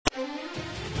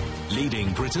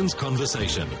Leading Britain's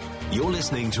conversation. You're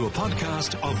listening to a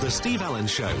podcast of The Steve Allen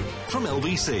Show from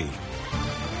LBC.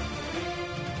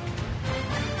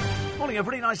 Morning,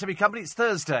 everybody. Nice to be company. It's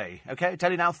Thursday, OK? I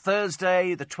tell you now,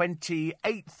 Thursday, the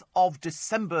 28th of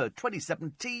December,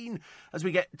 2017, as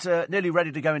we get nearly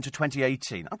ready to go into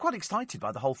 2018. I'm quite excited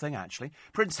by the whole thing, actually.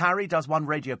 Prince Harry does one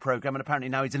radio programme, and apparently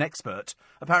now he's an expert.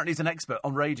 Apparently he's an expert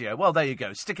on radio. Well, there you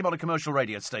go. Stick him on a commercial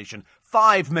radio station.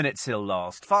 5 minutes he'll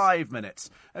last. 5 minutes.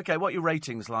 OK, what are your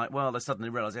ratings like? Well, they suddenly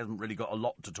realise he hasn't really got a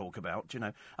lot to talk about, you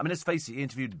know. I mean, let's face it, he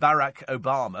interviewed Barack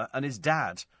Obama and his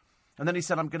dad. And then he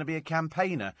said, I'm going to be a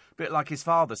campaigner. A bit like his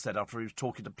father said after he was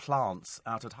talking to plants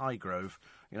out at Highgrove.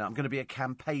 You know, I'm going to be a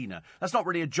campaigner. That's not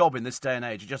really a job in this day and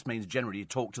age. It just means generally you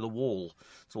talk to the wall.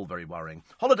 It's all very worrying.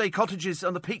 Holiday cottages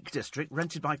in the Peak District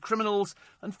rented by criminals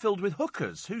and filled with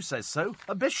hookers. Who says so?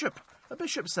 A bishop. A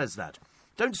bishop says that.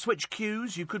 Don't switch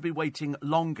queues, you could be waiting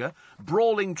longer.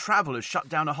 Brawling travellers shut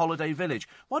down a holiday village.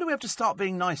 Why do we have to start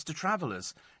being nice to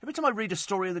travellers? Every time I read a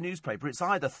story in the newspaper, it's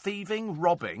either thieving,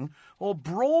 robbing, or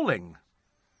brawling.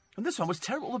 And this one was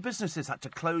terrible. All the businesses had to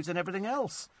close and everything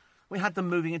else. We had them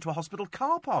moving into a hospital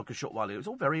car park a short while ago. It was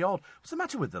all very odd. What's the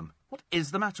matter with them? What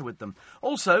is the matter with them?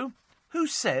 Also, who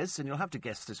says, and you'll have to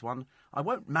guess this one, I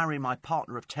won't marry my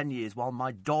partner of 10 years while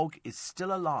my dog is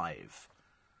still alive?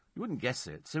 You wouldn't guess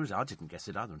it. Seriously, I didn't guess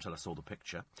it either until I saw the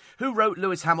picture. Who wrote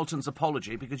Lewis Hamilton's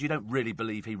apology? Because you don't really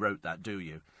believe he wrote that, do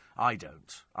you? I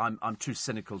don't. I'm too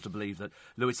cynical to believe that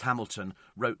Lewis Hamilton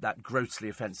wrote that grossly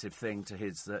offensive thing to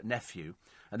his nephew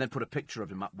and then put a picture of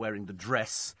him up wearing the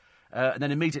dress and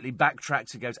then immediately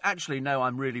backtracks and goes, actually, no,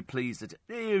 I'm really pleased that...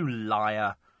 You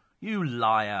liar. You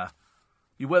liar.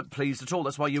 You weren't pleased at all.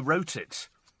 That's why you wrote it.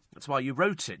 That's why you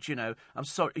wrote it, you know. I'm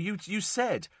sorry. You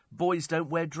said boys don't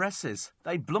wear dresses.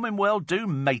 They blooming well do,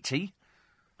 matey.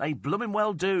 They blooming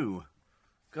well do.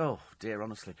 Oh, dear,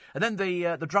 honestly. And then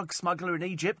the drug smuggler in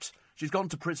Egypt. She's gone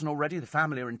to prison already. The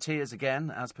family are in tears again,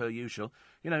 as per usual.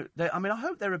 You know, I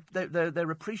hope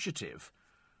they're appreciative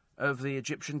of the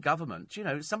Egyptian government. You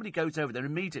know, somebody goes over there,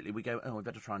 immediately we go, oh, we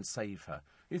better try and save her.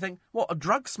 You think, what, a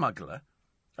drug smuggler?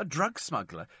 A drug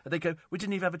smuggler? And they go, we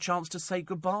didn't even have a chance to say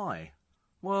goodbye.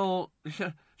 Well,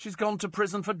 she's gone to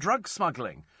prison for drug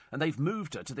smuggling, and they've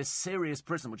moved her to this serious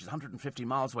prison, which is 150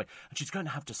 miles away, and she's going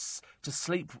to have to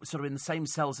sleep sort of in the same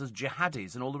cells as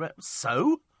jihadis and all the rest.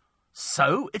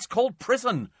 So? It's called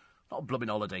prison, not a blooming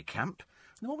holiday camp.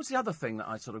 And what was the other thing that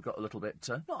I sort of got a little bit,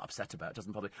 not upset about,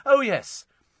 doesn't bother me? Oh, yes,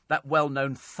 that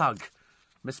well-known thug,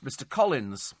 Mr.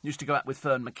 Collins, used to go out with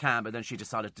Fern McCann, but then she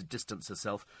decided to distance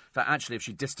herself. In fact, actually, if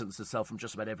she distanced herself from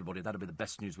just about everybody, that'd be the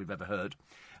best news we've ever heard.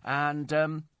 And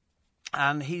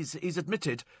he's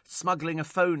admitted smuggling a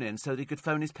phone in so that he could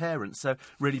phone his parents. So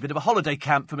really a bit of a holiday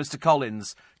camp for Mr.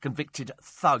 Collins, convicted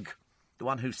thug. The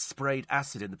one who sprayed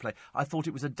acid in the play. I thought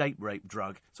it was a date rape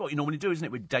drug. It's what you normally do, isn't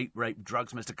it, with date rape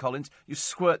drugs, Mr. Collins? You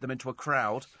squirt them into a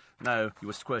crowd. No, you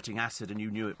were squirting acid and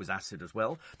you knew it was acid as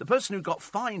well. The person who got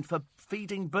fined for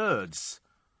feeding birds.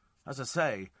 As I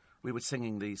say, we were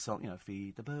singing the song, you know,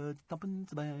 feed the birds,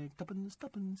 tuppence the bag, tuppence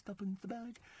the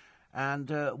bag. And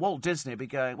Walt Disney would be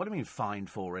going, what do you mean fined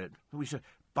for it? We should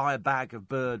buy a bag of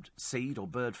bird seed or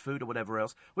bird food or whatever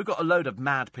else. We've got a load of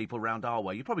mad people round our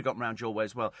way. You've probably got them round your way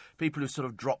as well. People who sort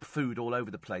of drop food all over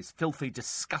the place. Filthy,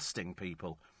 disgusting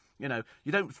people. You know,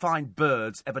 you don't find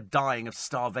birds ever dying of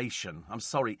starvation. I'm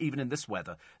sorry, even in this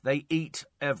weather. They eat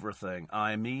everything.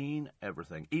 I mean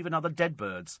everything. Even other dead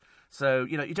birds. So,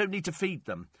 you know, you don't need to feed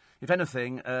them. If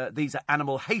anything, these are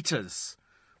animal haters.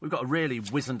 We've got a really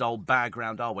wizened old bag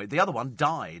round our way. The other one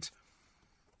died.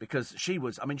 Because she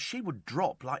would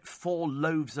drop like 4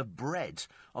 loaves of bread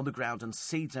on the ground and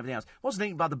seeds and everything else. It wasn't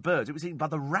eaten by the birds, it was eaten by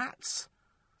the rats.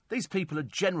 These people are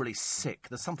generally sick.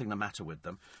 There's something the matter with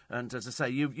them. And as I say,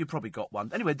 you probably got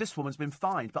one. Anyway, this woman's been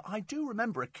fined. But I do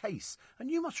remember a case, and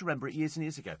you must remember it years and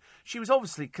years ago. She was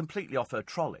obviously completely off her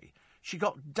trolley. She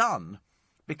got done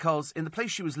because in the place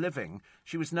she was living,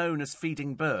 she was known as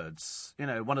feeding birds. You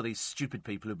know, one of these stupid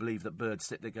people who believe that birds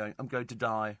sit there going, I'm going to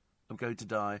die, I'm going to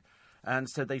die. And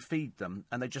so they feed them,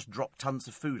 and they just drop tons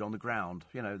of food on the ground.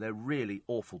 You know, they're really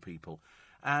awful people.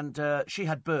 And she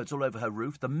had birds all over her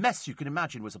roof. The mess, you can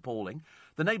imagine, was appalling.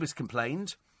 The neighbours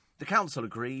complained. The council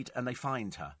agreed, and they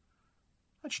fined her.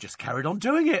 And she just carried on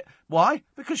doing it. Why?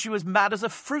 Because she was mad as a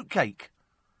fruitcake.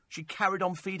 She carried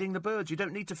on feeding the birds. You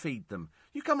don't need to feed them.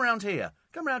 You come round here.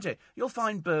 Come round here. You'll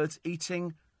find birds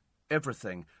eating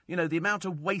everything. You know, the amount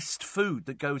of waste food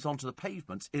that goes onto the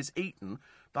pavements is eaten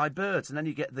by birds. And then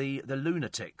you get the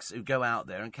lunatics who go out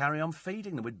there and carry on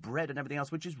feeding them with bread and everything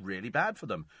else, which is really bad for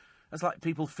them. It's like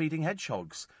people feeding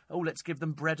hedgehogs. Oh, let's give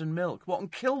them bread and milk. What, and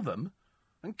kill them?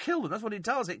 And kill them. That's what it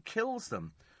does. It kills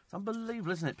them. It's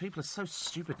unbelievable, isn't it? People are so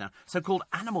stupid now. So-called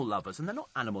animal lovers, and they're not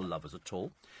animal lovers at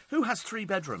all. Who has 3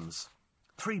 bedrooms?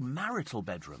 3 marital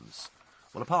bedrooms?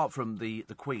 Well, apart from the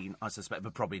Queen, I suspect,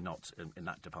 but probably not in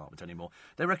that department anymore.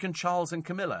 They reckon Charles and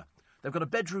Camilla. They've got a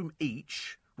bedroom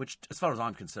each, which, as far as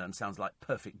I'm concerned, sounds like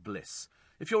perfect bliss.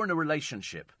 If you're in a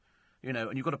relationship, you know,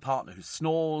 and you've got a partner who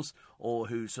snores or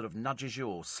who sort of nudges you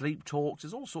or sleep talks,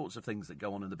 there's all sorts of things that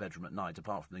go on in the bedroom at night,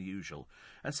 apart from the usual.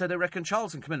 And so they reckon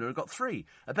Charles and Camilla have got 3,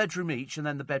 a bedroom each, and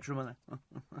then the bedroom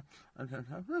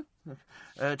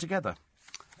together.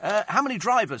 How many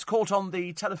drivers caught on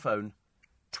the telephone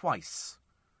twice?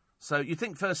 So you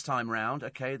think first time round,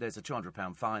 OK, there's a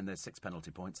 £200 fine, there's 6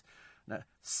 penalty points. No,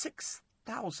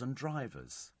 6,000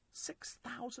 drivers.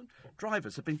 6,000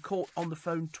 drivers have been caught on the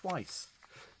phone twice.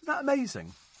 Isn't that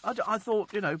amazing? I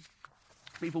thought, you know,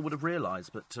 people would have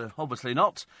realised, but obviously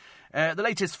not. The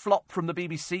latest flop from the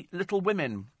BBC, Little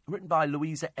Women, written by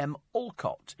Louisa M.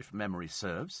 Alcott, if memory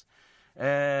serves.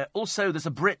 Also, there's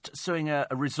a Brit suing a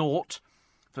resort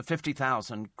for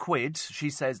 50,000 quid.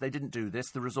 She says they didn't do this.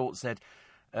 The resort said,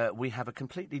 we have a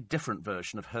completely different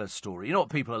version of her story. You know what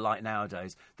people are like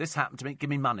nowadays? This happened to me, give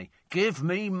me money. Give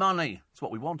me money. It's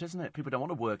what we want, isn't it? People don't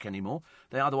want to work anymore.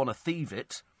 They either want to thieve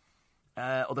it,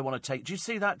 or they want to take... Do you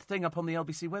see that thing up on the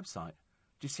LBC website?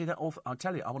 Do you see that? I'll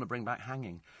tell you, I want to bring back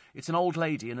hanging. It's an old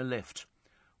lady in a lift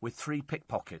with 3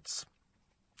 pickpockets.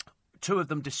 2 of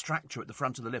them distract her at the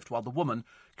front of the lift while the woman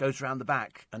goes round the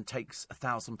back and takes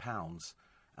 £1,000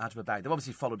 out of her bag. They've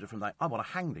obviously followed her from like, I want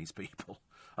to hang these people.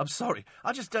 I'm sorry.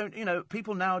 I just don't, you know,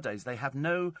 people nowadays, they have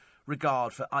no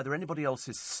regard for either anybody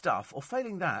else's stuff or,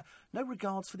 failing that, no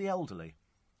regards for the elderly.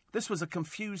 This was a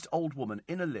confused old woman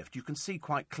in a lift. You can see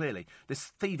quite clearly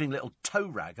this thieving little tow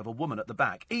rag of a woman at the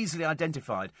back, easily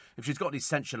identified if she's got an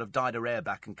essential have dyed her hair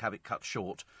back and have it cut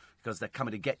short, because they're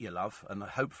coming to get you, love, and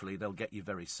hopefully they'll get you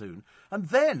very soon. And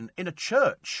then, in a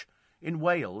church in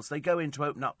Wales, they go in to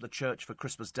open up the church for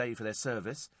Christmas Day for their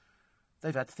service.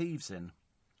 They've had thieves in.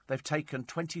 They've taken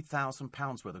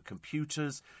 £20,000 worth of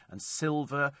computers and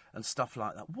silver and stuff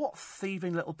like that. What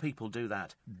thieving little people do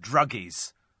that?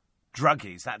 Druggies.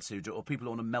 Druggies, that's who do it. Or people who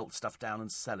want to melt stuff down and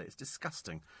sell it. It's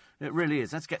disgusting. It really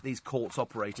is. Let's get these courts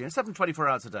operating. It's 24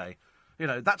 hours a day. You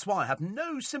know, that's why I have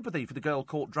no sympathy for the girl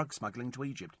caught drug smuggling to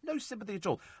Egypt. No sympathy at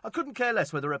all. I couldn't care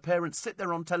less whether her parents sit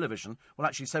there on television. Well,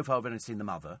 actually, so far I've only seen the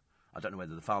mother. I don't know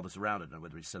whether the father's around. I don't know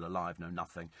whether he's still alive. No,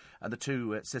 nothing. And the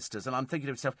 2 sisters. And I'm thinking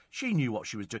to myself, she knew what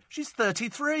she was doing. She's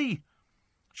 33.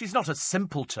 She's not a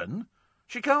simpleton.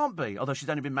 She can't be. Although she's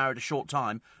only been married a short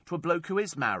time to a bloke who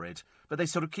is married. But they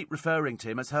sort of keep referring to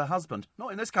him as her husband.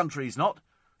 Not in this country, he's not.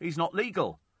 He's not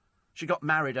legal. She got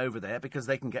married over there because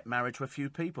they can get married to a few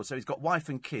people. So he's got wife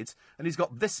and kids. And he's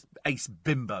got this ace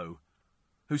bimbo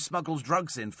who smuggles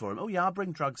drugs in for him. Oh, yeah, I'll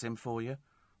bring drugs in for you.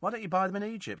 Why don't you buy them in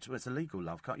Egypt? Well, it's illegal,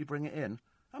 love. Can't you bring it in?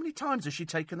 How many times has she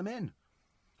taken them in?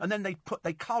 And then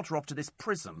they cart her off to this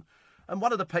prison. And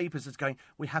one of the papers is going,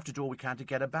 we have to do all we can to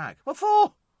get her back. What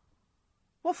for?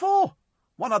 What for?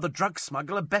 One other drug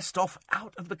smuggler best off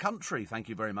out of the country. Thank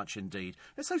you very much indeed.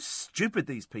 They're so stupid,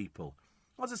 these people.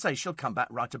 As I say, she'll come back,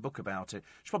 write a book about it.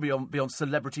 She'll probably be on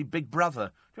Celebrity Big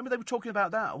Brother. Remember they were talking about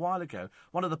that a while ago?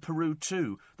 One of the Peru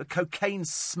 2, the cocaine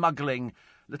smuggling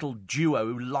little duo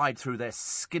who lied through their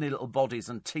skinny little bodies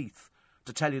and teeth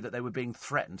to tell you that they were being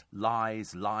threatened.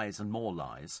 Lies, lies and more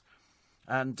lies.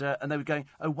 And they were going,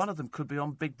 oh, one of them could be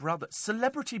on Big Brother.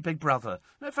 Celebrity Big Brother.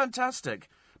 They're fantastic.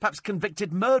 Perhaps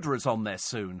convicted murderers on there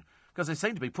soon. Because they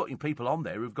seem to be putting people on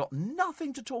there who've got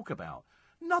nothing to talk about.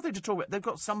 Nothing to talk about. They've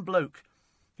got some bloke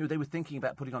who they were thinking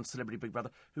about putting on Celebrity Big Brother,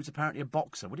 who's apparently a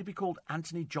boxer. Would he be called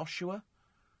Anthony Joshua?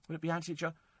 Would it be Anthony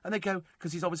Joshua? And they go,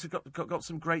 because he's obviously got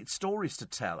some great stories to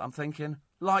tell. I'm thinking,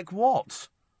 like what?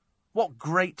 What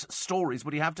great stories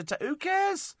would he have to tell? Who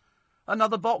cares?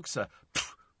 Another boxer.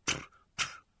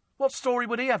 What story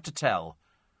would he have to tell?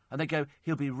 And they go,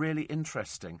 he'll be really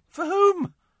interesting. For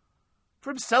whom?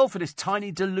 For himself and his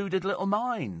tiny, deluded little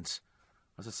mind.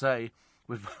 As I say,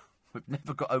 we've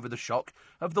never got over the shock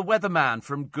of the weatherman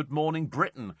from Good Morning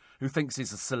Britain who thinks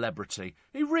he's a celebrity.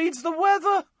 He reads the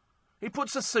weather. He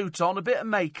puts a suit on, a bit of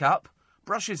makeup,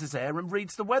 brushes his hair and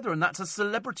reads the weather, and that's a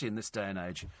celebrity in this day and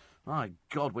age. My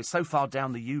God, we're so far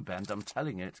down the U-bend, I'm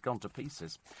telling you, it's gone to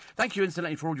pieces. Thank you,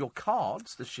 incidentally, for all your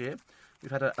cards this year.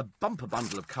 We've had a bumper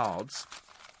bundle of cards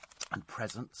and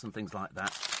presents and things like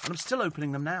that, and I'm still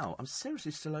opening them now. I'm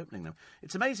seriously still opening them.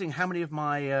 It's amazing how many of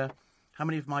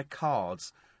my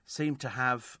cards seem to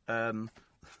have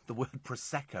the word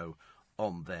Prosecco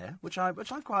on there, which I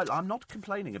quite. I'm not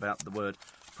complaining about the word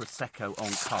Prosecco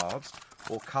on cards,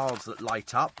 or cards that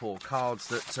light up, or cards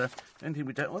that anything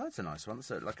we don't. Well, that's a nice one.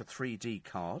 That's like a 3D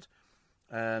card.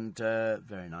 And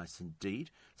very nice indeed.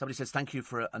 Somebody says, thank you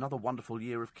for another wonderful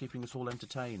year of keeping us all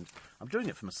entertained. I'm doing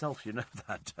it for myself, you know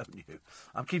that, don't you?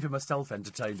 I'm keeping myself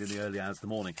entertained in the early hours of the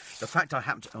morning. The fact I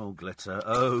happen to... Oh, glitter,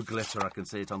 I can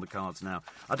see it on the cards now.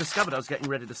 I discovered I was getting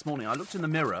ready this morning. I looked in the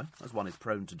mirror, as one is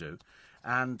prone to do,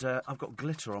 and I've got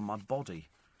glitter on my body.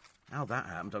 How that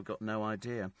happened, I've got no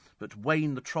idea. But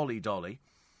Wayne the Trolley Dolly,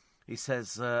 he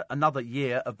says, another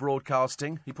year of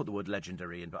broadcasting. He put the word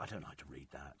legendary in, but I don't like to read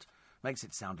that. Makes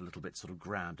it sound a little bit sort of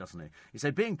grand, doesn't it? He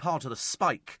said, being part of the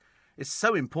Spike is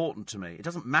so important to me. It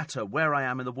doesn't matter where I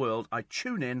am in the world. I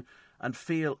tune in and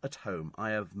feel at home. I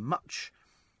have much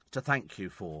to thank you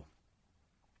for.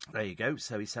 There you go.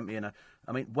 So he sent me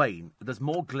Wayne, there's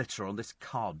more glitter on this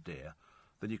card, dear,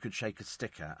 than you could shake a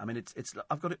stick at. I mean, it's.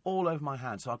 I've got it all over my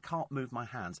hands, so I can't move my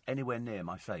hands anywhere near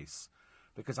my face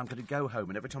because I'm going to go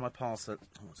home and every time I pass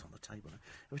it's on the table.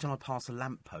 Every time I pass a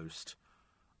lamppost,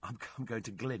 I'm going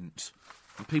to glint.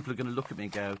 And people are going to look at me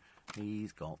and go,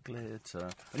 he's got glitter.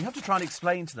 And you have to try and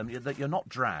explain to them that you're not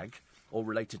drag or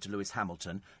related to Lewis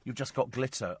Hamilton. You've just got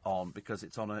glitter on because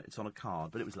it's on a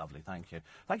card. But it was lovely. Thank you.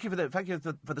 Thank you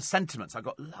for the sentiments. I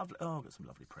got got some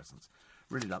lovely presents.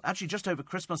 Really lovely. Actually, just over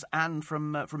Christmas and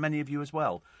from many of you as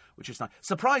well, which is nice.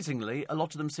 Surprisingly, a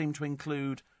lot of them seem to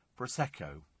include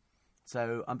Prosecco.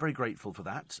 So I'm very grateful for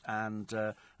that. And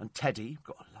Teddy,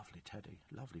 got a lovely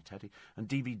Teddy, and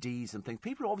DVDs and things.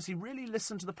 People obviously really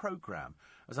listen to the programme,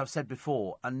 as I've said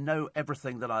before, and know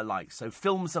everything that I like. So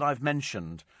films that I've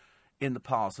mentioned in the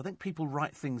past, I think people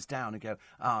write things down and go,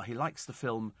 he likes the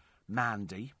film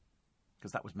Mandy,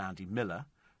 because that was Mandy Miller,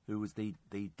 who was the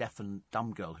deaf and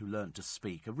dumb girl who learnt to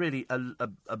speak.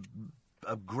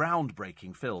 A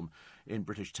groundbreaking film in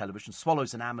British television.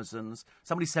 Swallows and Amazons.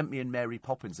 Somebody sent me in Mary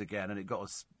Poppins again, and it got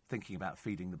us thinking about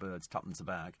feeding the birds tuppence a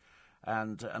bag.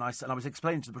 And I was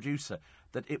explaining to the producer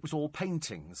that it was all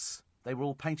paintings. They were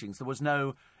all paintings. There was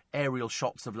no aerial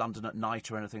shots of London at night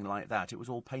or anything like that. It was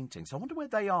all paintings. So I wonder where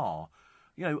they are.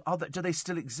 You know, do they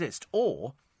still exist?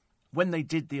 Or when they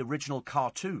did the original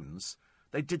cartoons,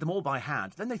 they did them all by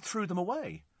hand. Then they threw them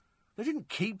away. They didn't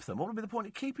keep them. What would be the point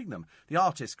of keeping them? The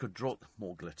artist could draw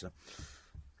more glitter.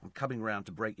 I'm coming round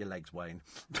to break your legs, Wayne.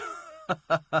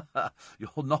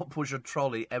 You'll not push a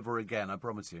trolley ever again, I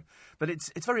promise you. But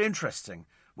it's very interesting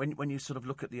when you sort of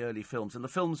look at the early films and the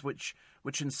films which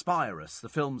inspire us, the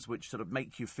films which sort of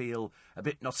make you feel a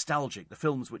bit nostalgic, the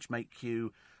films which make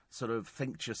you sort of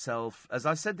think to yourself, as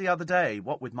I said the other day,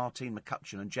 what with Martine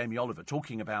McCutcheon and Jamie Oliver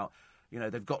talking about, you know,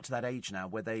 they've got to that age now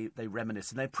where they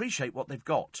reminisce and they appreciate what they've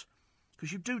got.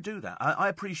 Because you do that. I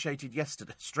appreciated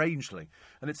yesterday, strangely,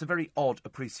 and it's a very odd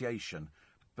appreciation.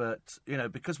 But, you know,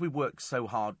 because we worked so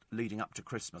hard leading up to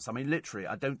Christmas, I mean, literally,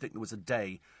 I don't think there was a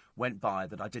day went by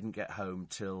that I didn't get home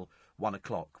till 1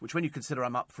 o'clock, which when you consider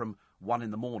I'm up from 1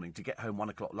 in the morning to get home 1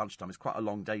 o'clock lunchtime is quite a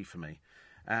long day for me.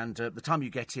 And the time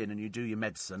you get in and you do your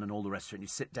medicine and all the rest of it and you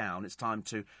sit down, it's time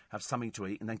to have something to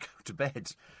eat and then go to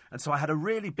bed. And so I had a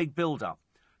really big build-up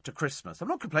to Christmas. I'm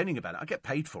not complaining about it. I get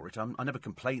paid for it. I never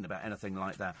complain about anything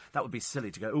like that. That would be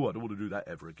silly to go, I don't want to do that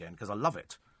ever again, because I love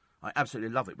it. I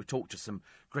absolutely love it. We talked to some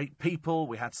great people.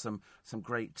 We had some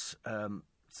great,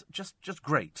 just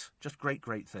great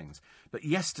things. But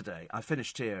yesterday, I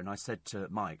finished here and I said to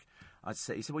Mike, he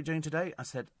said, what are you doing today? I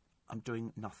said, I'm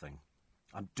doing nothing.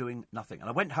 I'm doing nothing. And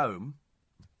I went home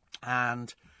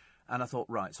and I thought,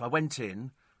 right. So I went in,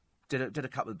 did a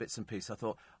couple of bits and pieces. I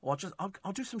thought,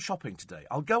 I'll do some shopping today.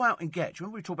 I'll go out and get. Do you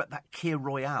remember we talked about that Kia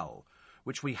Royale,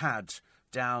 which we had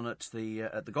down at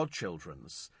the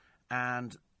Godchildren's,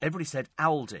 and everybody said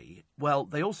Aldi. Well,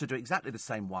 they also do exactly the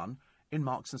same one in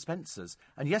Marks and Spencer's,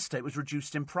 and yesterday it was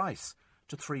reduced in price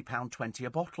to £3.20 a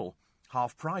bottle,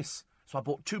 half price. So I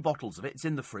bought 2 bottles of it. It's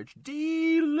in the fridge.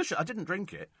 Delicious. I didn't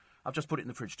drink it. I've just put it in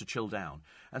the fridge to chill down.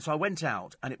 And so I went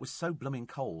out, and it was so blooming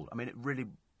cold. I mean, it really...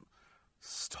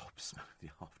 Stop smelling the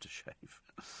aftershave.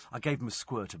 I gave him a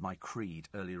squirt of my Creed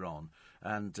earlier on,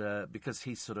 and because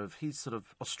he's sort of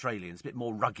Australian, it's a bit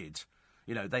more rugged.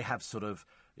 You know, they have sort of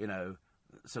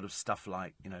stuff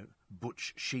like, you know,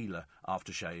 Butch Sheila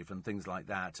aftershave and things like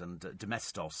that, and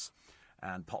Domestos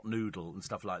and pot noodle and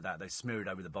stuff like that. They smear it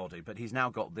over the body, but he's now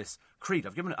got this Creed.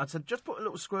 I said, just put a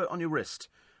little squirt on your wrist,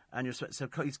 and so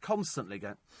he's constantly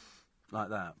going like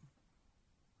that.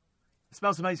 It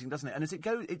smells amazing, doesn't it? And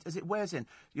as it wears in,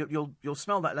 you'll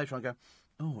smell that later on and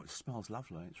go, oh, it smells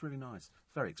lovely. It's really nice.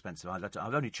 It's very expensive.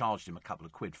 I've only charged him a couple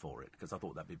of quid for it because I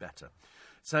thought that'd be better.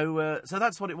 So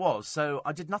that's what it was. So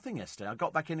I did nothing yesterday. I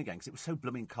got back in again because it was so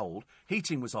blooming cold.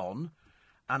 Heating was on,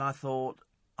 and I thought,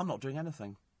 I'm not doing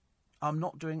anything. I'm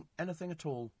not doing anything at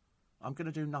all. I'm going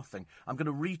to do nothing. I'm going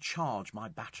to recharge my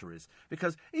batteries.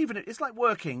 Because it's like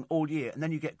working all year and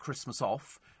then you get Christmas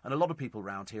off. And a lot of people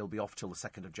around here will be off till the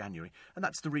 2nd of January. And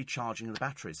that's the recharging of the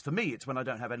batteries. For me, it's when I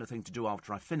don't have anything to do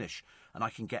after I finish. And I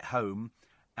can get home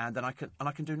and then I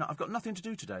can do I've got nothing to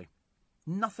do today.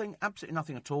 Nothing, absolutely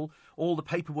nothing at all. All the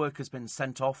paperwork has been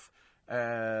sent off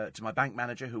to my bank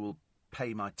manager, who will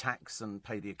pay my tax and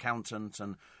pay the accountant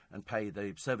and pay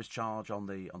the service charge on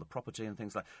the property and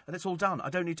things like that. And it's all done. I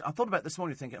don't need to, I thought about it this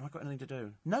morning thinking, have I got anything to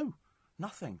do? No,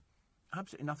 nothing.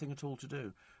 Absolutely nothing at all to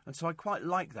do. And so I quite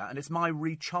like that. And it's my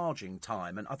recharging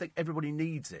time. And I think everybody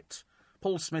needs it.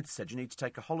 Paul Smith said, you need to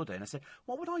take a holiday. And I said,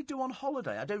 what would I do on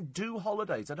holiday? I don't do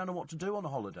holidays. I don't know what to do on a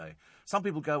holiday. Some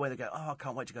people go away, they go, I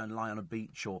can't wait to go and lie on a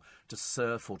beach or to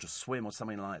surf or to swim or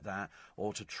something like that,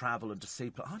 or to travel and to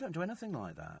see. I don't do anything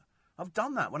like that. I've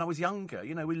done that when I was younger.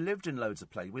 You know, we lived in loads of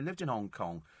places. We lived in Hong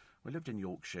Kong. We lived in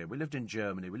Yorkshire. We lived in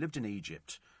Germany. We lived in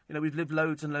Egypt. You know, we've lived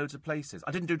loads and loads of places.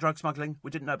 I didn't do drug smuggling. We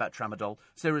didn't know about tramadol.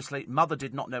 Seriously, Mother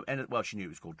did not know any. Well, she knew it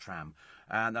was called tram.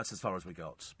 And that's as far as we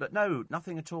got. But no,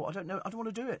 nothing at all. I don't know. I don't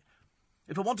want to do it.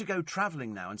 If I want to go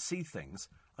travelling now and see things,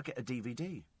 I get a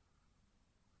DVD.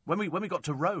 When we got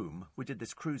to Rome, we did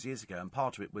this cruise years ago, and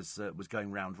part of it was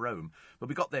going round Rome. But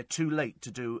we got there too late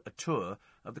to do a tour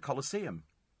of the Colosseum.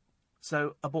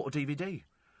 So I bought a DVD.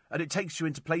 And it takes you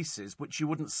into places which you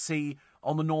wouldn't see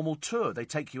on the normal tour. They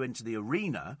take you into the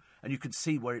arena, and you can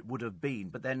see where it would have been.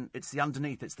 But then it's the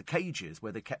underneath, it's the cages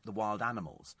where they kept the wild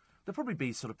animals. There'll probably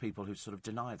be sort of people who sort of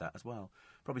deny that as well.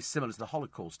 Probably similar to the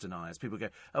Holocaust deniers. People go,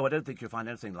 I don't think you'll find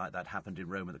anything like that happened in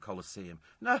Rome at the Colosseum.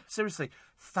 No, seriously,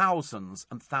 thousands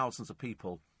and thousands of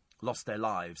people lost their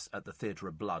lives at the Theatre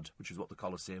of Blood, which is what the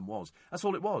Colosseum was. That's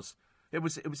all it was. It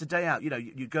was a day out. You know,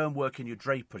 you go and work in your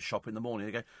draper's shop in the morning.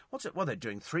 They go, what's it? Well, they're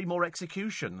doing 3 more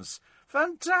executions.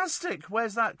 Fantastic.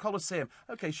 Where's that Colosseum?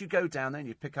 OK, so you go down there and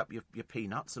you pick up your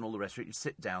peanuts and all the rest of it. You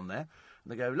sit down there and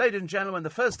they go, ladies and gentlemen, the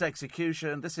first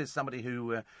execution. This is somebody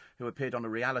who appeared on a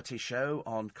reality show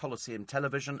on Colosseum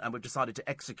television, and we've decided to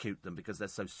execute them because they're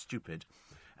so stupid.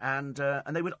 And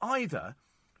they would either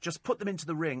just put them into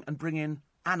the ring and bring in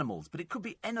animals, but it could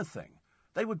be anything.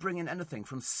 They would bring in anything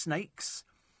from snakes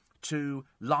to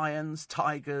lions,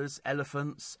 tigers,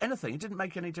 elephants, anything. It didn't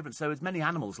make any difference. So as many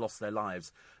animals lost their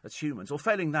lives as humans. Or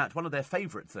failing that, one of their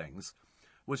favourite things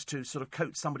was to sort of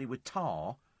coat somebody with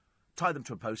tar, tie them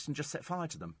to a post and just set fire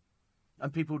to them.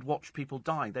 And people would watch people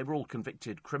dying. They were all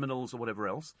convicted criminals or whatever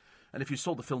else. And if you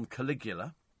saw the film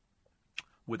Caligula,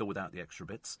 with or without the extra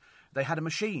bits, they had a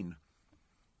machine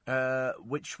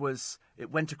which was, it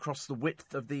went across the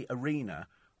width of the arena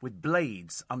with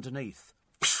blades underneath,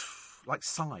 like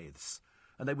scythes,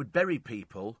 and they would bury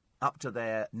people up to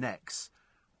their necks,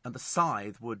 and the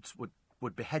scythe would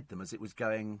behead them as it was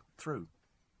going through.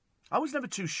 I was never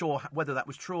too sure whether that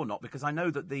was true or not, because I know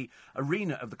that the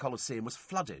arena of the Colosseum was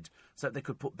flooded, so that they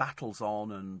could put battles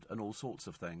on and all sorts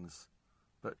of things.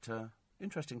 But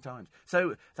interesting times.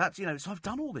 So that's, so I've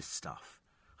done all this stuff.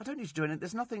 I don't need to do anything.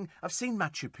 There's nothing. I've seen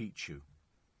Machu Picchu.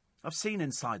 I've seen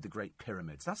inside the Great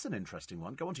Pyramids. That's an interesting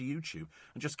one. Go onto YouTube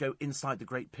and just go inside the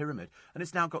Great Pyramid. And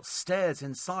it's now got stairs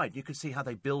inside. You can see how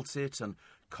they built it and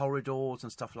corridors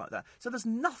and stuff like that. So there's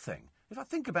nothing. If I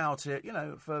think about it,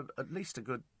 for at least a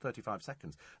good 35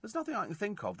 seconds, there's nothing I can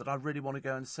think of that I really want to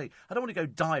go and see. I don't want to go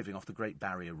diving off the Great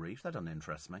Barrier Reef. That doesn't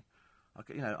interest me. What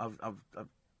do you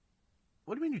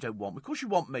mean you don't want me? Of course you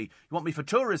want me. You want me for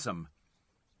tourism.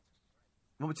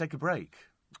 You want me to take a break?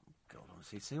 God,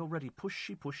 honestly, see, already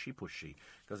pushy,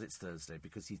 because it's Thursday,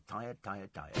 because he's tired.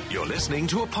 You're listening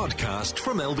to a podcast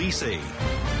from LBC.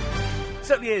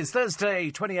 Certainly is. Thursday,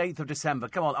 28th of December.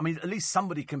 Come on, I mean, at least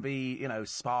somebody can be,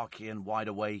 sparky and wide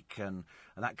awake and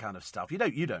that kind of stuff. You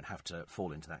don't have to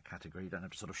fall into that category. You don't have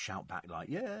to sort of shout back like,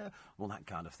 yeah, all that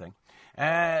kind of thing.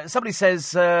 Somebody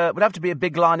says, would have to be a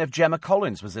big line if Gemma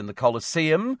Collins was in the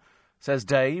Colosseum, says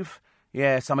Dave.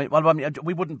 Yes, I mean,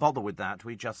 we wouldn't bother with that.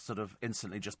 We just sort of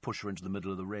instantly just push her into the middle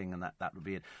of the ring, and that would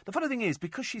be it. The funny thing is,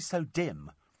 because she's so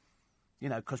dim,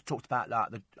 because talked about that,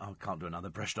 I can't do another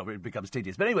impression of it, it becomes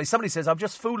tedious. But anyway, somebody says, I've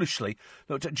just foolishly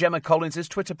looked at Gemma Collins'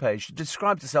 Twitter page. She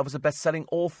described herself as a best-selling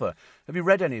author. Have you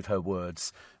read any of her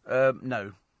words?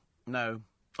 No. And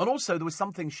also, there was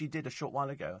something she did a short while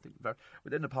ago, I think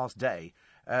within the past day,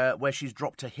 where she's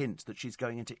dropped a hint that she's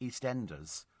going into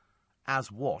EastEnders.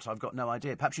 As what? I've got no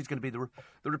idea. Perhaps she's going to be the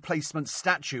replacement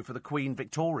statue for the Queen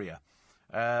Victoria.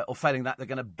 Or failing that, they're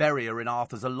going to bury her in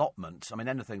Arthur's allotment. I mean,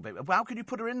 anything. But how can you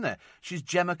put her in there? She's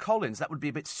Gemma Collins. That would be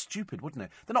a bit stupid, wouldn't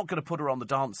it? They're not going to put her on the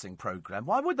dancing programme.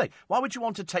 Why would they? Why would you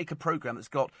want to take a programme that's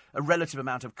got a relative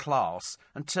amount of class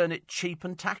and turn it cheap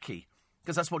and tacky?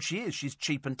 Because that's what she is. She's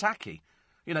cheap and tacky.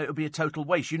 You know, it would be a total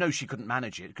waste. You know she couldn't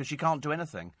manage it because she can't do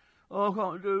anything. Oh, I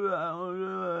can't do that.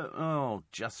 Oh,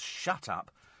 just shut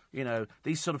up. You know,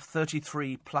 these sort of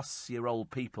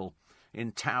 33-plus-year-old people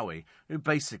in Towie who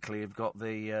basically have got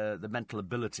the mental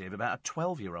ability of about a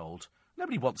 12-year-old.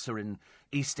 Nobody wants her in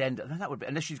East End. That would be,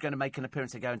 unless she's going to make an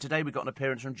appearance. They're going, today we got an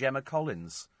appearance from Gemma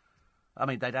Collins. I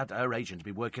mean, they'd had her agent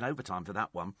be working overtime for that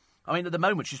one. I mean, at the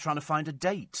moment, she's trying to find a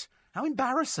date. How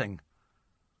embarrassing.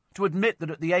 To admit that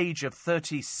at the age of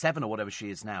 37 or whatever she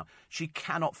is now, she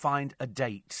cannot find a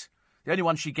date. The only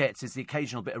one she gets is the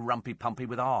occasional bit of rumpy-pumpy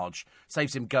with Arge.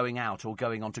 Saves him going out or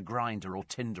going on to Grindr or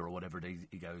Tinder or whatever it is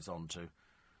he goes on to.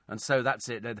 And so that's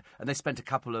it. And they spent a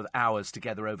couple of hours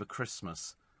together over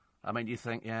Christmas. I mean, you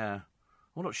think, yeah,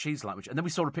 well, what she's like. And then we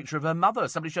saw a picture of her mother.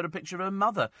 Somebody showed a picture of her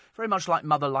mother. Very much like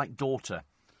mother, like daughter.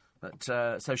 But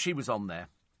so she was on there.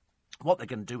 What they're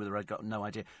going to do with her, I've got no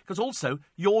idea. Because also,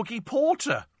 Yorgie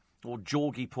Porter, or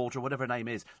Georgie Porter, whatever her name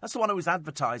is, that's the one who was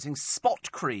advertising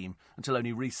Spot Cream until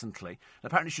only recently. And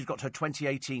apparently she's got her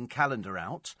 2018 calendar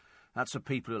out. That's for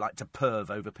people who like to perv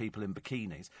over people in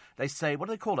bikinis. They say, what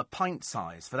do they call her? Pint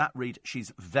size. For that read,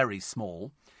 she's very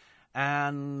small.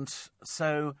 And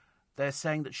so they're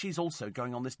saying that she's also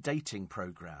going on this dating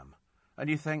programme. And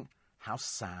you think, how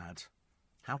sad.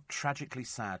 How tragically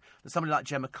sad. There's somebody like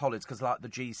Gemma Collins, because like the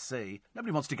GC,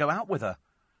 nobody wants to go out with her.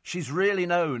 She's really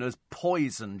known as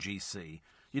Poison GC.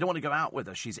 You don't want to go out with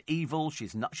her. She's evil.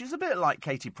 She's not. She's a bit like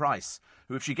Katie Price,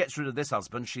 who, if she gets rid of this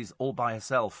husband, she's all by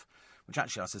herself. Which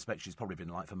actually I suspect she's probably been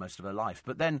like for most of her life.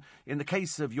 But then, in the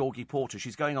case of Yorgie Porter,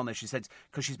 she's going on there, she said,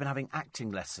 because she's been having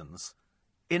acting lessons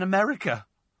in America.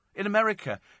 In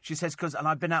America. She says, and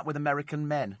I've been out with American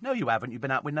men. No, you haven't. You've been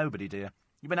out with nobody, dear.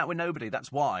 You've been out with nobody.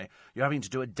 That's why you're having to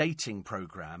do a dating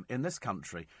programme in this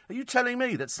country. Are you telling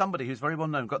me that somebody who's very well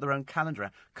known, got their own calendar,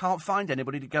 can't find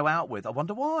anybody to go out with? I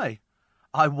wonder why.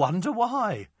 I wonder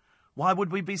why. Why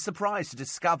would we be surprised to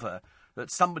discover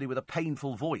that somebody with a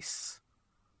painful voice,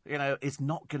 you know, is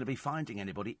not going to be finding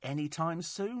anybody anytime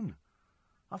soon?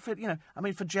 I feel, you know, I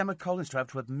mean, for Gemma Collins to have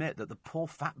to admit that the poor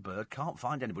fat bird can't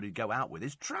find anybody to go out with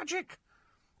is tragic.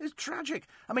 It's tragic.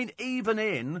 I mean, even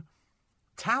in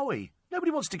Towie, nobody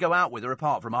wants to go out with her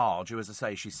apart from Arge, who, as I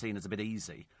say, she's seen as a bit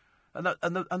easy. And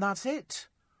that's it.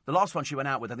 The last one she went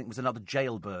out with, I think, was another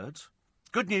jailbird.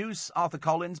 Good news, Arthur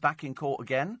Collins back in court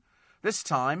again. This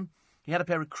time, he had a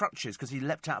pair of crutches because he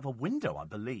leapt out of a window, I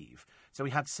believe. So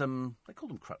he had some, they call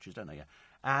them crutches, don't they? Yeah.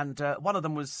 And one of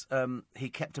them was, he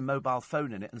kept a mobile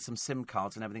phone in it and some SIM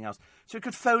cards and everything else. So he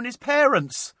could phone his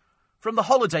parents from the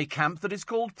holiday camp that is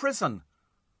called prison.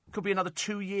 Could be another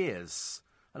 2 years.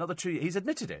 Another 2 years. He's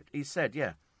admitted it. He said,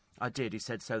 yeah, I did. He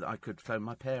said so that I could phone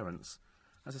my parents.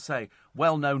 As I say,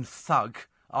 well-known thug,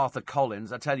 Arthur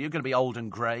Collins. I tell you, you're going to be old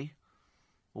and grey.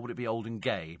 Or would it be old and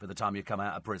gay by the time you come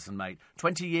out of prison, mate?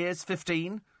 20 years,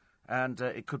 15, and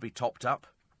it could be topped up.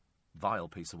 Vile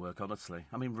piece of work, honestly.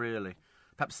 I mean, really.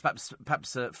 Perhaps Fern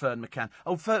McCann.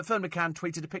 Oh, Fern McCann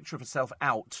tweeted a picture of herself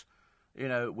out, you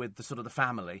know, with the sort of the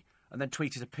family, and then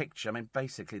tweeted a picture. I mean,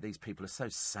 basically, these people are so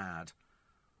sad.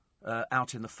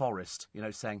 Out in the forest, you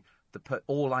know, saying,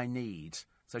 all I need.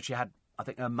 So she had, I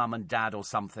think, her mum and dad or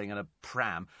something and a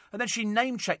pram. And then she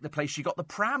name-checked the place she got the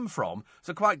pram from.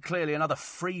 So quite clearly another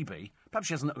freebie. Perhaps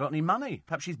she hasn't got any money.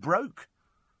 Perhaps she's broke.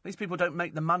 These people don't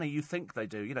make the money you think they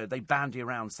do. You know, they bandy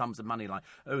around sums of money like,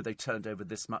 oh, they turned over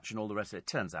this much and all the rest of it.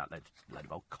 Turns out they're a load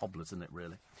of old cobblers, isn't it,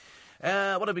 really?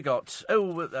 What have we got?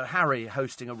 Oh, Harry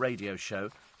hosting a radio show.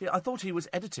 Yeah, I thought he was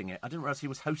editing it. I didn't realise he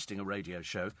was hosting a radio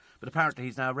show. But apparently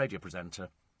he's now a radio presenter.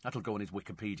 That'll go on his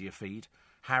Wikipedia feed.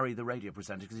 Harry, the radio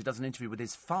presenter, because he does an interview with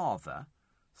his father.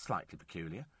 Slightly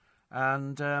peculiar.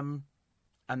 And then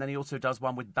he also does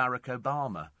one with Barack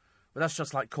Obama. But that's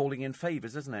just like calling in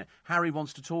favours, isn't it? Harry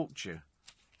wants to talk to you.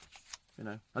 You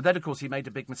know. And then, of course, he made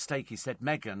a big mistake. He said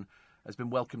Meghan has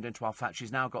been welcomed into our flat.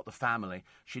 She's now got the family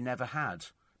she never had.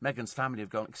 Meghan's family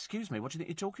have gone, excuse me, what do you think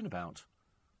you're talking about?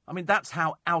 I mean, that's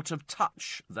how out of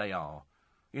touch they are.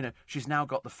 You know, she's now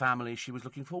got the family she was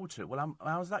looking forward to. Well,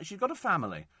 how's that? She's got a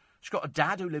family. She's got a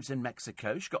dad who lives in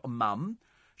Mexico. She's got a mum.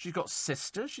 She's got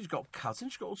sisters. She's got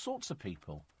cousins. She's got all sorts of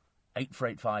people.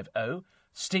 84850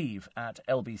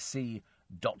 steve@lbc.co.uk.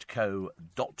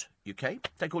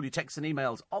 Take all your texts and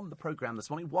emails on the programme this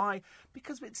morning. Why?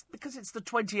 Because it's the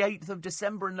 28th of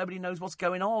December and nobody knows what's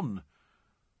going on.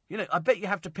 You know, I bet you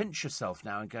have to pinch yourself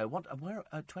now and go, what? Where?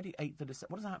 28th of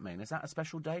December? What does that mean? Is that a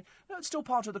special day? No, it's still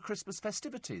part of the Christmas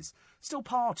festivities. Still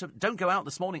part of... Don't go out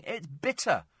this morning. It's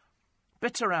bitter.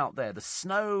 Bitter out there. The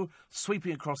snow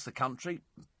sweeping across the country.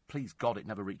 Please God, it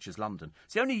never reaches London.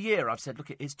 It's the only year I've said, look,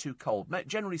 it is too cold.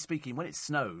 Generally speaking, when it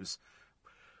snows,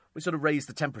 we sort of raise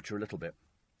the temperature a little bit.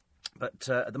 But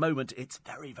at the moment, it's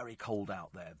very, very cold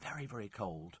out there. Very, very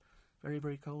cold. Very,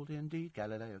 very cold indeed.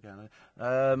 Galileo.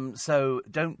 So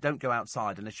don't go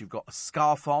outside unless you've got a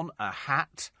scarf on, a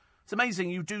hat. It's amazing.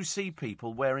 You do see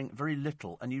people wearing very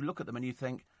little, and you look at them and you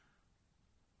think,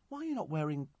 why are you not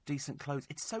wearing decent clothes?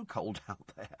 It's so cold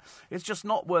out there. It's just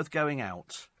not worth going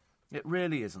out. It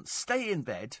really isn't. Stay in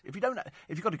bed. If you've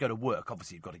got to go to work,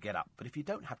 obviously you've got to get up. But if you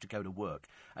don't have to go to work,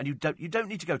 and you don't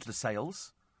need to go to the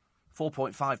sales.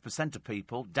 4.5% of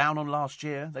people, down on last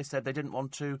year, they said they didn't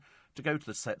want to go to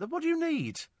the sale. What do you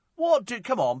need?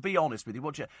 Come on, be honest with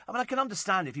you. I can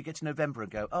understand if you get to November and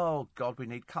go, oh, God, we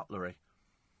need cutlery.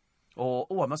 Or,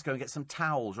 I must go and get some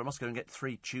towels, or I must go and get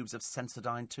 3 tubes of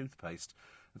Sensodyne toothpaste.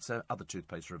 So other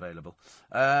toothpaste are available.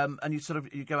 And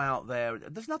you go out there.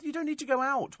 There's nothing, you don't need to go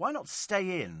out. Why not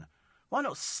stay in? Why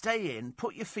not stay in,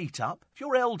 put your feet up? If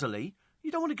you're elderly,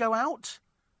 you don't want to go out.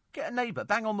 Get a neighbour,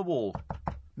 bang on the wall.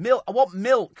 I want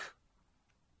milk.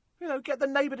 Get the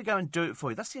neighbour to go and do it for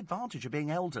you. That's the advantage of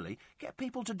being elderly. Get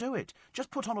people to do it.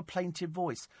 Just put on a plaintive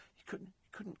voice. You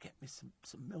couldn't get me some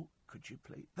milk, could you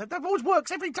please? That always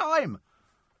works every time.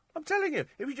 I'm telling you.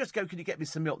 If you just go, can you get me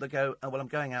some milk? They go, oh, well, I'm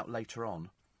going out later on.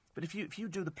 But if you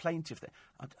do the plaintive thing,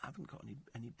 I haven't got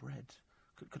any bread.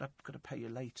 Could I pay you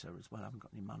later as well? I haven't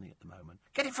got any money at the moment.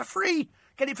 Get it for free.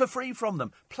 Get it for free from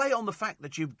them. Play on the fact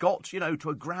that you've got, to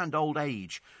a grand old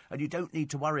age and you don't need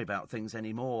to worry about things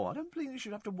anymore. I don't believe you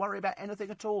should have to worry about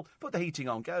anything at all. Put the heating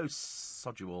on. Go,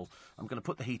 sod you all. I'm going to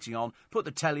put the heating on, put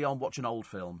the telly on, watch an old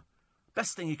film.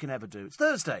 Best thing you can ever do. It's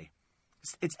Thursday.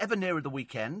 It's ever nearer the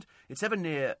weekend. It's ever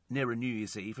near a New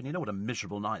Year's Eve, and you know what a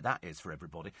miserable night that is for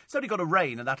everybody. It's only got to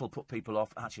rain, and that'll put people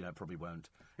off. Actually, no, it probably won't.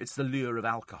 It's the lure of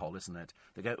alcohol, isn't it?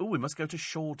 They go, oh, we must go to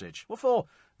Shoreditch. What for?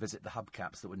 Visit the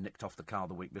hubcaps that were nicked off the car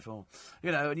the week before.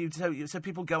 And so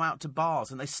people go out to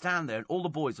bars, and they stand there, and all the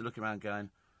boys are looking around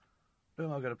going, who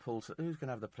am I going to pull? Who's going to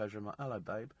have the pleasure of my... Hello,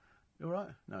 babe. You all right?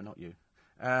 No, not you.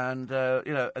 And,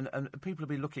 and people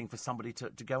will be looking for somebody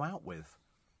to go out with.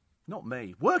 Not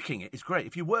me. Working it is great.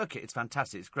 If you work it, it's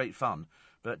fantastic. It's great fun.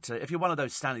 But if you're one of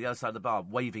those standing the other side of the bar,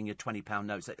 waving your £20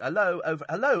 notes, say, hello,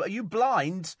 are you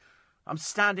blind? I'm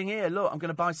standing here. Look, I'm going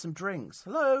to buy some drinks.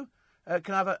 Hello?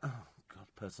 Can I have a... Oh, God,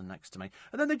 person next to me.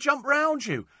 And then they jump round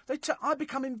you. I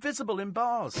become invisible in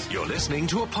bars. You're listening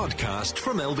to a podcast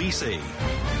from LBC.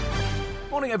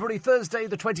 Morning, everybody. Thursday,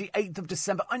 the 28th of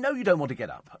December. I know you don't want to get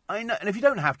up. I know. And if you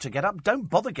don't have to get up, don't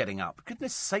bother getting up.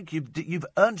 Goodness sake, you've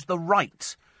earned the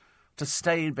right to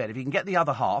stay in bed. If you can get the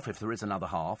other half, if there is another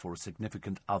half, or a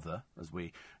significant other, as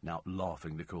we now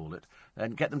laughingly call it,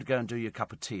 then get them to go and do your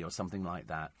cup of tea or something like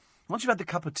that. Once you've had the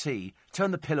cup of tea,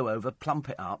 turn the pillow over, plump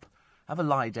it up, have a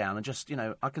lie down, and just,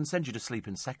 I can send you to sleep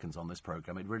in seconds on this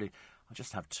programme. I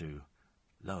just have to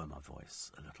lower my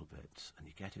voice a little bit, and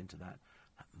you get into that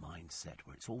mindset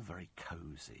where it's all very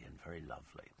cosy and very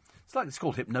lovely. It's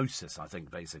called hypnosis, I think,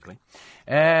 basically.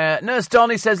 Nurse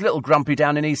Donnie says, little grumpy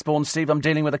down in Eastbourne, Steve. I'm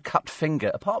dealing with a cut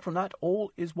finger. Apart from that,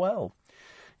 all is well.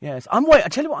 Yes, I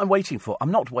tell you what I'm waiting for.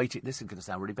 I'm not waiting. This is going to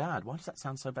sound really bad. Why does that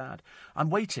sound so bad? I'm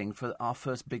waiting for our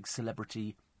first big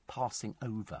celebrity passing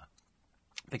over.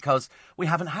 Because we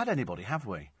haven't had anybody, have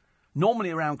we?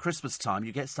 Normally around Christmas time,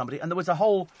 you get somebody, and there was a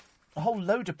whole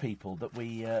load of people that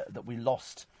we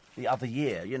lost the other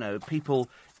year. People,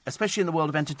 especially in the world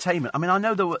of entertainment. I mean, I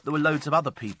know there were loads of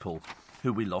other people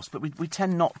who we lost, but we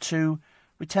tend not to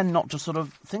sort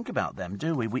of think about them,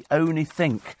 do we? We only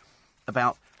think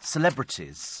about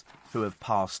celebrities who have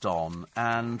passed on,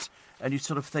 and you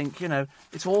sort of think,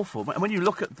 it's awful. And when you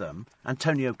look at them,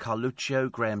 Antonio Carluccio,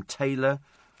 Graham Taylor,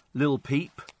 Lil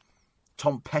Peep,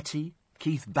 Tom Petty,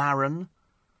 Keith Barron,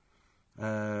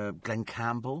 Glenn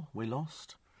Campbell, we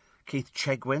lost, Keith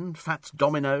Chegwin, Fats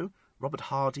Domino, Robert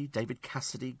Hardy, David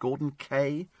Cassidy, Gordon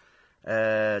Kay,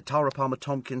 Tara Palmer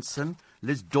Tomkinson,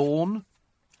 Liz Dawn,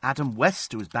 Adam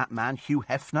West, who was Batman, Hugh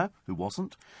Hefner, who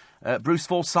wasn't, Bruce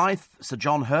Forsyth, Sir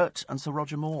John Hurt, and Sir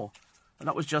Roger Moore. And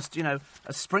that was just, a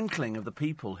sprinkling of the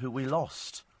people who we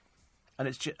lost. And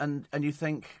it's and you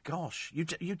think, gosh, you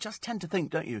just tend to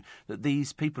think, don't you, that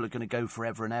these people are going to go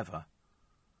forever and ever.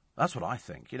 That's what I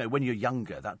think. When you're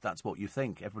younger, that's what you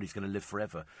think. Everybody's going to live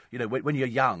forever. When you're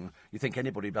young, you think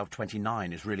anybody above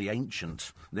 29 is really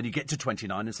ancient. And then you get to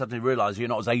 29 and suddenly realise you're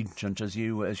not as ancient as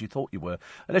you thought you were.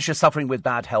 Unless you're suffering with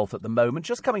bad health at the moment.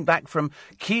 Just coming back from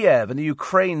Kiev in the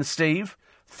Ukraine, Steve.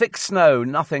 Thick snow,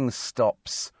 nothing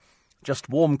stops. Just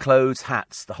warm clothes,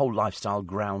 hats, the whole lifestyle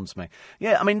grounds me.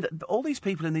 Yeah, I mean, all these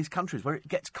people in these countries where it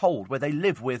gets cold, where they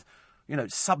live with,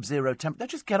 sub-zero temperature, they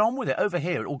just get on with it. Over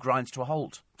here, it all grinds to a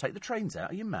halt. Take the trains out.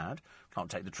 Are you mad?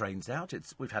 Can't take the trains out.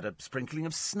 We've had a sprinkling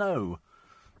of snow.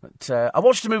 But I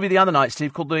watched a movie the other night,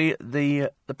 Steve, called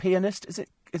The Pianist.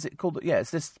 Is it called? Yeah,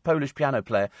 it's this Polish piano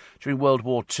player during World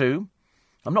War II.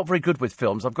 I'm not very good with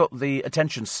films. I've got the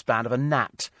attention span of a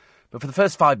gnat. But for the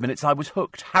first 5 minutes, I was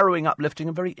hooked. Harrowing, uplifting,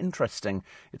 and very interesting.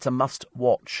 It's a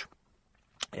must-watch.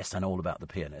 Yes, I know all about The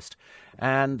Pianist.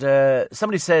 And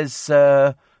somebody says,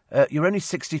 you're only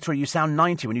 63, you sound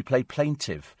 90 when you play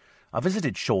plaintive. I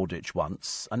visited Shoreditch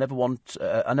once. I never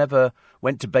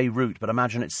went to Beirut, but I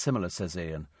imagine it's similar, says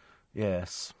Ian.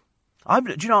 Yes.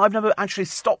 Do you know, I've never actually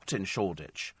stopped in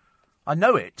Shoreditch. I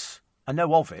know it. I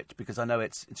know of it because I know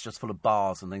it's just full of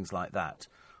bars and things like that.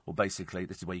 Or basically,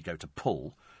 this is where you go to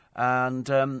pull. And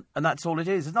that's all it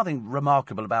is. There's nothing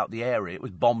remarkable about the area. It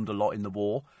was bombed a lot in the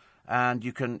war. And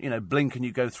you can, blink and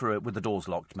you go through it with the doors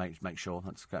locked to make sure.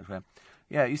 That's fair.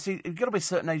 Yeah, you see, you've got to be a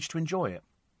certain age to enjoy it.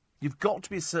 You've got to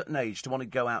be a certain age to want to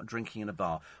go out drinking in a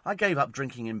bar. I gave up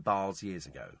drinking in bars years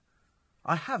ago.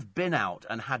 I have been out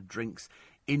and had drinks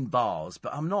in bars,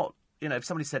 but I'm not, if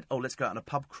somebody said, oh, let's go out on a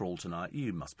pub crawl tonight,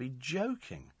 you must be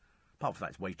joking. Apart from the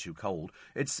fact it's way too cold,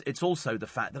 it's also the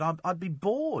fact that I'd be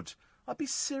bored. I'd be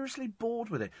seriously bored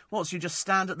with it. Once you just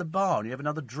stand at the bar and you have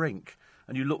another drink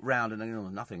and you look round and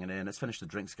there's nothing in here, and let's finish the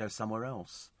drinks, go somewhere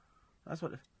else. That's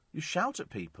what... You shout at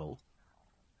people.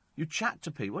 You chat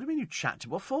to people. What do you mean you chat to?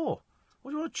 What for?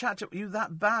 What do you want to chat to? Are you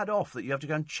that bad off that you have to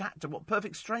go and chat to what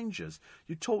perfect strangers?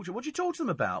 You talk to. What do you talk to them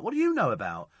about? What do you know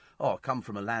about? Oh, I come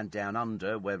from a land down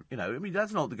under where,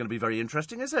 that's not going to be very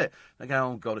interesting, is it? They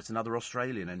go, oh, God, it's another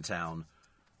Australian in town.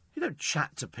 You don't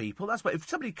chat to people. That's why if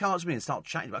somebody comes to me and starts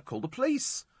chatting about, call the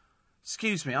police.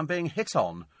 Excuse me, I'm being hit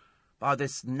on by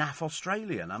this naff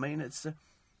Australian. I mean, it's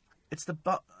the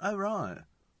butt. Oh, right.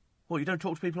 Well, you don't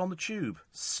talk to people on the tube.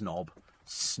 Snob.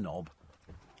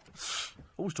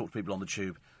 Always talk to people on the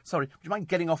tube. Sorry, would you mind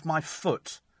getting off my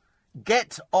foot?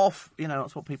 Get off.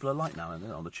 That's what people are like now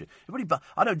on the tube.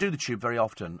 I don't do the tube very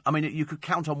often. I mean, you could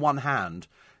count on one hand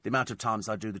the amount of times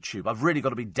I do the tube. I've really got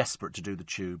to be desperate to do the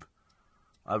tube.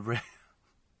 It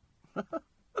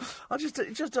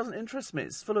just doesn't interest me.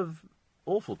 It's full of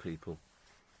awful people.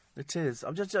 It is.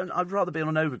 I'd rather be on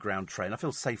an overground train. I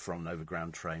feel safer on an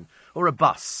overground train. Or a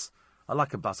bus. I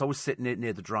like a bus. I always sit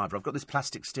near the driver. I've got this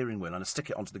plastic steering wheel and I stick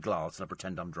it onto the glass and I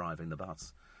pretend I'm driving the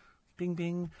bus. Bing,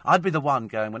 bing. I'd be the one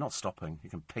going, we're not stopping. You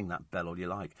can ping that bell all you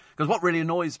like. Because what really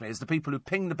annoys me is the people who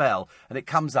ping the bell and it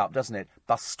comes up, doesn't it?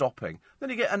 Bus stopping. Then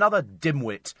you get another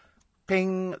dimwit.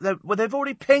 Ping. Well, they've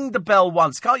already pinged the bell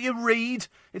once. Can't you read?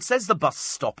 It says the bus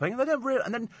stopping. They don't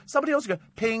and then somebody else will go,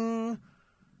 ping.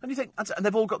 And you think, and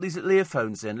they've all got these little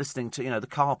earphones in, listening to, the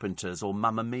Carpenters or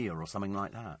Mamma Mia or something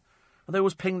like that. And they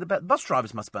always ping the bell. Bus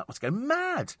drivers must go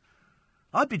mad.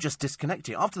 I'd be just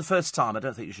disconnecting. After the first time, I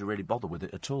don't think you should really bother with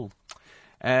it at all.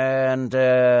 And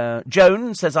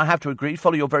Joan says, I have to agree,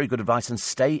 follow your very good advice and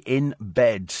stay in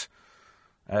bed.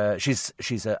 She's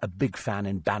a big fan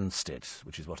in Banstead,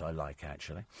 which is what I like,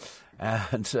 actually.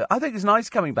 And I think it's nice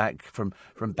coming back from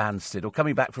Banstead or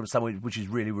coming back from somewhere which is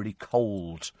really, really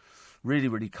cold. Really,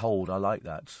 really cold. I like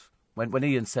that. When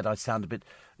Ian said I sound a bit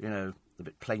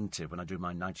plaintive when I do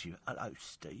my night, hello,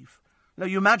 Steve. No,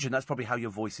 you imagine that's probably how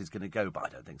your voice is going to go, but I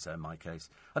don't think so in my case.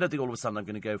 I don't think all of a sudden I'm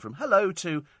going to go from hello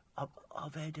to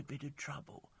I've had a bit of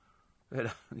trouble. You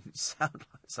sound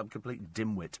like some complete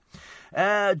dimwit.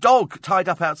 Dog tied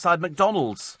up outside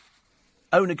McDonald's.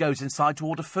 Owner goes inside to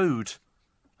order food.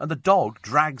 And the dog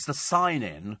drags the sign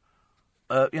in,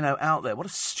 out there. What a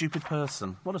stupid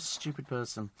person.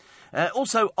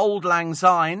 Also, Auld Lang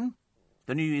Syne,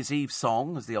 the New Year's Eve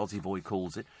song, as the Aussie boy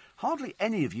calls it. Hardly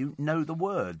any of you know the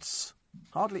words.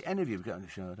 Hardly any of you.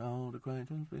 Should old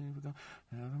acquaintance be forgotten?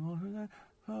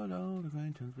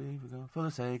 For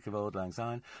the sake of Auld Lang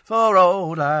Syne, for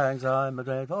Auld Lang Syne, my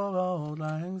dear, for Auld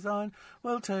Lang Syne,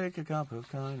 we'll take a cup of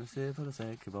kindness here for the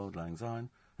sake of Auld Lang Syne.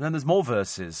 And then there's more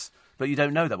verses, but you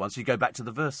don't know that one, so you go back to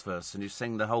the verse and you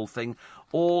sing the whole thing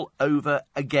all over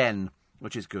again,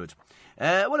 which is good.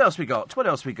 What else we got?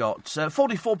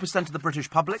 44% of the British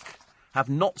public have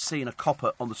not seen a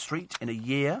copper on the street in a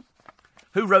year.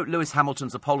 Who wrote Lewis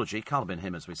Hamilton's apology? Can't have been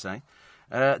him, as we say.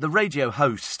 The radio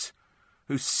host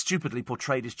who stupidly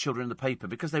portrayed his children in the paper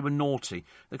because they were naughty.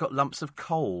 They got lumps of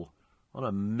coal. What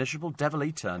a miserable devil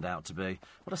he turned out to be.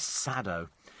 What a saddo.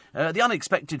 The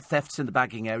unexpected thefts in the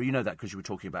bagging area, you know that because you were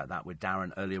talking about that with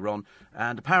Darren earlier on.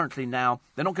 And apparently now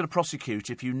they're not going to prosecute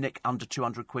if you nick under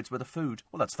 200 quid's worth of food.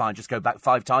 Well, that's fine. Just go back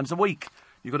 5 times a week.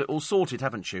 You've got it all sorted,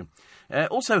 haven't you?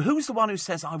 Also, who's the one who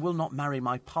says, I will not marry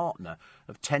my partner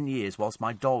of 10 years whilst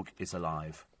my dog is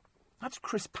alive? That's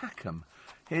Chris Packham.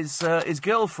 His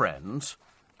girlfriend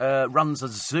runs a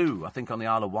zoo, I think on the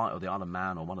Isle of Wight or the Isle of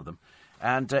Man or one of them.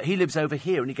 And he lives over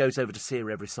here and he goes over to see her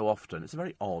every so often. It's a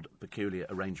very odd, peculiar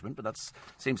arrangement, but that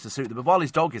seems to suit them. But while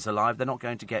his dog is alive, they're not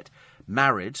going to get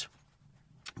married.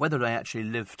 Whether they actually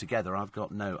live together, I've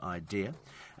got no idea.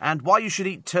 And why you should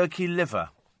eat turkey liver.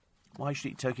 Why you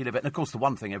should eat turkey liver. And, of course, the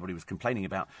one thing everybody was complaining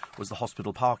about was the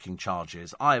hospital parking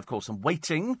charges. I, of course, am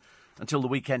waiting until the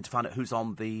weekend to find out who's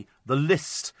on the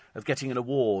list of getting an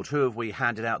award. Who have we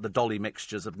handed out the dolly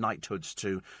mixtures of knighthoods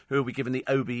to? Who have we given the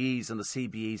OBEs and the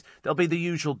CBEs? There'll be the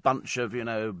usual bunch of,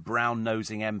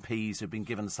 brown-nosing MPs who've been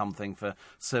given something for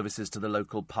services to the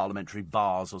local parliamentary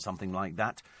bars or something like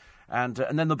that. And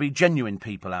then there'll be genuine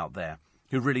people out there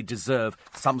who really deserve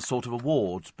some sort of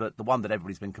award. But the one that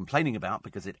everybody's been complaining about,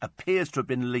 because it appears to have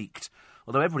been leaked,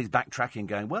 although everybody's backtracking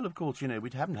going, well, of course, we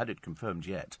haven't had it confirmed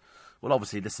yet. Well,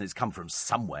 obviously, listen, it's come from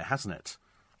somewhere, hasn't it?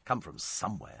 Come from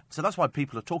somewhere. So that's why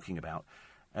people are talking about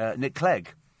Nick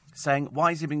Clegg, saying,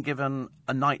 why has he been given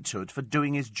a knighthood for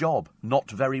doing his job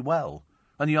not very well?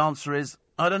 And the answer is,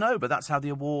 I don't know, but that's how the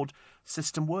award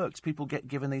system works. People get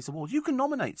given these awards. You can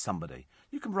nominate somebody.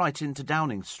 You can write into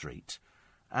Downing Street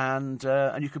and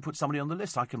you can put somebody on the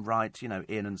list. I can write, in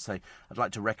and say, I'd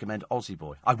like to recommend Aussie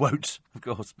Boy. I won't, of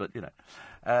course, but,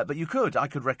 but you could. I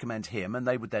could recommend him, and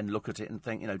they would then look at it and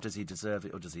think, does he deserve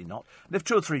it or does he not? And if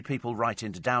 2 or 3 people write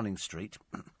into Downing Street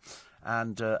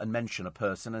and mention a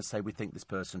person and say, we think this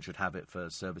person should have it for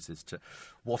services to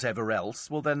whatever else,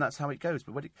 well, then that's how it goes.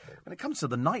 But when it comes to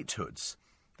the knighthoods,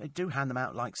 they do hand them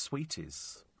out like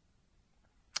sweeties.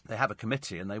 They have a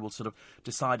committee and they will sort of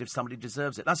decide if somebody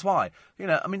deserves it. That's why,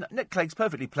 Nick Clegg's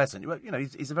perfectly pleasant.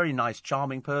 He's a very nice,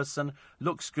 charming person,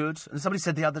 looks good. And somebody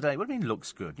said the other day, what do you mean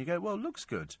looks good? And you go, well, looks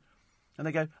good. And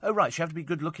they go, oh, right, you have to be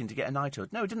good looking to get a knighthood.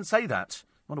 No, he didn't say that.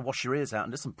 You want to wash your ears out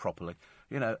and listen properly.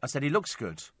 I said he looks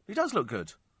good. He does look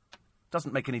good.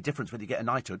 Doesn't make any difference whether you get a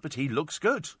knighthood, but he looks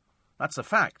good. That's a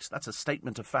fact. That's a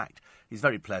statement of fact. He's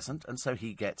very pleasant, and so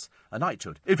he gets a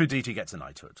knighthood. If indeed he gets a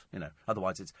knighthood,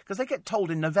 Otherwise it's... Because they get told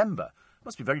in November. It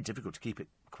must be very difficult to keep it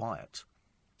quiet.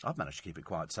 I've managed to keep it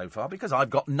quiet so far because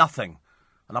I've got nothing.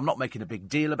 And I'm not making a big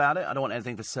deal about it. I don't want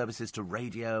anything for services to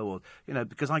radio or,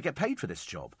 because I get paid for this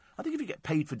job. I think if you get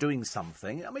paid for doing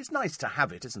something, it's nice to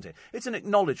have it, isn't it? It's an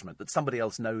acknowledgement that somebody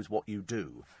else knows what you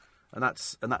do. And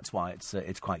that's why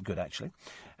it's quite good, actually.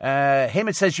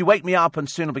 It says, you wake me up and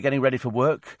soon I'll be getting ready for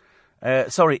work.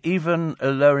 Sorry, even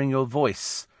lowering your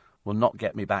voice will not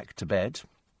get me back to bed.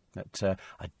 But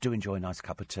I do enjoy a nice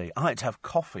cup of tea. I like to have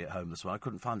coffee at home this morning. I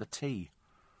couldn't find the tea.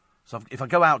 So if I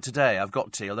go out today, I've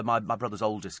got tea. Although my brother's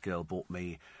oldest girl bought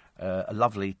me a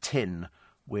lovely tin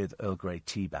with Earl Grey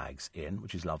tea bags in,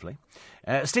 which is lovely.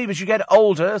 Steve, as you get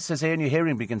older, says Ian, your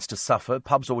hearing begins to suffer.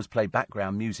 Pubs always play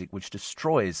background music, which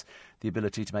destroys the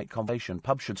ability to make conversation.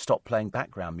 Pubs should stop playing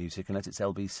background music unless it's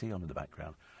LBC on in the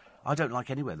background. I don't like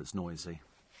anywhere that's noisy.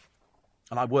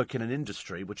 And I work in an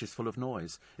industry which is full of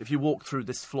noise. If you walk through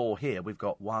this floor here, we've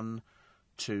got 1,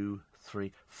 2,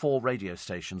 3, 4 radio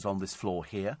stations on this floor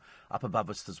here. Up above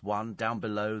us there's 1. Down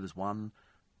below there's 1,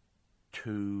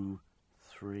 2,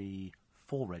 3,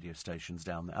 4 radio stations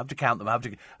down there. I have to count them.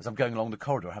 As I'm going along the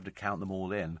corridor, I have to count them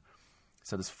all in.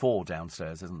 So there's 4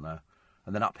 downstairs, isn't there?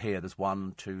 And then up here there's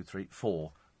 1, 2, 3,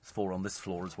 4. There's 4 on this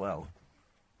floor as well.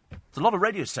 There's a lot of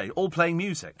radio stations, all playing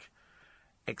music,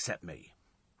 except me.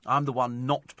 I'm the one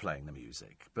not playing the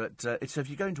music. But so if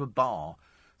you go into a bar,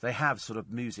 they have sort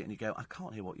of music and you go, I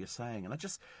can't hear what you're saying. And I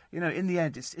just, in the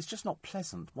end, it's just not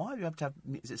pleasant. Why do you have to have...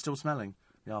 Is it still smelling,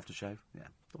 the aftershave? Yeah,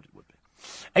 thought it would be.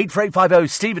 84850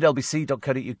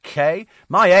 steve@lbc.co.uk.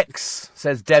 My ex,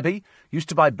 says Debbie, used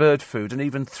to buy bird food and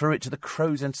even threw it to the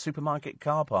crows in supermarket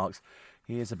car parks.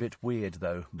 He is a bit weird,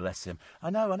 though, bless him.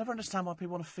 I know, I never understand why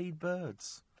people want to feed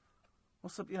birds.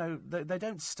 What's up, they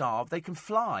don't starve, they can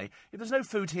fly. If there's no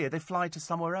food here, they fly to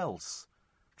somewhere else.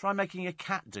 Try making your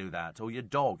cat do that, or your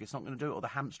dog. It's not going to do it, or the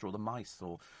hamster, or the mice,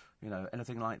 or,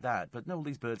 anything like that. But no, all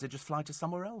these birds, they just fly to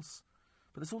somewhere else.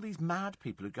 But there's all these mad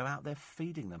people who go out there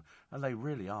feeding them, and they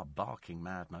really are barking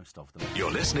mad, most of them. You're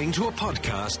listening to a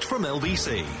podcast from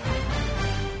LBC.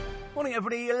 Morning,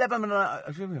 everybody. 11 and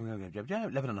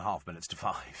a half minutes to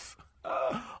 5.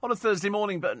 On a Thursday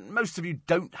morning, but most of you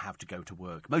don't have to go to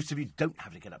work. Most of you don't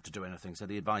have to get up to do anything, so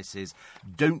the advice is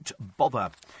don't bother.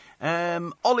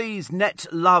 Ollie's net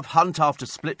love hunt after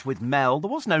split with Mel.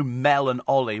 There was no Mel and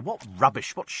Ollie. What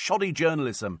rubbish, what shoddy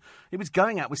journalism. He was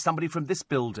going out with somebody from this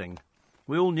building.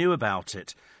 We all knew about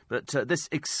it, but this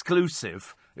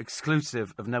exclusive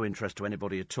of no interest to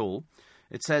anybody at all.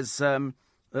 It says the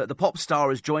pop star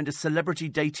has joined a celebrity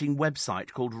dating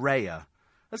website called Raya.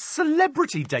 A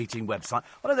celebrity dating website?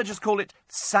 Why don't they just call it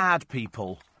Sad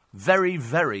People Very,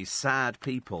 very sad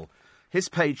people. His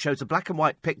page shows a black and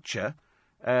white picture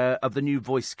of the new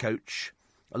voice coach,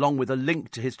 along with a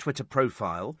link to his Twitter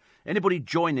profile. Anybody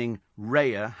joining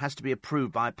Raya has to be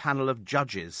approved by a panel of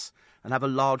judges and have a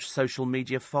large social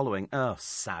media following. Oh,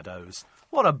 saddos.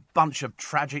 What a bunch of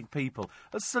tragic people.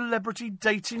 A celebrity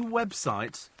dating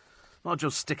website. I'll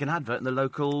just stick an advert in the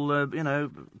local,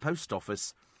 post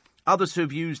office. Others who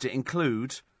have used it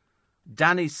include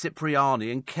Danny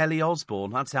Cipriani and Kelly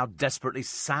Osbourne. That's how desperately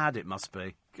sad it must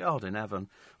be. God in heaven.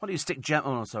 Why don't you stick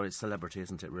Oh, sorry, it's celebrity,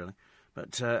 isn't it, really?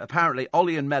 But apparently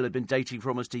Ollie and Mel had been dating for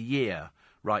almost a year,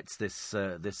 writes this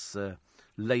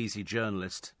lazy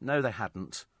journalist. No, they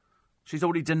hadn't. She's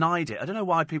already denied it. I don't know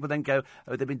why people then go,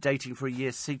 oh, they've been dating for a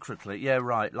year secretly. Yeah,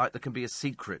 right, like there can be a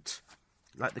secret.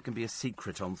 Like there can be a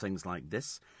secret on things like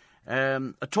this.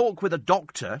 A talk with a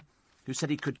doctor who said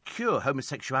he could cure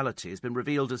homosexuality has been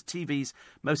revealed as TV's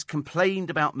most complained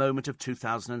about moment of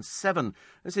 2007.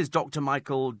 This is Dr.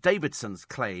 Michael Davidson's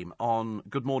claim on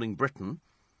Good Morning Britain.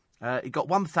 He got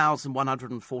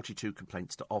 1,142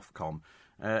 complaints to Ofcom.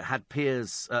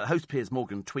 Host Piers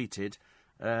Morgan tweeted,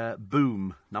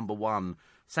 boom, number one.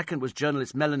 Second was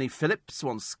journalist Melanie Phillips, who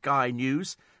on Sky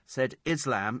News said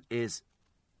Islam is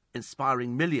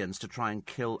inspiring millions to try and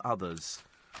kill others.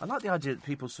 I like the idea that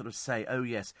people sort of say, oh,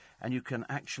 yes, and you can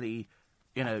actually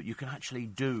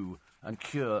do and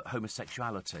cure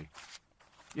homosexuality.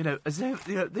 As if,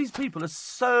 these people are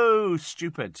so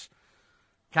stupid.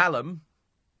 Callum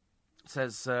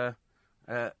says,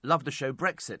 love the show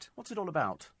Brexit. What's it all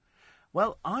about?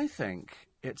 Well, I think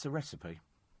it's a recipe.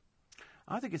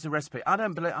 I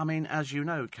don't believe... I mean, as you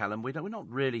know, Callum, we're not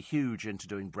really huge into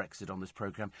doing Brexit on this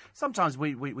programme. Sometimes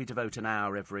we devote an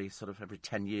hour every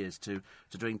 10 years to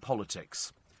doing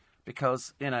politics.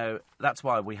 Because, that's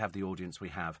why we have the audience we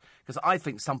have. Because I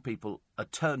think some people are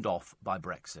turned off by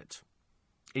Brexit.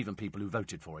 Even people who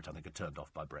voted for it, I think, are turned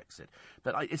off by Brexit.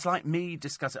 But it's like me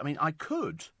discussing... I mean, I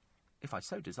could, if I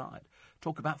so desired,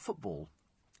 talk about football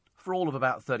for all of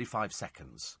about 35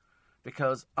 seconds.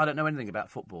 Because I don't know anything about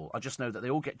football. I just know that they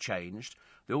all get changed,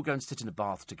 they all go and sit in a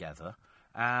bath together,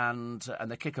 and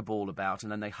they kick a ball about,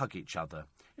 and then they hug each other.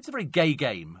 It's a very gay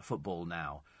game, football,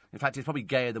 now. In fact, it's probably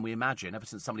gayer than we imagine, ever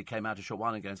since somebody came out a short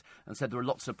while ago and said there are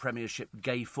lots of Premiership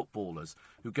gay footballers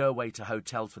who go away to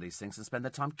hotels for these things and spend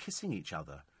their time kissing each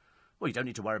other. Well, you don't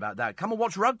need to worry about that. Come and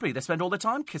watch rugby. They spend all their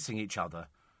time kissing each other.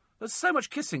 There's so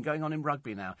much kissing going on in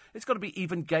rugby now. It's got to be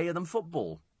even gayer than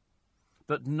football.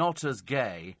 But not as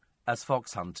gay as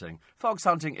fox hunting. Fox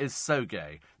hunting is so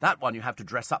gay. That one you have to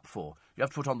dress up for. You have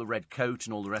to put on the red coat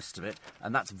and all the rest of it,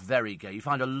 and that's very gay. You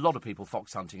find a lot of people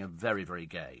fox hunting are very, very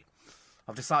gay.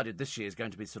 I've decided this year is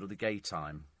going to be sort of the gay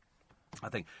time, I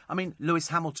think. I mean, Lewis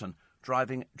Hamilton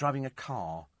driving a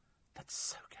car. That's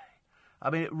so gay. I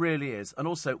mean, it really is. And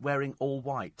also wearing all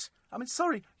white. I mean,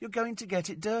 sorry, you're going to get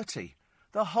it dirty.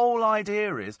 The whole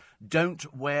idea is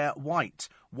don't wear white.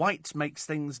 White makes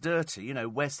things dirty.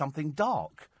 Wear something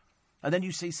dark. And then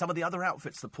you see some of the other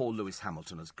outfits that poor Lewis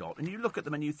Hamilton has got, and you look at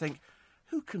them and you think,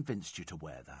 who convinced you to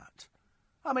wear that?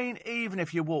 I mean, even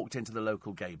if you walked into the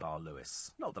local gay bar,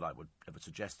 Lewis, not that I would ever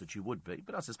suggest that you would be,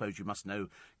 but I suppose you must know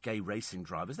gay racing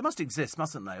drivers. They must exist,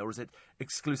 mustn't they? Or is it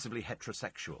exclusively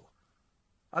heterosexual?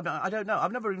 I don't know.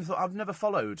 I've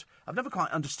never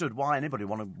quite understood why anybody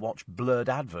want to watch blurred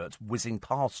adverts whizzing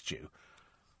past you,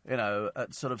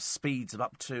 at sort of speeds of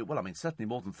up to, certainly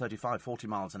more than 35, 40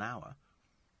 miles an hour.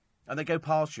 And they go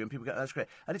past you and people go, that's great.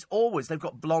 And it's always, they've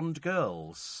got blonde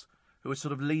girls who are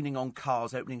sort of leaning on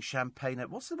cars, opening champagne.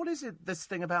 What is it, this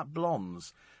thing about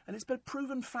blondes? And it's been a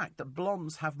proven fact that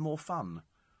blondes have more fun.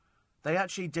 They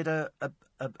actually did a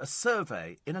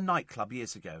survey in a nightclub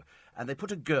years ago, and they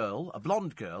put a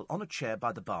blonde girl, on a chair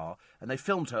by the bar, and they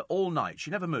filmed her all night.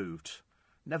 She never moved.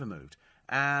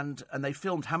 And they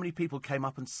filmed how many people came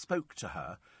up and spoke to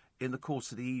her in the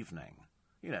course of the evening.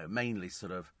 Mainly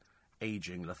sort of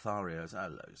ageing Lotharios.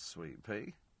 Hello, sweet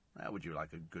pea. How would you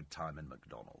like a good time in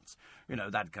McDonald's?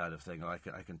 That kind of thing. I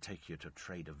can take you to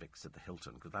Trader Vic's at the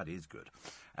Hilton, because that is good.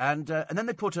 And then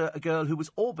they put a girl who was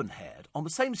auburn-haired on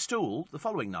the same stool the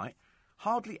following night.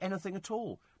 Hardly anything at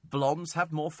all. Blondes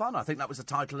have more fun. I think that was the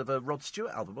title of a Rod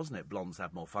Stewart album, wasn't it? Blondes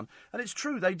have more fun. And it's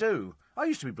true, they do. I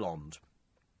used to be blonde.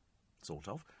 Sort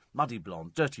of. Muddy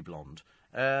blonde, dirty blonde.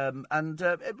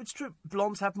 It's true,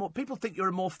 blondes have more... People think you're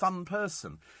a more fun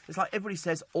person. It's like everybody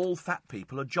says all fat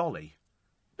people are jolly.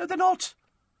 No, they're not.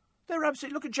 They're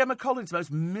absolutely... Look at Gemma Collins, the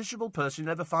most miserable person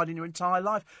you'll ever find in your entire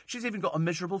life. She's even got a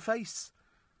miserable face.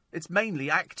 It's mainly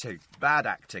acting, bad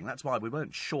acting. That's why we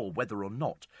weren't sure whether or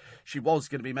not she was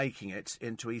going to be making it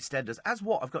into EastEnders. As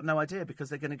what? I've got no idea, because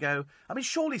they're going to go... I mean,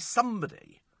 surely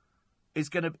somebody is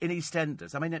going to, in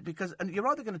EastEnders, I mean, and you're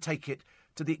either going to take it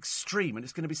to the extreme and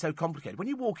it's going to be so complicated. When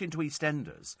you walk into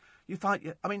EastEnders, you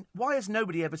find, I mean, why has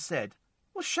nobody ever said,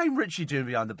 what's Shane Ritchie doing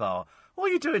behind the bar? What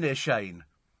are you doing here, Shane?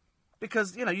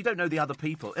 Because, you know, you don't know the other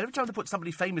people. Every time they put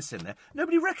somebody famous in there,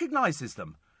 nobody recognises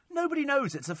them. Nobody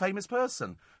knows it's a famous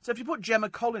person. So if you put Gemma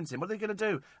Collins in, what are they going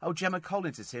to do? Oh, Gemma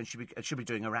Collins is here and she'll be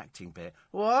doing her acting bit.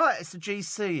 What? It's the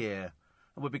GC here.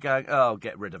 And we'll be going, oh,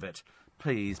 get rid of it.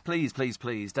 Please, please, please,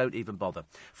 please, don't even bother.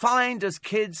 Find as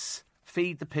kids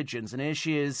feed the pigeons. And here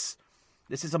she is.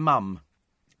 This is a mum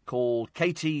called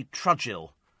Katie Trudgill.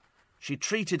 She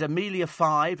treated Amelia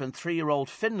 5 and 3-year-old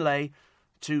Finlay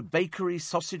to bakery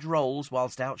sausage rolls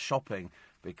whilst out shopping.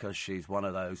 Because she's one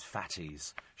of those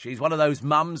fatties. She's one of those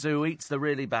mums who eats the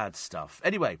really bad stuff.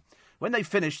 Anyway, when they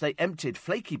finished, they emptied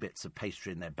flaky bits of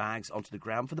pastry in their bags onto the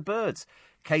ground for the birds.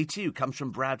 Katie, who comes from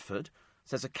Bradford,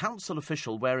 says a council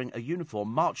official wearing a uniform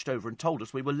marched over and told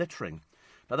us we were littering.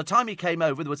 By the time he came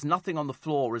over, there was nothing on the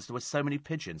floor as there were so many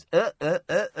pigeons. A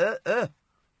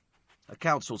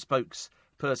council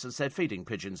spokesperson said feeding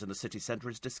pigeons in the city centre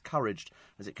is discouraged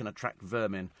as it can attract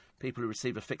vermin. People who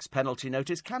receive a fixed penalty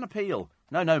notice can appeal.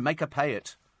 No, make her pay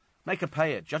it. Make her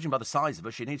pay it. Judging by the size of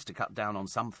her, she needs to cut down on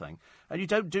something. And you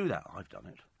don't do that. I've done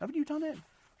it. Haven't you done it?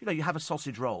 You know, you have a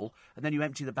sausage roll, and then you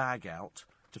empty the bag out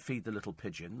to feed the little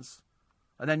pigeons.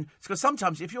 And then, because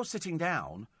sometimes if you're sitting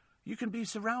down, you can be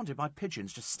surrounded by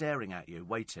pigeons just staring at you,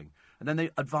 waiting. And then they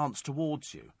advance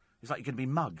towards you. It's like you're going to be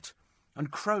mugged.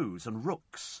 And crows and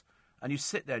rooks. And you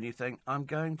sit there and you think, I'm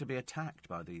going to be attacked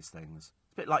by these things.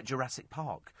 It's a bit like Jurassic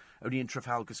Park, only in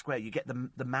Trafalgar Square. You get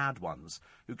the mad ones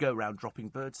who go around dropping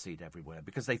birdseed everywhere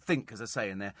because they think, as I say,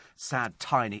 in their sad,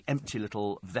 tiny, empty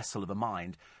little vessel of a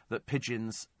mind, that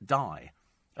pigeons die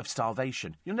of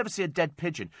starvation. You'll never see a dead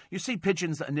pigeon. You see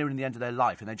pigeons that are nearing the end of their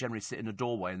life and they generally sit in a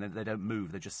doorway and they don't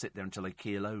move. They just sit there until they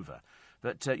keel over.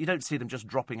 But you don't see them just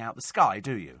dropping out the sky,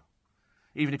 do you?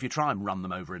 Even if you try and run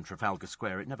them over in Trafalgar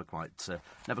Square, it never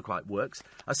quite works.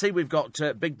 I see we've got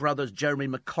Big Brother's Jeremy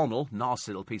McConnell,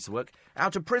 nasty little piece of work,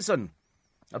 out of prison.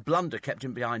 A blunder kept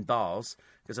him behind bars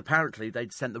because apparently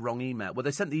they'd sent the wrong email. Well,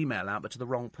 they sent the email out, but to the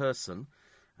wrong person.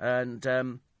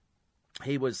 And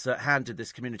he was handed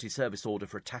this community service order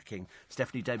for attacking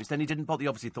Stephanie Davis. Then he didn't bother. He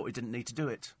obviously thought he didn't need to do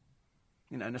it.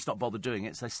 You know, and it's not bothered doing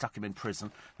it, so they stuck him in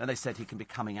prison. Then they said he can be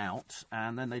coming out,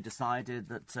 and then they decided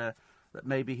that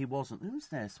maybe he wasn't. Who's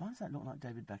this? Why does that look like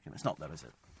David Beckham? It's not, though, is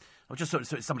it? I just saw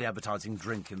somebody advertising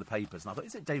drink in the papers, and I thought,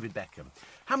 is it David Beckham?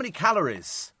 How many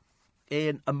calories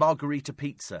in a margarita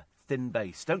pizza? Thin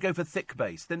base. Don't go for thick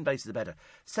base. Thin base is better.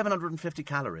 750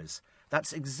 calories.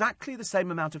 That's exactly the same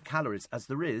amount of calories as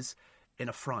there is in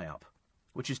a fry-up,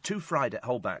 which is 2 fried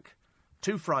wholeback,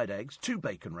 2 fried eggs, 2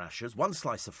 bacon rashers, 1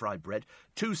 slice of fried bread,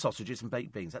 2 sausages and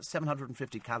baked beans. That's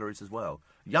 750 calories as well.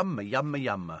 Yumma, yumma,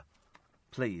 yumma.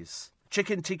 Please.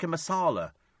 Chicken tikka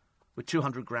masala with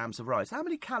 200 grams of rice. How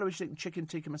many calories do you think chicken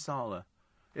tikka masala?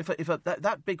 If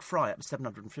that big fry-up is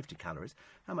 750 calories,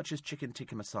 how much is chicken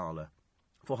tikka masala?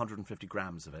 450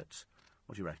 grams of it.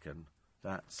 What do you reckon?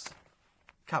 That's...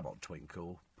 Come on,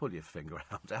 Twinkle. Pull your finger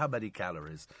out. How many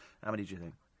calories? How many do you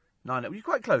think? 9. You're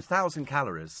quite close. 1,000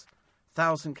 calories.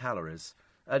 1,000 calories.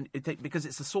 And because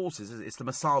it's the sauces, it's the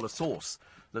masala sauce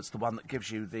that's the one that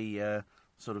gives you the...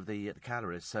 the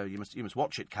calories, so you must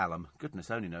watch it, Callum.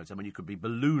 Goodness only knows. I mean, you could be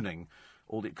ballooning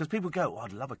all the... Because people go,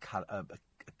 I'd love a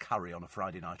curry on a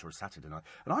Friday night or a Saturday night.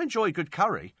 And I enjoy a good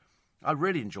curry. I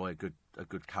really enjoy a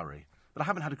good curry. But I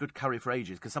haven't had a good curry for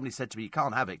ages, because somebody said to me, you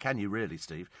can't have it, can you really,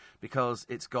 Steve? Because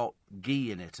it's got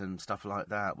ghee in it and stuff like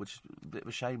that, which is a bit of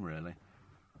a shame, really.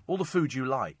 All the food you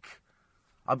like.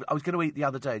 I was going to eat the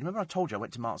other day. Remember I told you I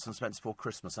went to Marks & Spencer for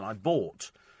Christmas, and I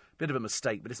bought... Bit of a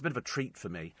mistake, but it's a bit of a treat for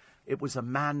me. It was a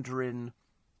mandarin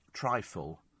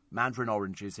trifle, mandarin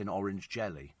oranges in orange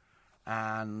jelly.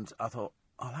 And I thought,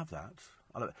 I'll have that.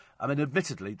 I mean,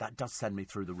 admittedly, that does send me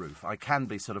through the roof. I can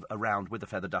be sort of around with a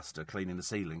feather duster cleaning the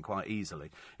ceiling quite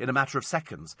easily in a matter of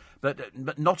seconds.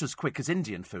 But not as quick as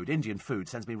Indian food. Indian food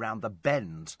sends me round the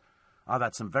bend. I've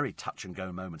had some very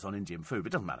touch-and-go moments on Indian food, but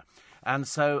it doesn't matter. And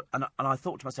so, and I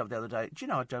thought to myself the other day, do you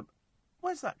know, I don't...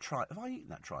 Where's that trifle? Have I eaten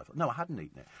that trifle? No, I hadn't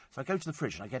eaten it. So I go to the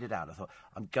fridge and I get it out. I thought,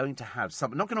 I'm going to have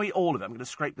some... I'm not going to eat all of it. I'm going to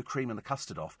scrape the cream and the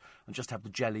custard off and just have the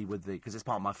jelly with the... Because it's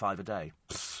part of my 5 a day.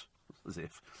 Psst, as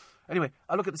if. Anyway,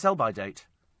 I look at the sell-by date,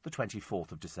 the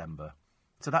 24th of December.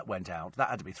 So that went out. That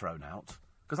had to be thrown out.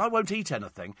 Because I won't eat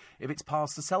anything if it's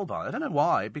past the sell-by. I don't know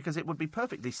why, because it would be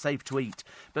perfectly safe to eat.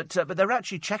 But they're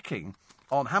actually checking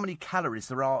on how many calories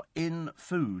there are in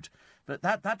food. But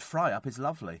that fry-up is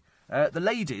lovely. The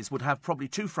ladies would have probably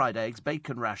 2 fried eggs,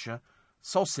 bacon rasher,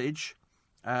 sausage,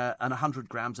 and 100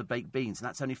 grams of baked beans, and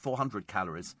that's only 400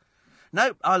 calories.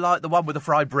 No, I like the one with the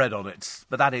fried bread on it,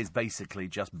 but that is basically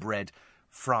just bread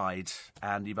fried,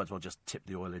 and you might as well just tip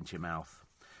the oil into your mouth.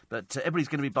 But everybody's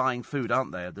going to be buying food,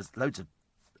 aren't they? There's loads of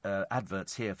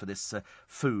adverts here for this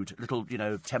food, little,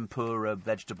 tempura,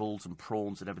 vegetables and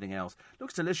prawns and everything else.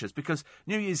 Looks delicious, because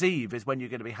New Year's Eve is when you're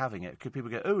going to be having it. People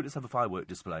go, oh, let's have a firework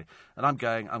display. And I'm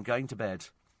going to bed.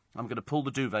 I'm going to pull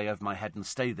the duvet over my head and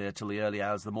stay there till the early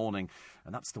hours of the morning.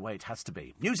 And that's the way it has to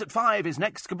be. News at 5 is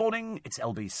next. Good morning. It's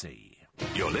LBC.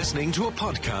 You're listening to a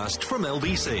podcast from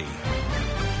LBC.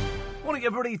 Morning,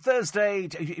 everybody. Thursday.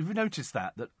 Have you noticed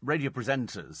that radio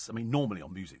presenters, normally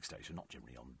on music stations, not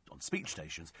generally on speech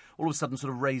stations, all of a sudden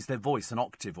sort of raise their voice an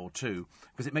octave or two,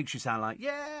 because it makes you sound like,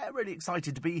 yeah, really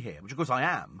excited to be here, which of course I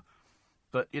am.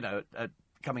 But,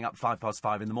 coming up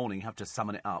 5:05 in the morning, you have to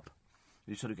summon it up.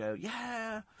 You sort of go,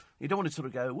 yeah. You don't want to sort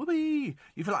of go, whoopee.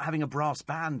 You feel like having a brass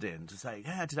band in to say,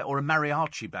 yeah, today, or a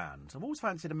mariachi band. I've always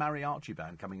fancied a mariachi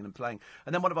band coming in and playing.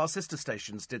 And then one of our sister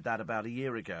stations did that about a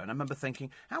year ago. And I remember thinking,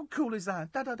 how cool is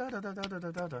that? Da, da, da, da, da, da, da,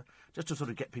 da, da. Just to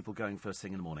sort of get people going first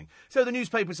thing in the morning. So the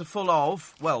newspapers are full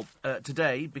of,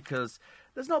 today, because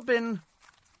there's not been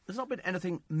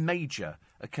anything major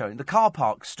occurring. The car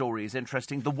park story is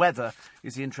interesting. The weather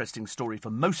is the interesting story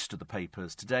for most of the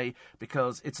papers today,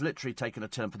 because it's literally taken a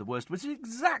turn for the worst, which is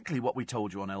exactly what we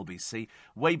told you on LBC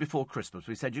way before Christmas.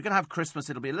 We said you're going to have Christmas,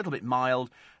 it'll be a little bit mild,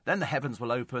 then the heavens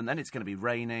will open, then it's going to be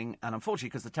raining, and unfortunately,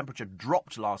 because the temperature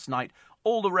dropped last night,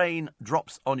 all the rain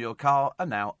drops on your car,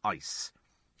 and now ice.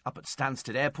 Up at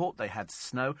Stansted Airport, they had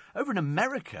snow. Over in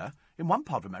America, in one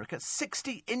part of America,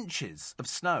 60 inches of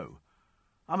snow.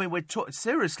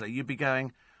 Seriously, you'd be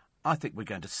going, I think we're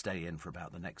going to stay in for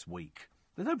about the next week.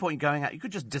 There's no point in going out. You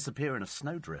could just disappear in a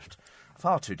snowdrift.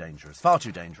 Far too dangerous, far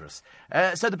too dangerous.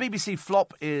 So the BBC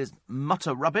flop is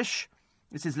Mutter Rubbish.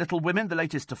 This is Little Women, the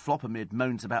latest to flop amid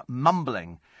moans about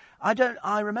mumbling. I don't think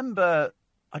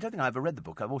I ever read the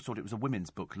book. I always thought it was a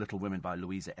women's book, Little Women by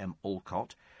Louisa M.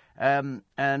 Alcott.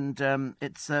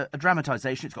 It's a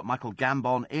dramatisation. It's got Michael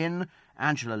Gambon in,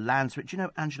 Angela Lansbury. Do you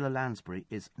know Angela Lansbury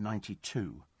is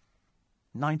 92?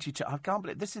 92. I can't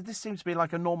believe this seems to be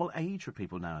like a normal age for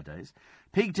people nowadays.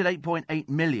 Peaked at 8.8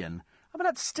 million.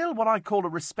 That's still what I call a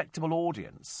respectable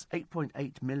audience.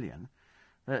 8.8 million.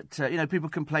 But people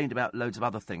complained about loads of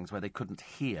other things where they couldn't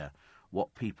hear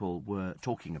what people were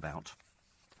talking about.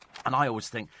 And I always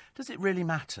think, does it really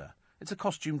matter? It's a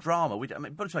costume drama. But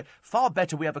anyway, far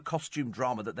better we have a costume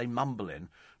drama that they mumble in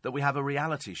than we have a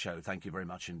reality show, thank you very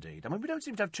much indeed. We don't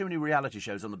seem to have too many reality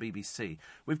shows on the BBC.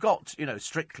 We've got,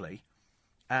 Strictly,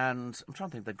 and I'm trying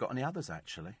to think if they've got any others,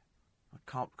 actually. I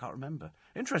can't remember.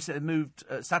 Interesting, they moved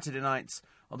Saturday nights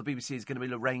on the BBC is going to be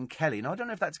Lorraine Kelly. Now, I don't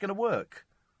know if that's going to work.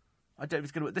 I don't know if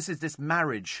it's going to work. This is this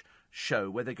marriage show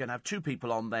where they're going to have two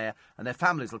people on there and their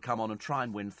families will come on and try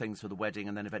and win things for the wedding,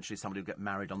 and then eventually somebody will get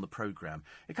married on the programme.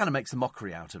 It kind of makes a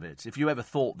mockery out of it. If you ever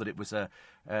thought that it was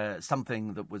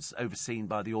something that was overseen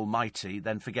by the Almighty,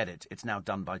 then forget it. It's now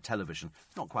done by television.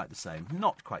 Not quite the same.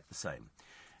 Not quite the same.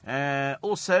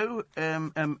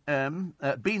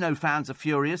 Beano fans are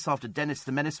furious after Dennis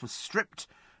the Menace was stripped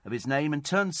of his name and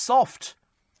turned soft.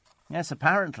 Yes,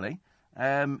 apparently.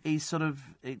 He's sort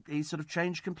of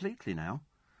changed completely now.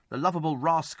 The lovable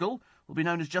rascal will be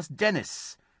known as just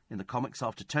Dennis in the comics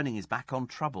after turning his back on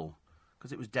trouble.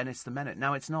 Because it was Dennis the Menace.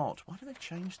 Now it's not. Why do they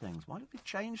change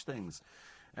things?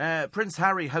 Prince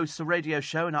Harry hosts a radio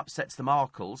show and upsets the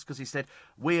Markles because he said,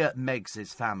 we're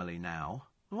Meg's family now.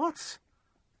 What?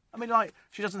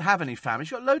 She doesn't have any family.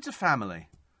 She's got loads of family.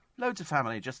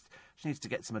 Just she needs to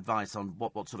get some advice on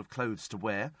what sort of clothes to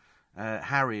wear.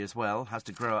 Harry as well has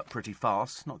to grow up pretty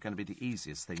fast. Not going to be the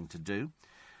easiest thing to do.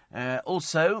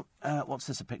 What's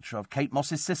this a picture of? Kate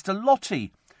Moss's sister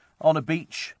Lottie on a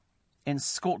beach in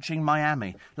scorching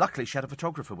Miami. Luckily, she had a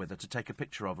photographer with her to take a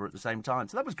picture of her at the same time.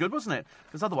 So that was good, wasn't it?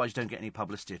 Because otherwise you don't get any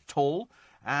publicity at all.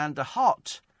 And a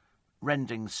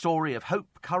heart-rending story of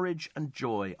hope, courage and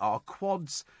joy are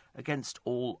quads against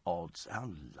all odds.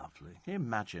 How lovely. Can you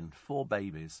imagine? 4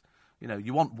 babies.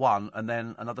 You want one and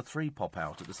then another 3 pop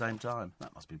out at the same time.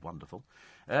 That must be wonderful.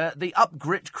 The up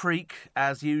Grit Creek,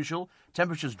 as usual.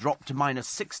 Temperatures dropped to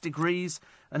 -6 degrees.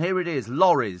 And here it is,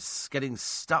 lorries getting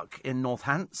stuck in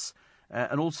Northants.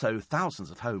 And also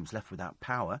thousands of homes left without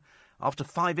power after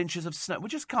 5 inches of snow. We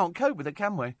just can't cope with it,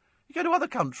 can we? You go to other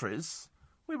countries.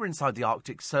 We were inside the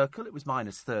Arctic Circle. It was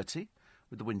 -30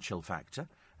 with the wind chill factor.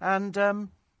 And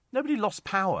nobody lost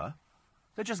power.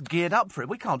 They're just geared up for it.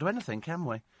 We can't do anything, can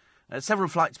we? Several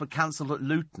flights were cancelled at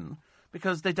Luton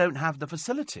because they don't have the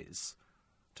facilities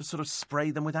to sort of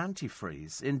spray them with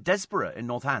antifreeze. In Desborough, in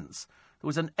Northants, there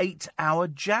was an 8-hour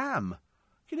jam.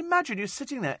 Can you imagine you're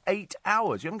sitting there 8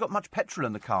 hours, you haven't got much petrol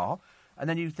in the car, and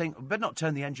then you think, I better not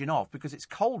turn the engine off because it's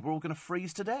cold, we're all going to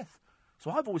freeze to death.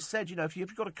 So I've always said, if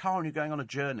you've got a car and you're going on a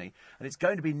journey and it's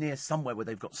going to be near somewhere where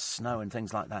they've got snow and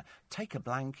things like that, take a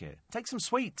blanket, take some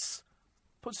sweets,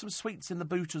 put some sweets in the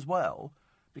boot as well,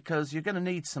 because you're going to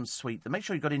need some sweet. Make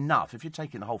sure you've got enough. If you're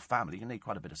taking the whole family, you need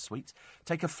quite a bit of sweets.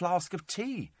 Take a flask of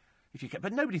tea if you can.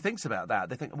 But nobody thinks about that.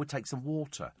 They think, we'll take some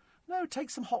water. No, take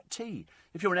some hot tea.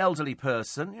 If you're an elderly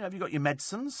person, have you got your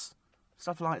medicines?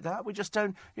 Stuff like that. We just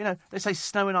don't, they say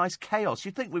snow and ice chaos.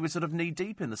 You'd think we were sort of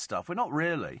knee-deep in the stuff. We're not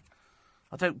really.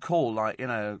 I don't call,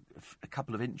 a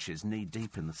couple of inches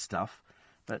knee-deep in the stuff.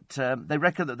 But they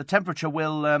reckon that the temperature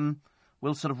will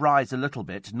sort of rise a little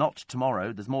bit. Not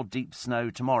tomorrow. There's more deep snow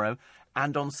tomorrow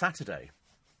and on Saturday.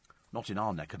 Not in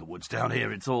our neck of the woods down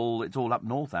here. It's all up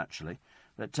north, actually.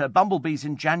 But bumblebees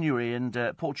in January and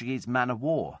Portuguese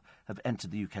man-of-war have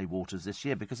entered the UK waters this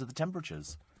year because of the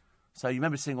temperatures. So you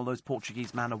remember seeing all those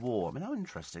Portuguese man-of-war. I mean, how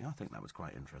interesting. I think that was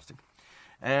quite interesting.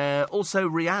 Also,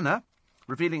 Rihanna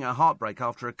revealing her heartbreak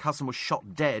after her cousin was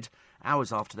shot dead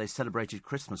hours after they celebrated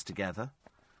Christmas together.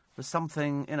 There's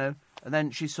something, and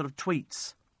then she sort of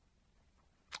tweets.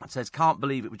 It says, can't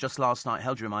believe it was just last night,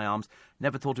 held you in my arms.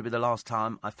 Never thought it'd be the last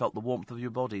time I felt the warmth of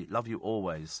your body. Love you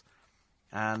always.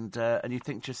 And you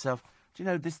think to yourself, do you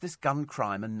know, this gun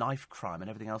crime and knife crime and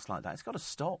everything else like that, it's got to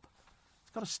stop.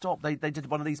 It's got to stop. They did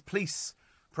one of these police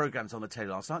programmes on the telly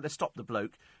last night. They stopped the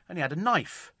bloke and he had a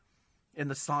knife in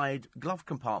the side glove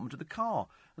compartment of the car.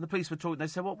 And the police were talking. They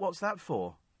said, what's that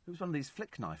for? It was one of these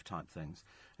flick knife type things.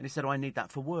 And he said, I need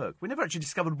that for work. We never actually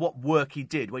discovered what work he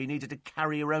did, where you needed to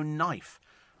carry your own knife.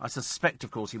 I suspect,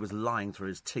 of course, he was lying through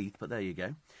his teeth, but there you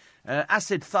go.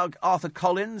 Acid thug Arthur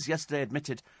Collins yesterday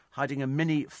admitted hiding a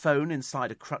mini phone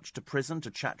inside a crutch to prison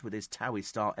to chat with his Towie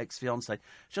star ex-fiancée.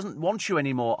 She doesn't want you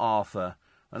anymore, Arthur,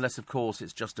 unless, of course,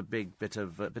 it's just a big bit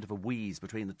of a wheeze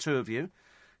between the two of you.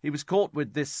 He was caught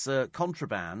with this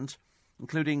contraband,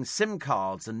 including SIM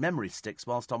cards and memory sticks,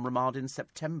 whilst on remand in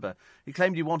September. He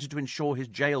claimed he wanted to ensure his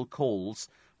jail calls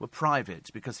were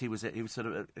private because he was sort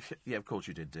of... yeah, of course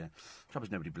you did, dear. Trouble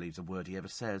is, nobody believes a word he ever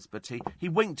says. But he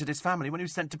winked at his family when he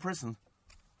was sent to prison.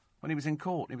 When he was in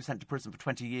court, he was sent to prison for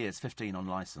 20 years, 15 on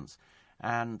licence,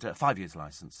 and 5 years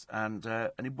licence. And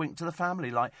he winked to the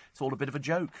family like it's all a bit of a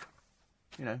joke,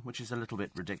 which is a little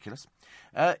bit ridiculous.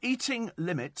 Eating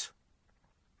limit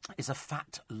is a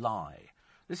fat lie.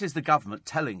 This is the government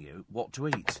telling you what to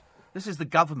eat. This is the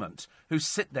government who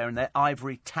sit there in their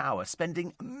ivory tower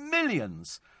spending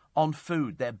millions on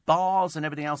food, their bars and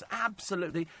everything else,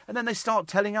 absolutely. And then they start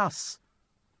telling us,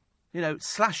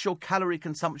 slash your calorie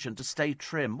consumption to stay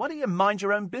trim. Why don't you mind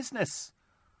your own business?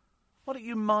 Why don't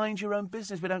you mind your own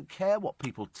business? We don't care what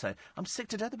people say. I'm sick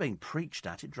to death of being preached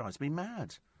at. It drives me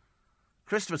mad.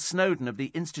 Christopher Snowdon of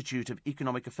the Institute of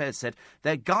Economic Affairs said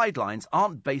their guidelines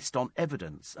aren't based on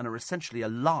evidence and are essentially a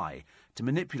lie to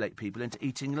manipulate people into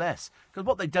eating less. Because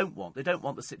what they don't want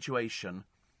the situation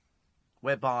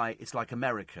whereby it's like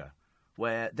America,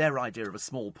 where their idea of a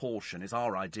small portion is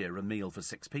our idea of a meal for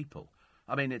 6 people.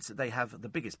 I mean, they have the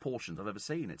biggest portions I've ever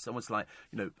seen. It's almost like,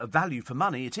 a value for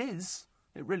money. It is.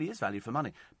 It really is value for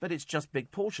money. But it's just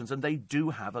big portions, and they do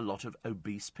have a lot of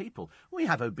obese people. We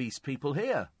have obese people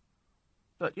here.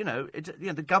 But,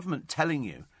 the government telling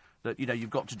you that, you've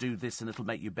got to do this and it'll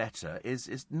make you better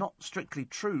is not strictly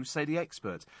true, say the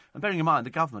experts. And bearing in mind,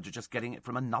 the government are just getting it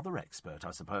from another expert,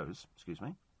 I suppose. Excuse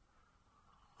me.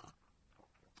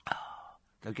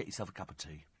 Go get yourself a cup of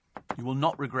tea. You will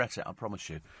not regret it, I promise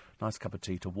you. Nice cup of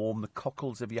tea to warm the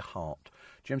cockles of your heart.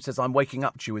 Jim says, I'm waking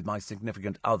up to you with my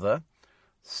significant other,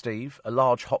 Steve, a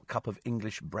large hot cup of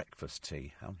English breakfast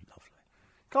tea. How lovely.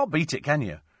 Can't beat it, can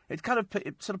you? It sort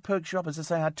of perks you up. As I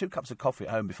say, I had 2 cups of coffee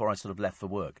at home before I sort of left for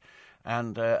work.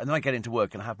 And then I get into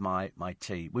work and have my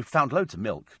tea. We've found loads of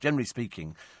milk. Generally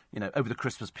speaking, over the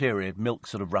Christmas period, milk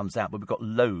sort of runs out, but we've got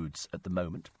loads at the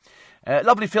moment.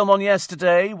 Lovely film on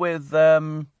yesterday with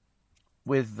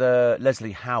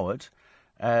Leslie Howard.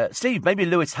 Steve, maybe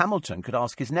Lewis Hamilton could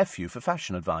ask his nephew for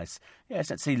fashion advice.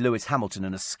 Yes, let's see Lewis Hamilton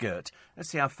in a skirt. Let's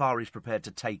see how far he's prepared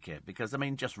to take it. Because,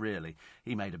 just really,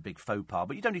 he made a big faux pas.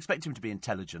 But you don't expect him to be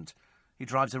intelligent. He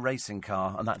drives a racing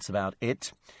car, and that's about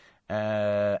it.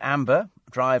 Amber,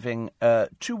 driving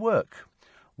to work.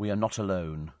 We are not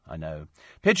alone, I know.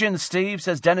 Pigeon Steve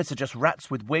says Dennis are just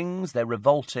rats with wings. They're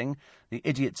revolting. The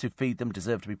idiots who feed them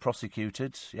deserve to be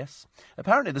prosecuted. Yes.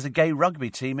 Apparently there's a gay rugby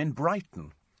team in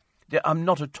Brighton. I'm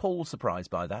not at all surprised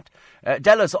by that.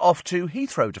 Della's off to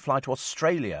Heathrow to fly to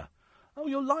Australia. Oh,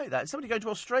 you'll like that. Somebody go to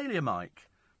Australia, Mike.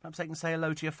 Perhaps they can say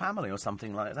hello to your family or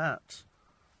something like that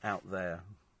out there.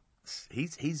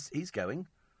 He's going.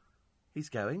 he's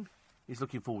going. He's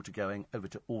looking forward to going over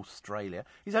to Australia.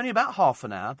 He's only about half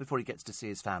an hour before he gets to see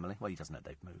his family. Well, he doesn't know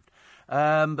they've moved.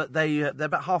 But they're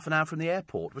about half an hour from the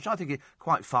airport, which I think is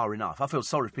quite far enough. I feel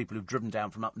sorry for people who've driven down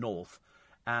from up north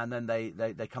and then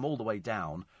they come all the way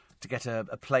down to get a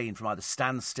plane from either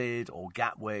Stansted or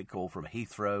Gatwick or from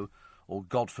Heathrow or,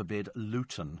 God forbid,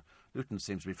 Luton. Luton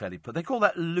seems to be fairly... They call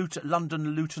that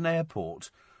London Luton Airport.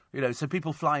 You know, so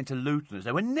people fly into Luton and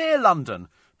say, we're near London.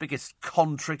 Biggest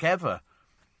con trick ever.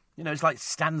 You know, it's like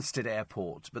Stansted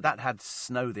Airport, but that had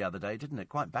snow the other day, didn't it?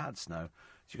 Quite bad snow.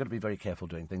 So you've got to be very careful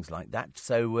doing things like that.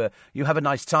 So you have a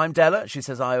nice time, Della. She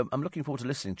says, I'm looking forward to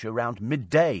listening to you around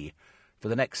midday for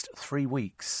the next 3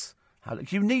 weeks.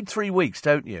 You need 3 weeks,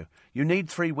 don't you? You need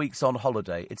 3 weeks on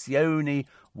holiday. It's the only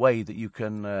way that you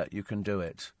can do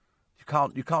it.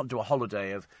 You can't do a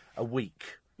holiday of a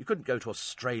week. You couldn't go to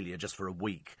Australia just for a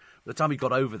week. By the time you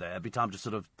got over there, it'd be time to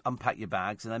sort of unpack your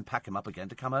bags and then pack them up again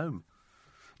to come home.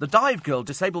 The dive girl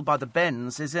disabled by the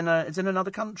bends is in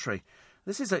another country.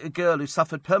 This is a girl who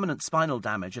suffered permanent spinal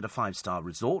damage at a 5-star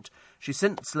resort. She's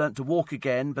since learnt to walk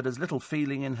again, but has little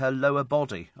feeling in her lower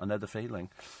body. I know the feeling.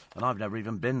 And I've never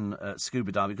even been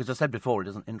scuba diving, because I said before it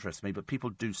doesn't interest me, but people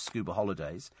do scuba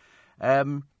holidays.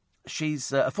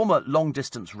 She's a former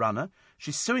long-distance runner.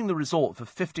 She's suing the resort for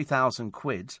 50,000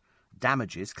 quid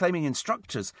damages, claiming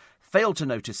instructors failed to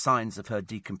notice signs of her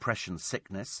decompression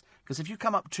sickness. Because if you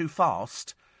come up too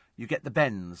fast, you get the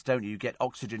bends, don't you? You get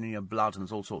oxygen in your blood and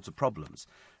there's all sorts of problems.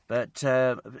 But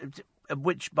then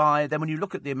when you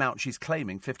look at the amount she's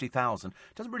claiming, 50,000,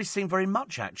 doesn't really seem very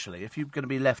much, actually. If you're going to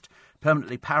be left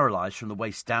permanently paralysed from the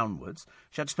waist downwards.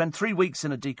 She had to spend 3 weeks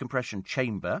in a decompression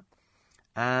chamber.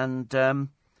 And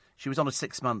she was on a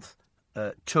 6-month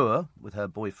tour with her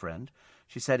boyfriend.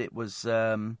 She said it was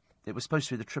supposed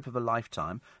to be the trip of a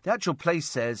lifetime. The actual place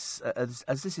says,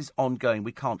 as this is ongoing,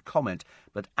 we can't comment,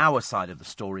 but our side of the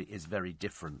story is very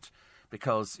different.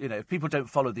 Because, you know, if people don't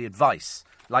follow the advice,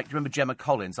 like, do you remember Gemma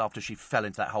Collins after she fell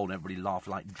into that hole and everybody laughed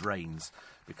like drains?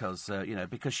 Because,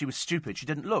 because she was stupid. She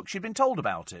didn't look. She'd been told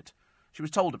about it. She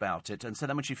was told about it. And so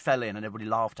then when she fell in and everybody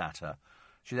laughed at her,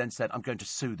 she then said, I'm going to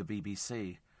sue the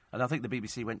BBC. And I think the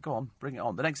BBC went, go on, bring it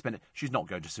on. The next minute, she's not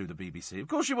going to sue the BBC. Of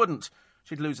course she wouldn't.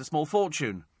 She'd lose a small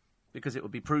fortune. Because it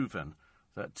would be proven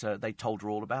that they told her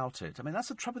all about it. I mean, that's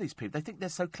the trouble with these people. They think they're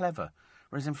so clever.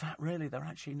 Whereas, in fact, really, they're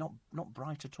actually not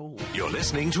bright at all. You're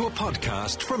listening to a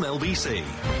podcast from LBC.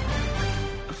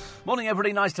 Morning,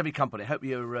 everybody. Nice to have your company. Hope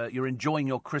you're enjoying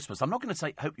your Christmas. I'm not going to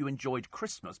say hope you enjoyed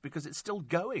Christmas, because it's still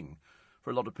going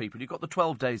for a lot of people. You've got the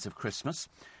 12 days of Christmas.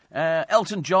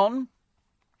 Elton John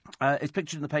is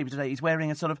pictured in the paper today. He's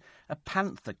wearing a sort of a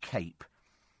panther cape.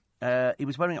 He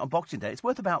was wearing it on Boxing Day. It's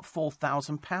worth about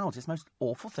 £4,000. It's the most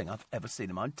awful thing I've ever seen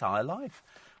in my entire life.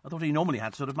 I thought he normally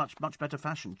had sort of much better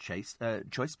fashion choice.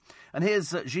 And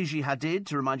here's Gigi Hadid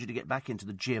to remind you to get back into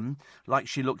the gym, like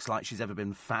she looks like she's ever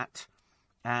been fat.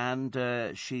 And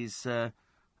she's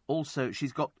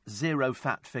got zero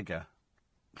fat figure.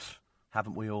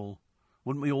 Haven't we all?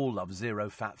 Wouldn't we all love zero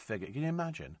fat figure? Can you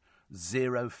imagine?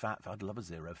 Zero fat. I'd love a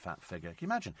zero fat figure. Can you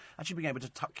imagine actually being able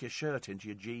to tuck your shirt into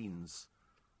your jeans?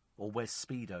 Or wear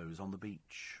Speedos on the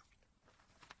beach.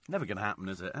 Never going to happen,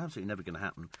 is it? Absolutely never going to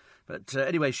happen. But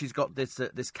anyway, she's got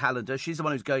this calendar. She's the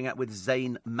one who's going out with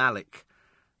Zayn Malik.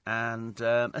 And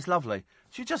it's lovely.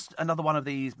 She's just another one of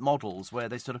these models where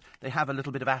they have a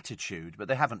little bit of attitude, but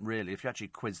they haven't really. If you actually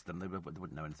quizzed them, they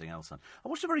wouldn't know anything else. I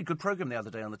watched a very good programme the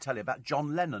other day on the telly about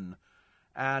John Lennon.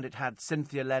 And it had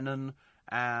Cynthia Lennon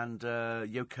and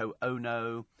Yoko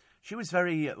Ono. She was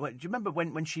very... do you remember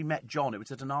when she met John? It was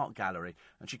at an art gallery,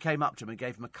 and she came up to him and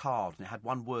gave him a card, and it had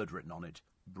one word written on it: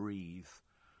 breathe.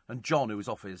 And John, who was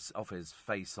off his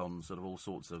face on sort of all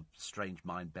sorts of strange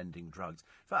mind-bending drugs.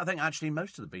 In fact, I think actually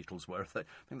most of the Beatles were. I think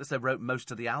that they wrote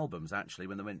most of the albums, actually,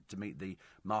 when they went to meet the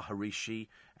Maharishi.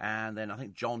 And then I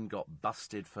think John got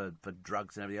busted for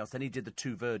drugs and everything else. Then he did the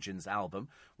Two Virgins album,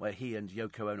 where he and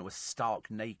Yoko Ono were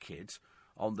stark naked.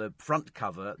 On the front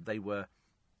cover, they were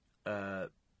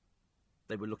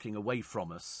looking away from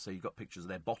us, so you got pictures of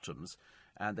their bottoms,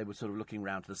 and they were sort of looking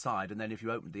round to the side. And then if you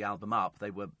opened the album up,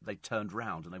 they turned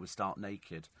round and they were stark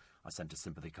naked. I sent a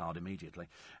sympathy card immediately,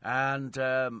 and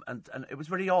it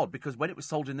was really odd because when it was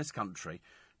sold in this country,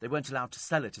 they weren't allowed to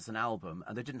sell it as an album,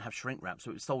 and they didn't have shrink wrap,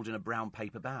 so it was sold in a brown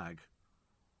paper bag.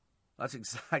 That's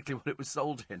exactly what it was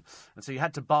sold in. And so you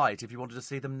had to buy it if you wanted to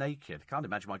see them naked. Can't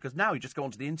imagine why. Because now you just go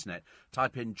onto the internet,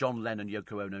 type in John Lennon,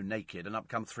 Yoko Ono naked, and up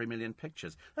come 3 million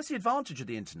pictures. That's the advantage of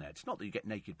the internet. It's not that you get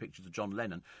naked pictures of John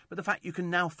Lennon, but the fact you can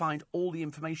now find all the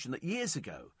information that years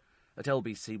ago at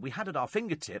LBC we had at our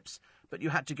fingertips, but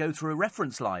you had to go through a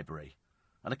reference library.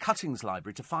 and a cuttings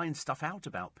library to find stuff out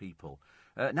about people.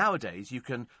 Nowadays,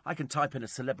 I can type in a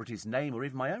celebrity's name or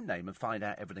even my own name and find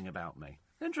out everything about me.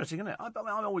 Interesting, isn't it?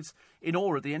 I'm always in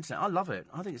awe of the internet. I love it.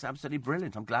 I think it's absolutely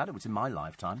brilliant. I'm glad it was in my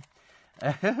lifetime.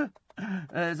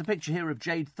 There's a picture here of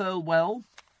Jade Thirlwell.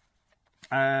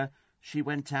 She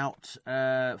went out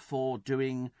for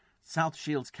doing South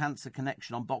Shields Cancer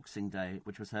Connection on Boxing Day,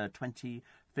 which was her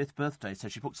 25th birthday. So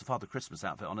she puts the Father Christmas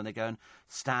outfit on and they go and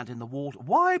stand in the water.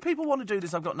 Why people want to do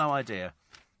this, I've got no idea.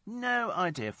 No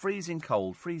idea. Freezing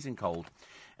cold, freezing cold.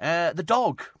 The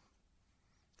dog,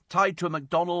 tied to a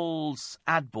McDonald's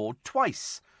ad board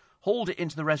twice, hauled it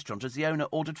into the restaurant as the owner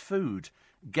ordered food.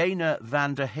 Gaynor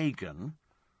van der Hagen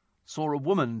saw a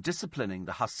woman disciplining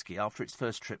the husky after its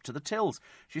first trip to the tills.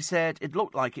 She said it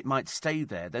looked like it might stay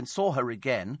there, then saw her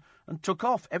again and took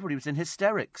off. Everybody was in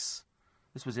hysterics.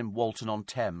 This was in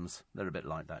Walton-on-Thames. They're a bit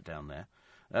like that down there.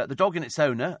 The dog and its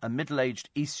owner, a middle-aged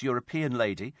East European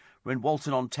lady, were in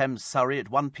Walton-on-Thames, Surrey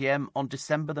at 1 p.m. on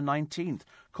December the 19th.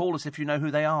 Call us if you know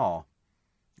who they are.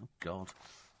 Oh, God.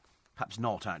 Perhaps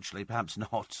not, actually. Perhaps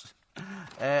not.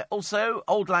 Also,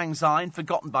 Auld Lang Syne,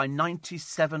 forgotten by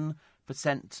 97%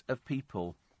 of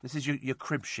people. This is your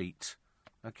crib sheet,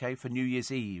 OK, for New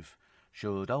Year's Eve.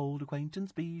 Should old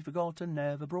acquaintance be forgotten,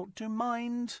 never brought to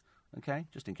mind? OK,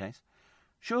 just in case.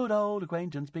 Should old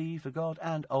acquaintance be forgot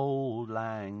and Auld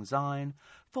Lang Syne,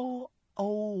 for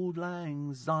Auld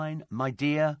Lang Syne, my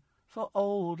dear, for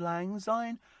Auld Lang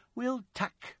Syne, we'll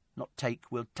tack, not take,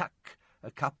 we'll tack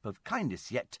a cup of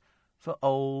kindness yet for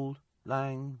Auld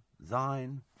Lang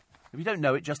Syne. If you don't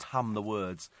know it, just hum the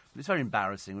words. But it's very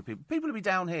embarrassing with people. People will be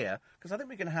down here because I think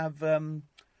we're going to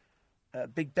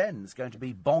have Big Ben's going to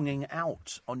be bonging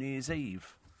out on New Year's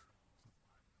Eve.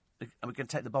 And we're going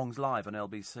to take the bongs live on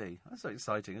LBC. That's so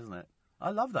exciting, isn't it?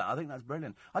 I love that. I think that's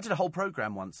brilliant. I did a whole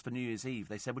programme once for New Year's Eve.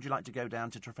 They said, would you like to go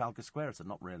down to Trafalgar Square? I said,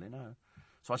 not really, no.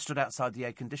 So I stood outside the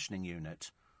air conditioning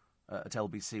unit at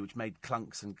LBC, which made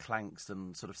clunks and clanks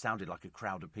and sort of sounded like a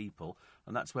crowd of people.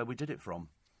 And that's where we did it from.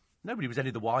 Nobody was any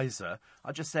the wiser.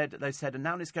 I just said, they said, and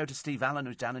now let's go to Steve Allen,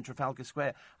 who's down in Trafalgar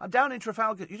Square. I'm down in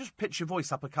Trafalgar. You just pitch your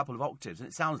voice up a couple of octaves, and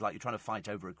it sounds like you're trying to fight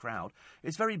over a crowd.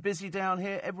 It's very busy down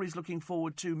here. Everybody's looking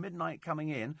forward to midnight coming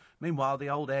in. Meanwhile,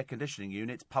 the old air conditioning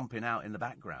unit's pumping out in the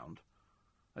background.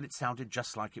 And it sounded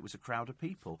just like it was a crowd of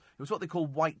people. It was what they call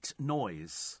white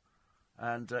noise.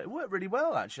 And it worked really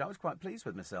well, actually. I was quite pleased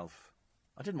with myself.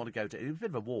 I didn't want to go to... It was a bit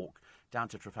of a walk down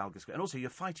to Trafalgar Square. And also, you're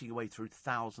fighting your way through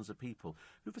thousands of people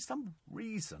who, for some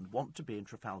reason, want to be in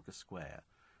Trafalgar Square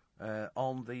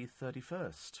on the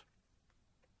 31st.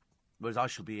 Whereas I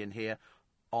shall be in here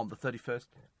on the 31st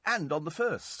and on the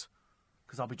 1st.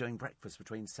 Because I'll be doing breakfast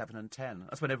between 7 and 10.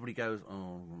 That's when everybody goes,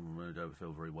 oh, I don't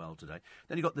feel very well today.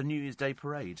 Then you've got the New Year's Day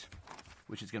parade,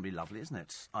 which is going to be lovely, isn't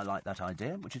it? I like that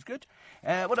idea, which is good.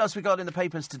 What else we got in the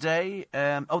papers today?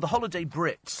 The Holiday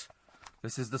Brit.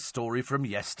 This is the story from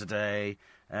yesterday.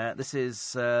 This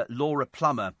is Laura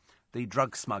Plummer, the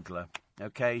drug smuggler.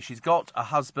 OK, she's got a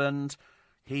husband.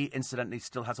 He, incidentally,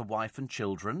 still has a wife and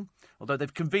children, although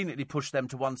they've conveniently pushed them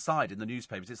to one side in the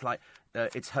newspapers. It's like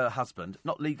it's her husband.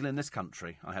 Not legal in this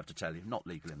country, I have to tell you. Not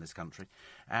legal in this country.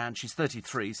 And she's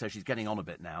 33, so she's getting on a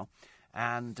bit now.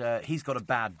 And he's got a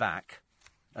bad back.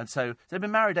 And so they've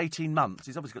been married 18 months.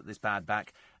 He's obviously got this bad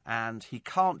back. And he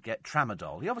can't get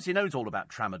tramadol. He obviously knows all about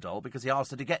tramadol because he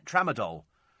asked her to get tramadol.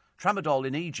 Tramadol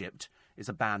in Egypt is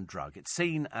a banned drug. It's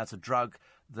seen as a drug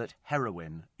that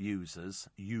heroin users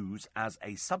use as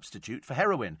a substitute for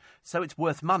heroin. So it's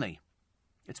worth money.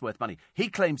 It's worth money. He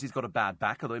claims he's got a bad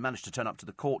back, although he managed to turn up to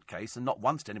the court case and not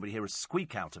once did anybody hear a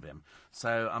squeak out of him.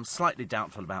 So I'm slightly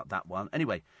doubtful about that one.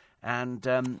 Anyway,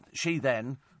 and she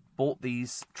then bought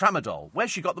these tramadol. Where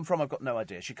she got them from, I've got no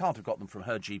idea. She can't have got them from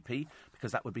her GP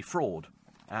because that would be fraud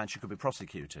and she could be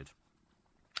prosecuted.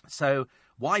 So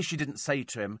why she didn't say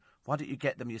to him, why don't you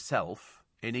get them yourself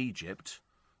in Egypt?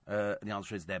 And the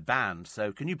answer is they're banned.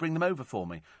 So can you bring them over for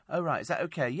me? Oh, right. Is that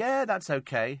okay? Yeah, that's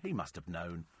okay. He must have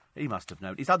known. He must have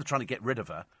known. He's either trying to get rid of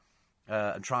her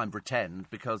and try and pretend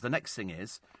because the next thing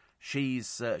is she's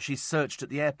searched at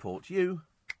the airport. You,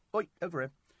 oi, over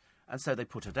here. And so they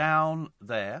put her down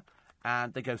there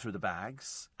and they go through the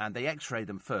bags and they x-ray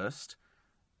them first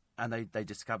and they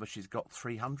discover she's got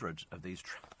 300 of these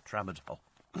tramadol.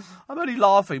 I'm only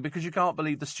laughing because you can't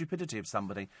believe the stupidity of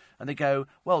somebody. And they go,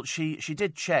 well, she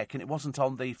did check and it wasn't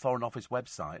on the Foreign Office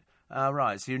website.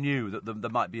 Right, so you knew that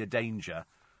there might be a danger.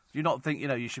 Do you not think,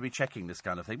 you should be checking this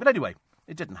kind of thing? But anyway,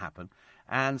 it didn't happen.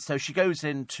 And so she goes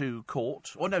into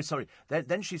court. Oh, no, sorry.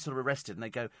 Then she's sort of arrested and they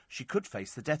go, she could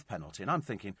face the death penalty. And I'm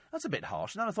thinking, that's a bit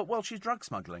harsh. And then I thought, well, she's drug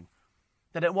smuggling.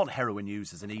 They don't want heroin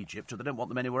users in Egypt, or they don't want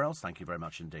them anywhere else, thank you very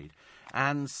much indeed.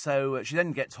 And so she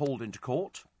then gets hauled into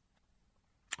court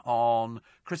on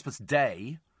Christmas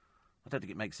Day. I don't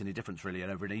think it makes any difference really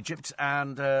over in Egypt.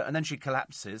 And then she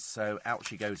collapses, so out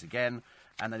she goes again.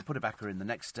 And they put her back in the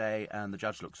next day, and the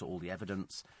judge looks at all the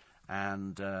evidence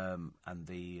and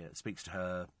speaks to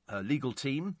her legal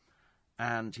team.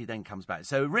 And he then comes back.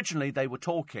 So originally they were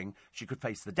talking she could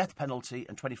face the death penalty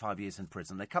and 25 years in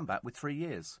prison. They come back with 3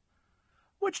 years,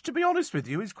 which, to be honest with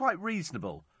you, is quite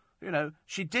reasonable. You know,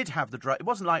 she did have the drug. It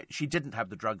wasn't like she didn't have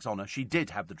the drugs on her. She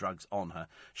did have the drugs on her.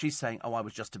 She's saying, oh, I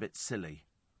was just a bit silly.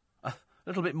 A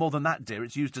little bit more than that, dear.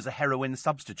 It's used as a heroin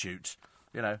substitute.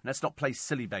 You know, let's not play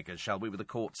silly beggars, shall we, with the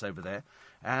courts over there.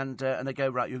 And they go,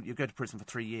 right, you go to prison for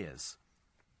 3 years.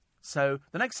 So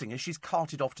the next thing is she's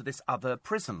carted off to this other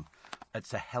prison.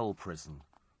 It's a hell prison.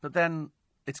 But then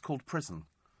it's called prison.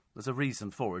 There's a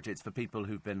reason for it. It's for people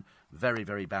who've been very,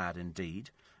 very bad indeed.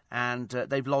 And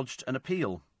they've lodged an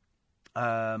appeal.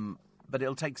 But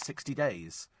it'll take 60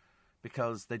 days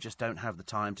because they just don't have the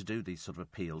time to do these sort of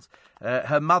appeals.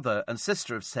 Her mother and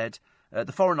sister have said,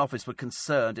 the Foreign Office were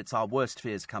concerned it's our worst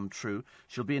fears come true.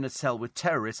 She'll be in a cell with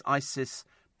terrorists, ISIS,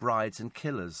 brides and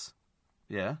killers.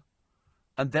 Yeah.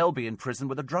 And they'll be in prison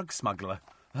with a drug smuggler.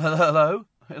 Hello?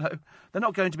 You know, they're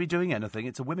not going to be doing anything.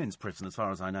 It's a women's prison, as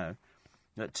far as I know.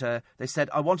 But they said,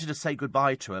 I wanted to say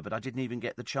goodbye to her, but I didn't even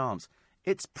get the chance.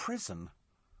 It's prison.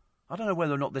 I don't know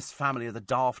whether or not this family are the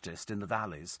daftest in the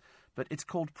valleys, but it's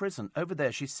called prison. Over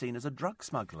there, she's seen as a drug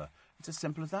smuggler. It's as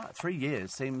simple as that. 3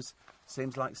 years seems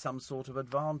like some sort of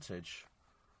advantage.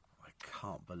 I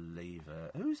can't believe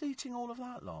it. Who's eating all of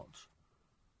that lot?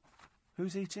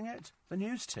 Who's eating it? The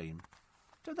news team.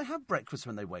 Don't they have breakfast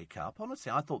when they wake up?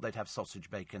 Honestly, I thought they'd have sausage,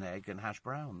 bacon, egg and hash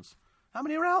browns. How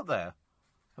many are out there?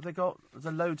 Have they got...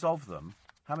 There's loads of them.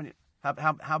 How many...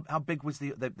 How big was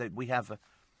the... we have...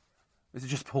 This is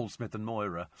just Paul Smith and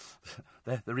Moira.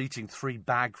 They're eating 3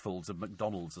 bagfuls of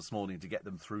McDonald's this morning to get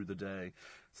them through the day.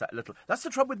 That's the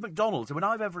trouble with McDonald's. When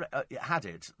I've ever had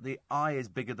it, the eye is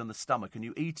bigger than the stomach, and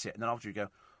you eat it, and then after you go,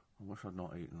 I wish I'd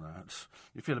not eaten that.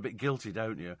 You feel a bit guilty,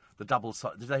 don't you? The double...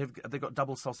 have they got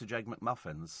double sausage egg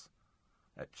McMuffins?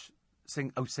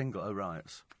 Single. Oh,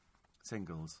 right.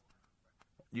 Singles.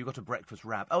 You got a breakfast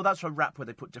wrap. Oh, that's a wrap where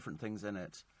they put different things in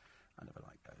it. I never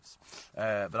like those.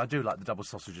 But I do like the double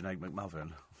sausage and egg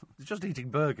McMuffin. It's just eating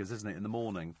burgers, isn't it, in the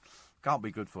morning? Can't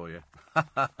be good for you.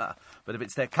 But if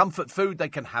it's their comfort food, they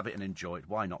can have it and enjoy it.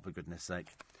 Why not, for goodness sake?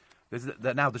 You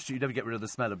never get rid of the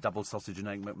smell of double sausage and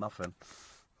egg McMuffin.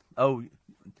 Oh,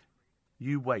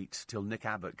 you wait till Nick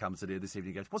Abbott comes in here this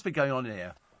evening and goes, what's been going on in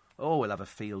here? Oh, we'll have a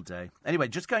field day. Anyway,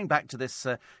 just going back to this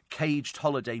caged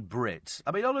holiday Brit.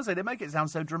 I mean, honestly, they make it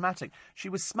sound so dramatic. She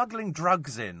was smuggling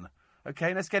drugs in.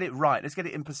 OK, let's get it right. Let's get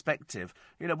it in perspective.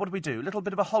 You know, what do we do? A little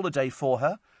bit of a holiday for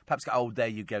her. Perhaps go, oh, there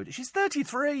you go. She's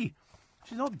 33.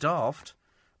 She's not daft.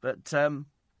 But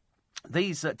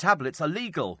these tablets are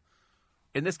legal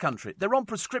in this country. They're on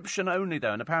prescription only,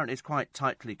 though, and apparently it's quite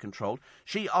tightly controlled.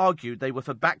 She argued they were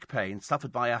for back pain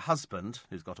suffered by her husband,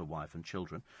 who's got a wife and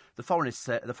children. The Foreign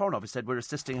Office said we're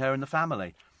assisting her and the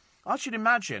family. I should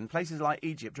imagine places like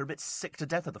Egypt are a bit sick to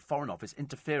death of the Foreign Office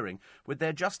interfering with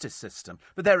their justice system.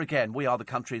 But there again, we are the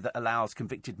country that allows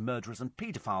convicted murderers and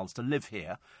paedophiles to live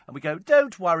here. And we go,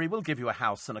 don't worry, we'll give you a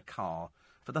house and a car.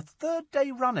 For the 3rd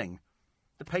day running,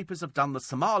 the papers have done the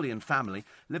Somalian family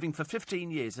living for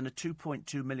 15 years in a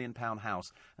 £2.2 million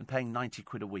house and paying 90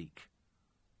 quid a week.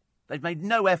 They've made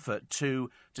no effort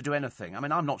to do anything. I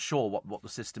mean, I'm not sure what the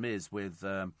system is with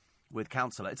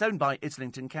council. It's owned by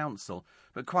Islington Council,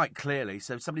 but quite clearly,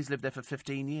 so somebody's lived there for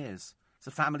 15 years. It's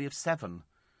a family of 7.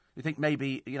 You think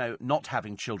maybe, not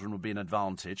having children would be an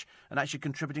advantage and actually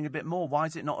contributing a bit more. Why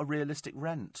is it not a realistic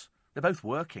rent? They're both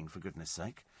working, for goodness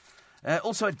sake.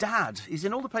 Also, a dad. He's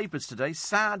in all the papers today.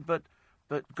 Sad, but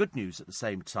good news at the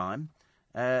same time.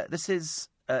 This is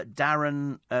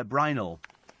Darren Brynell.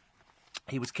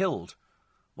 He was killed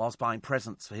whilst buying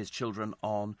presents for his children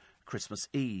on Christmas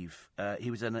Eve.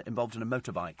 He was involved in a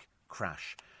motorbike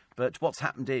crash. But what's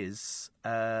happened is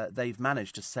they've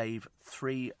managed to save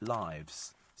 3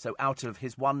 lives. So out of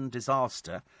his one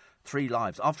disaster, 3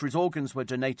 lives. After his organs were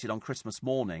donated on Christmas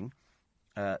morning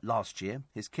last year,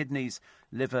 his kidneys,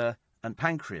 liver and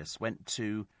pancreas went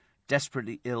to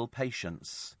desperately ill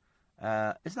patients.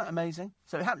 Isn't that amazing?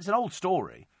 So it's an old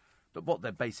story, but what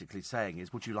they're basically saying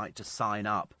is, would you like to sign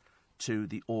up to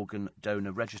the organ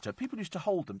donor register? People used to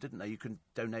hold them, didn't they? You can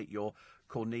donate your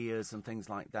corneas and things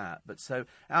like that. But so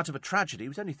out of a tragedy, he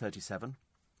was only 37,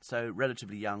 so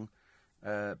relatively young,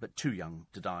 but too young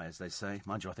to die, as they say.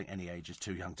 Mind you, I think any age is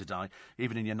too young to die.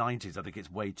 Even in your 90s, I think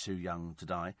it's way too young to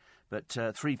die. But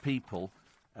 3 people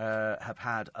have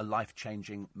had a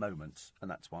life-changing moment,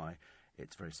 and that's why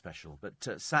it's very special.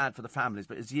 But sad for the families.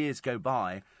 But as years go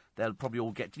by, they'll probably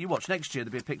all get... You watch, next year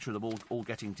there'll be a picture of them all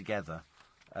getting together,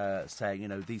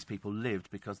 saying, these people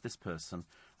lived because this person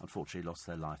unfortunately lost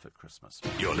their life at Christmas.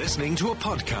 You're listening to a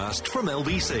podcast from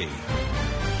LBC.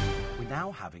 We're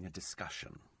now having a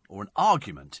discussion, or an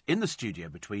argument, in the studio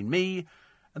between me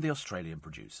and the Australian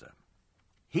producer.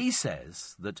 He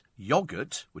says that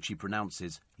yoghurt, which he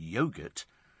pronounces yogurt,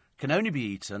 can only be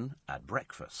eaten at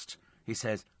breakfast. He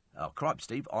says, oh, crap,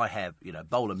 Steve, I have, a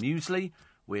bowl of muesli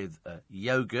with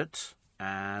yoghurt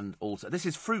and also... This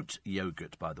is fruit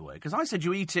yoghurt, by the way, because I said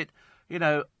you eat it,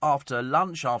 after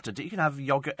lunch, after dinner. You can have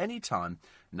yoghurt any time.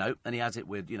 No, and he has it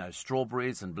with,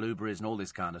 strawberries and blueberries and all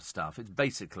this kind of stuff.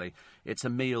 It's a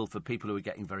meal for people who are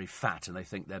getting very fat and they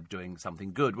think they're doing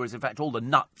something good, whereas, in fact, all the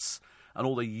nuts and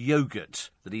all the yoghurt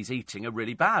that he's eating are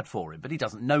really bad for him. But he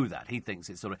doesn't know that. He thinks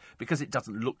it's because it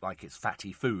doesn't look like it's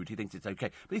fatty food, he thinks it's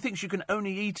okay. But he thinks you can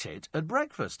only eat it at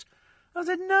breakfast. I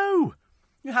said, no,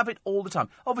 you have it all the time.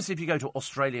 Obviously, if you go to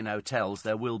Australian hotels,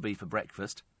 there will be for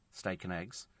breakfast steak and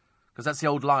eggs. Because that's the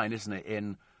old line, isn't it,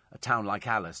 in a town like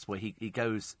Alice, where he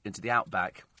goes into the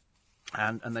outback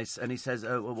and he says,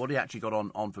 what do you actually got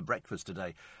on for breakfast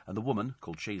today? And the woman,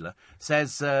 called Sheila,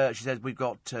 says, we've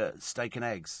got steak and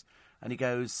eggs. And he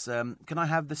goes, can I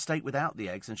have the steak without the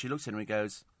eggs? And she looks at him and he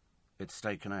goes, it's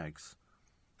steak and eggs.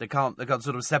 They can't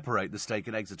sort of separate the steak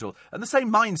and eggs at all. And the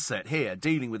same mindset here,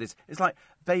 dealing with this, it's like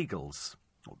bagels,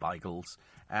 or bagels.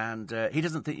 And he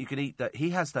doesn't think you can eat that.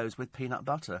 He has those with peanut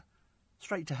butter.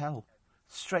 Straight to hell.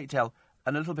 Straight to hell.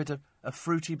 And a little bit of a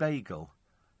fruity bagel.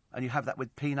 And you have that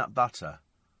with peanut butter.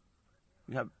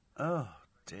 You have... Oh,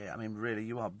 dear. I mean, really,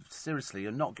 you're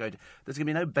not going to... There's going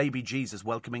to be no baby Jesus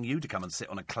welcoming you to come and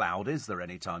sit on a cloud, is there,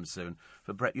 anytime soon?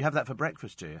 You have that for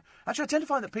breakfast, do you? Actually, I tend to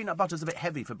find that peanut butter's a bit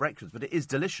heavy for breakfast, but it is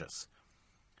delicious.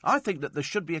 I think that there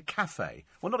should be a cafe.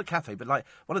 Well, not a cafe, but like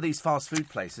one of these fast food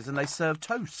places, and they serve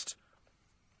toast.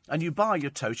 And you buy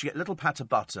your toast, you get a little pat of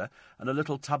butter and a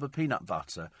little tub of peanut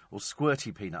butter, or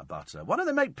squirty peanut butter. Why don't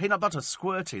they make peanut butter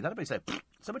squirty? That'd be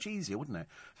so much easier, wouldn't it?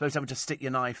 Suppose having to stick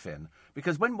your knife in.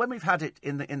 Because when we've had it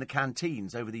in the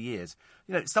canteens over the years,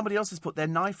 somebody else has put their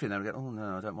knife in there and go, oh,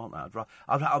 no, I don't want that.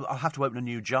 I'll have to open a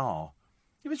new jar.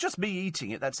 If it's just me eating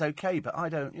it, that's okay, but I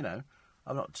don't,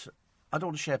 I don't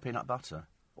want to share peanut butter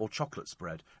or chocolate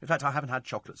spread. In fact, I haven't had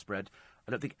chocolate spread,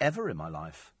 I don't think, ever in my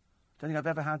life. Don't think I've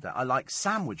ever had that. I like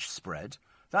sandwich spread.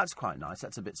 That's quite nice.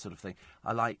 That's a bit sort of thing.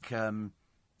 I like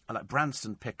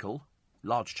Branston pickle,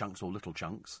 large chunks or little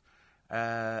chunks.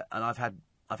 And I've had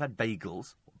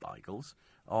bagels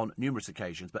on numerous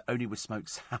occasions, but only with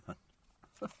smoked salmon.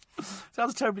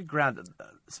 Sounds terribly grand.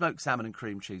 Smoked salmon and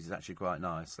cream cheese is actually quite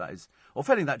nice. That is, or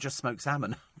failing that, just smoked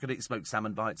salmon. You could eat smoked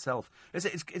salmon by itself. It's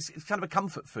kind of a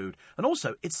comfort food, and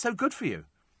also it's so good for you.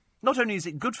 Not only is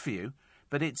it good for you,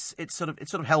 but it's sort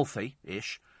of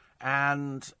healthy-ish,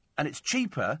 and it's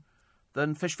cheaper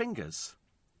than fish fingers.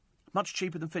 Much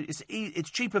cheaper than fish. It's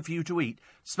cheaper for you to eat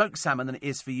smoked salmon than it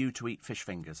is for you to eat fish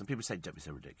fingers. And people say, don't be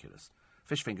so ridiculous.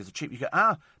 Fish fingers are cheap. You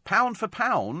go, pound for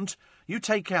pound, you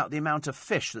take out the amount of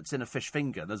fish that's in a fish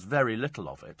finger. There's very little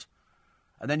of it.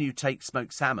 And then you take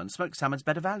smoked salmon. Smoked salmon's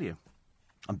better value.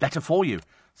 And better for you.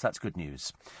 So that's good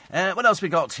news. What else we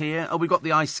got here? Oh, we've got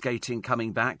the ice skating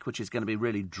coming back, which is going to be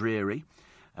really dreary.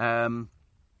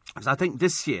 Because I think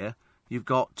this year you've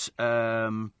got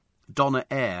Donna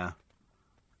Eyre,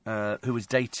 who is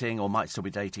dating, or might still be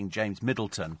dating, James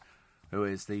Middleton, who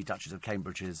is the Duchess of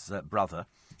Cambridge's brother.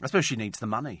 I suppose she needs the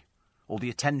money or the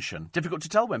attention. Difficult to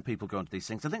tell when people go into these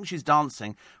things. I think she's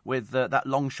dancing with that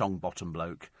Longshong bottom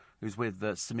bloke who's with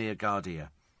Samir Gardia.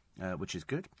 Which is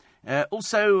good.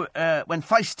 Also, when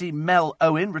feisty Mel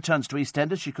Owen returns to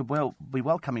EastEnders, she could be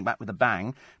coming back with a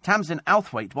bang. Tamsin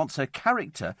Outhwaite wants her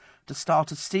character to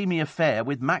start a steamy affair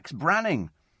with Max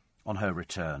Branning on her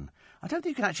return. I don't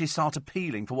think you can actually start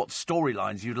appealing for what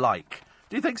storylines you'd like.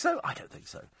 Do you think so? I don't think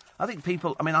so. I think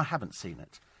people... I mean, I haven't seen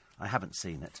it.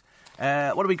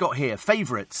 What do we got here?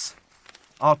 Favourites.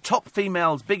 Our top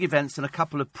females, big events, and a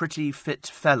couple of pretty fit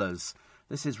fellas.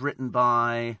 This is written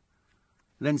by...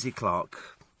 Lindsay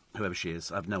Clark, whoever she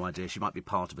is, I have no idea. She might be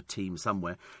part of a team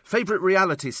somewhere. Favourite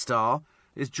reality star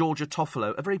is Georgia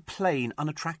Toffolo, a very plain,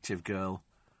 unattractive girl.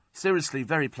 Seriously,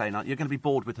 very plain. You're going to be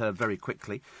bored with her very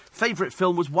quickly. Favourite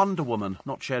film was Wonder Woman,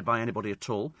 not shared by anybody at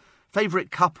all.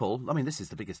 Favourite couple, I mean, this is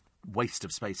the biggest waste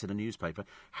of space in a newspaper.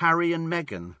 Harry and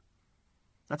Meghan.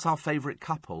 That's our favourite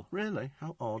couple. Really?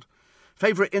 How odd.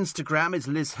 Favourite Instagram is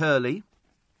Liz Hurley.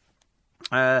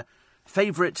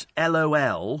 Favourite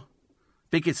LOL,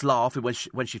 biggest laugh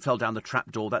when she fell down the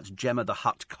trapdoor. That's Gemma the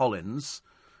Hutt Collins.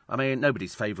 I mean,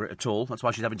 nobody's favourite at all. That's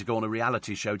why she's having to go on a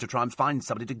reality show to try and find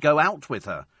somebody to go out with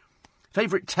her.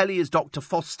 Favourite telly is Dr.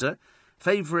 Foster.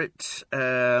 Favourite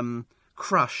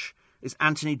crush is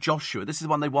Anthony Joshua. This is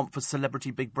one they want for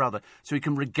Celebrity Big Brother, so he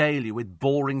can regale you with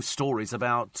boring stories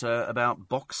about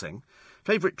boxing.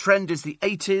 Favourite trend is the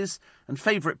 80s, and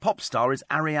favourite pop star is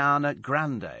Ariana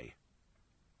Grande.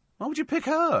 Why would you pick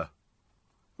her?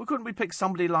 Well, couldn't we pick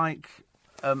somebody like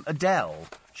Adele?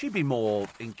 She'd be more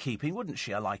in keeping, wouldn't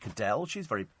she? I like Adele. She's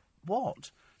very... What?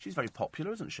 She's very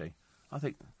popular, isn't she? I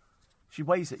think... She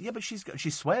weighs it. Yeah, but she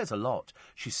swears a lot.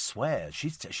 She swears.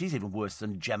 She's even worse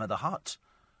than Gemma the Hutt.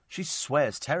 She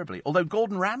swears terribly. Although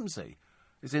Gordon Ramsay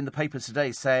is in the papers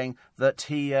today saying that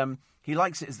he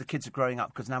likes it as the kids are growing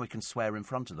up because now he can swear in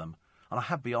front of them. And I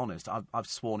have to be honest, I've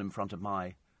sworn in front of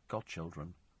my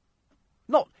godchildren.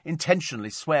 Not intentionally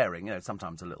swearing,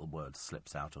 sometimes a little word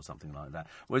slips out or something like that.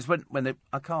 Whereas when they...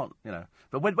 I can't,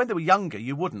 But when they were younger,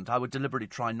 you wouldn't. I would deliberately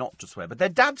try not to swear. But their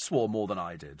dad swore more than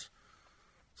I did.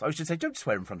 So I used to say, don't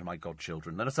swear in front of my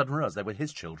godchildren. Then I suddenly realised they were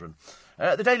his children.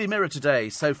 The Daily Mirror today,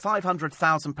 so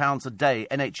 £500,000 a day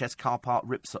NHS car park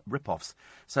rip-offs.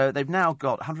 So they've now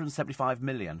got 175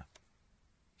 million.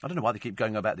 I don't know why they keep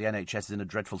going about the NHS is in a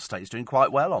dreadful state. It's doing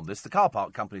quite well on this. The car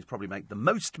park companies probably make the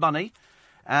most money.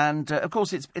 And, of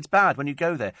course, it's bad when you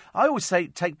go there. I always say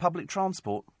take public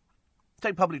transport.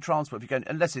 Take public transport if you're going...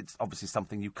 Unless it's obviously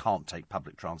something you can't take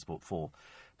public transport for.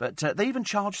 But they even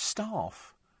charge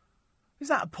staff. Is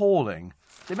that appalling?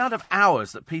 The amount of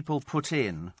hours that people put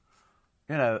in,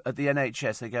 at the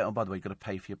NHS, they go, oh, by the way, you've got to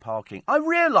pay for your parking. I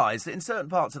realise that in certain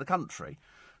parts of the country,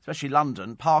 especially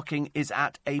London, parking is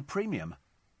at a premium.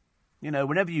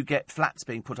 Whenever you get flats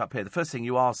being put up here, the first thing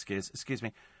you ask is, excuse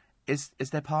me, is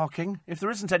there parking? If there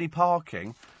isn't any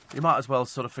parking, you might as well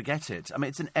sort of forget it. I mean,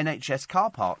 it's an NHS car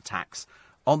park tax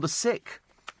on the sick.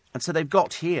 And so they've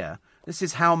got here, this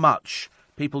is how much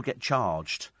people get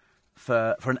charged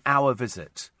for an hour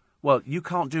visit. Well, you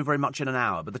can't do very much in an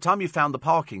hour. By the time you've found the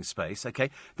parking space, OK,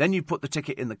 then you put the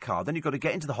ticket in the car, then you've got to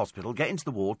get into the hospital, get into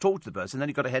the ward, talk to the person, then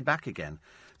you've got to head back again.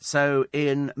 So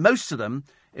in most of them,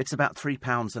 it's about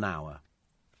 £3 an hour.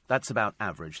 That's about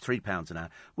average, £3 an hour.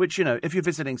 Which, if you're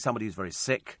visiting somebody who's very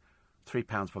sick, £3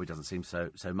 probably doesn't seem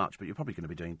so much, but you're probably going to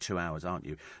be doing 2 hours, aren't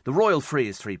you? The Royal Free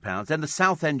is £3. Then the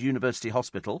Southend University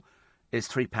Hospital is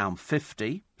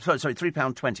 £3.50. Sorry,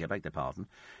 £3.20, I beg their pardon.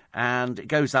 And it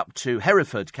goes up to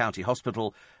Hereford County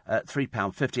Hospital at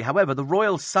 £3.50. However, the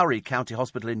Royal Surrey County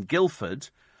Hospital in Guildford,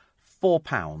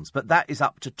 £4. But that is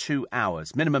up to 2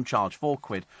 hours. Minimum charge,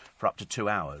 £4 for up to 2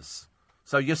 hours.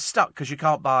 So you're stuck because you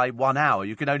can't buy 1 hour.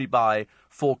 You can only buy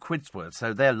 £4 worth.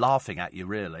 So they're laughing at you,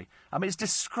 really. I mean, it's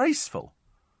disgraceful.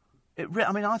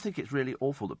 I think it's really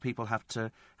awful that people have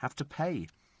to pay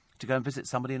to go and visit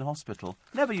somebody in hospital.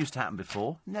 Never used to happen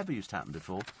before.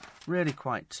 Really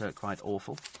quite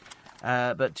awful.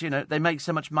 But, they make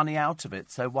so much money out of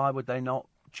it, so why would they not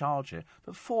charge it?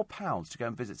 But £4 to go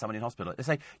and visit somebody in hospital. They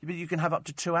say, you can have up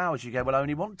to 2 hours. You go, well, I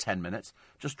only want 10 minutes,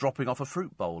 just dropping off a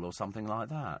fruit bowl or something like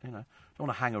that, Don't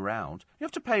want to hang around. You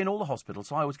have to pay in all the hospitals,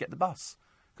 so I always get the bus.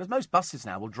 Because most buses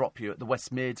now will drop you at the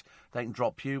West Mid. They can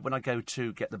drop you. When I go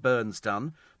to get the burns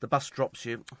done, the bus drops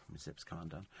you... my zip's come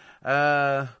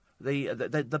undone.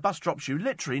 The bus drops you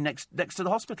literally next to the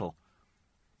hospital.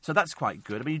 So that's quite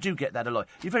good. I mean, you do get that a lot.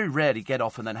 You very rarely get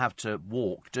off and then have to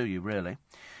walk, do you, really?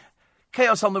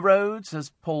 Chaos on the roads,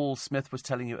 as Paul Smith was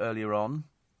telling you earlier on.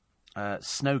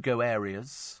 Snow-go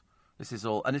areas. This is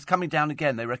all... And it's coming down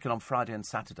again. They reckon on Friday and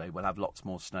Saturday we'll have lots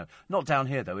more snow. Not down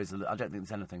here, though, is there? I don't think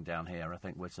there's anything down here. I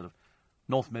think we're sort of...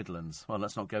 North Midlands. Well,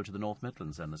 let's not go to the North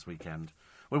Midlands then this weekend.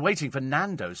 We're waiting for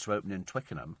Nando's to open in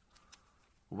Twickenham.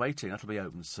 We're waiting. That'll be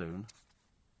open soon.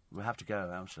 We'll have to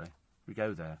go, actually. We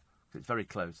go there. It's very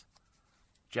close.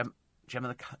 Gemma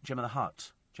the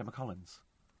Hutt. Gemma Collins.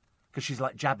 Because she's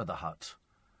like Jabba the Hutt.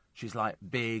 She's like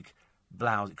big,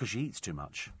 blouse... Because she eats too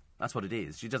much. That's what it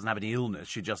is. She doesn't have any illness.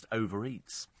 She just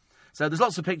overeats. So there's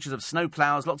lots of pictures of snow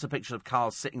ploughs, lots of pictures of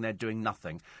cars sitting there doing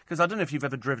nothing. Because I don't know if you've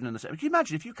ever driven in the snow. Can you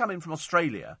imagine if you come in from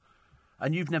Australia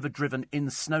and you've never driven in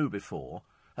snow before,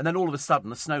 and then all of a sudden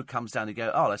the snow comes down and you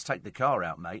go, oh, let's take the car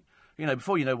out, mate.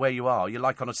 Before you know where you are, you're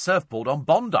like on a surfboard on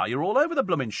Bondi. You're all over the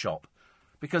blooming shop.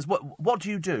 Because what do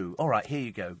you do? All right, here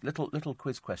you go. Little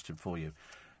quiz question for you.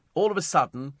 All of a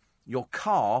sudden, your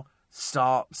car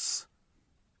starts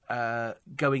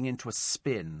going into a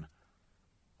spin.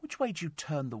 Which way do you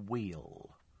turn the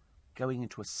wheel? Going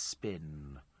into a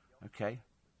spin. Okay?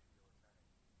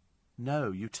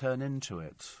 No, you turn into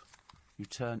it. You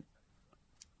turn...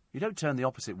 You don't turn the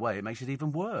opposite way, it makes it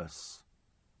even worse.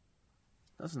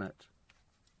 Doesn't it?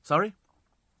 Sorry?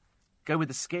 Go with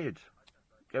the skid.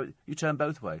 You turn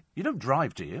both ways. You don't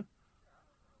drive, do you?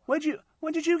 When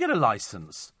did you get a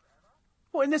licence?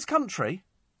 What, in this country?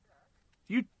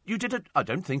 You did a... I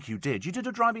don't think you did. You did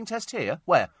a driving test here?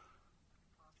 Where?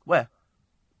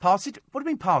 Pass it... What do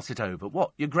you mean pass it over?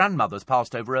 What? Your grandmother's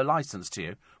passed over her licence to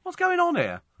you? What's going on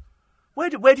here? Where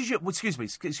did you... Excuse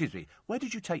me. Where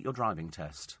did you take your driving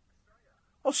test?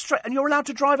 Australia. And you're allowed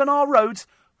to drive on our roads?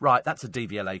 Right, that's a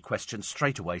DVLA question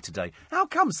straight away today. How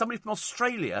come somebody from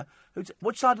Australia...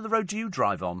 Which side of the road do you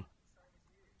drive on?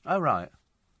 Oh, right.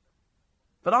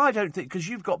 But I don't think... Because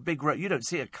you've got big road... You don't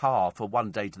see a car for one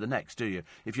day to the next, do you?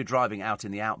 If you're driving out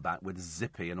in the outback with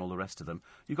Zippy and all the rest of them.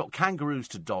 You've got kangaroos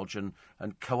to dodge and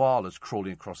koalas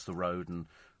crawling across the road and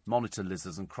monitor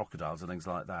lizards and crocodiles and things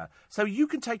like that. So you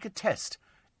can take a test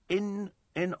in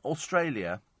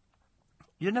Australia.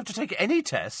 You don't have to take any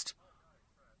test.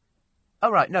 Oh,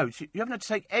 right, no, you haven't had to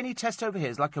take any test over here.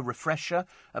 It's like a refresher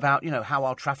about, how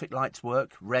our traffic lights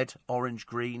work. Red, orange,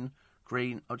 green.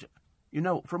 You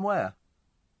know, from where?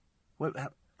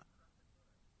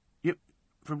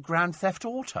 From Grand Theft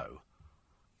Auto?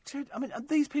 Dude, I mean,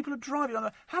 these people are driving on...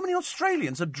 How many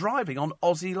Australians are driving on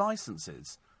Aussie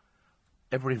licences?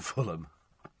 Everybody in Fulham.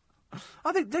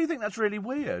 Do you think that's really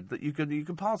weird, that you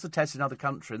can pass a test in other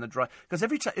country and then drive... Because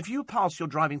if you pass your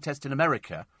driving test in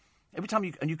America... Every time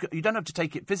you don't have to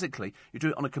take it physically, you do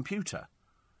it on a computer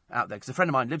out there. Because a friend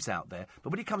of mine lives out there.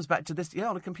 But when he comes back to this... Yeah,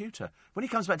 on a computer. When he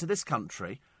comes back to this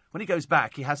country, when he goes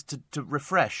back, he has to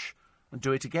refresh and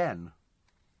do it again.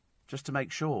 Just to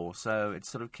make sure. So it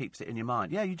sort of keeps it in your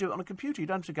mind. Yeah, you do it on a computer. You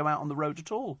don't have to go out on the road at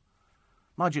all.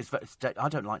 Mind you, I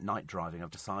don't like night driving,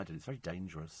 I've decided. It's very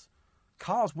dangerous.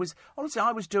 Cars whiz... Honestly,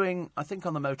 I was doing, I think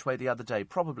on the motorway the other day,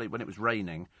 probably when it was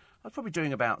raining... I was probably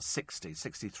doing about 60,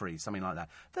 63, something like that.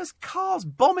 There's cars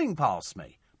bombing past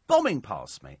me.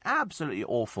 Absolutely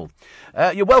awful.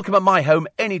 You're welcome at my home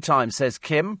anytime, says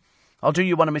Kim. I'll do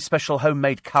you one of my special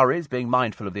homemade curries, being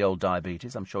mindful of the old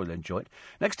diabetes. I'm sure you'll enjoy it.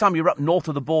 Next time you're up north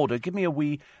of the border, give me a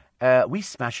wee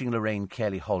smashing Lorraine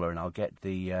Kelly holler, and I'll get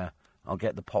the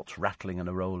pots rattling and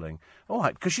a-rolling. All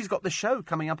right, because she's got the show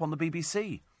coming up on the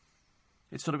BBC.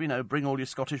 It's sort of, bring all your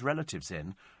Scottish relatives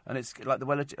in. And it's like the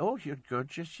relative... Oh, you're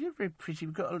gorgeous. You're very pretty.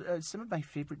 We've got some of my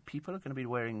favourite people are going to be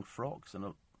wearing frocks.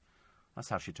 And that's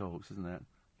how she talks, isn't it?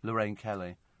 Lorraine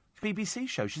Kelly. BBC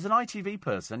show. She's an ITV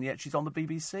person, yet she's on the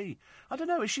BBC. I don't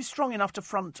know. Is she strong enough to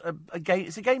front a game?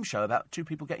 It's a game show about two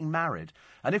people getting married.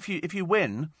 And if you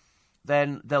win,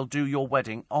 then they'll do your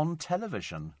wedding on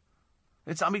television.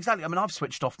 I've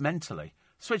switched off mentally.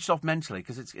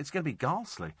 Because it's going to be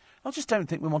ghastly. I just don't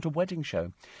think we want a wedding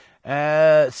show.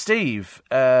 Steve,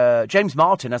 James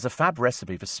Martin has a fab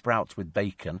recipe for sprouts with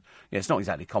bacon. Yeah, it's not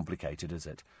exactly complicated, is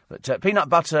it? But peanut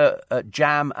butter,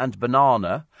 jam and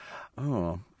banana.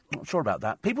 Oh, not sure about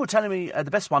that. People are telling me the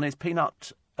best one is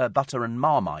peanut butter and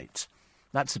Marmite.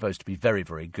 That's supposed to be very,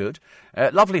 very good.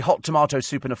 Lovely hot tomato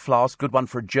soup in a flask. Good one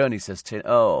for a journey, says Tin.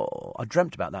 Oh, I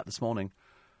dreamt about that this morning.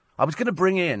 I was going to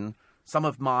bring in some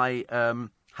of my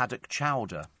haddock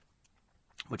chowder,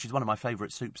 which is one of my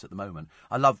favourite soups at the moment.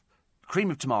 I love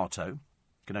cream of tomato.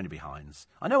 Can only be Heinz.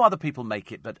 I know other people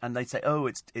make it, and they say, oh,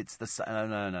 it's the same.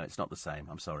 No, it's not the same.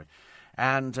 I'm sorry.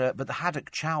 And but the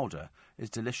haddock chowder is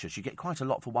delicious. You get quite a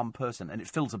lot for one person, and it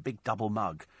fills a big double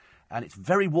mug, and it's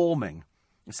very warming.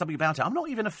 There's something about it. I'm not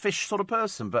even a fish sort of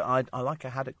person, but I like a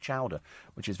haddock chowder,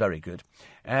 which is very good.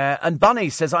 And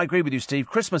Bunny says, I agree with you, Steve.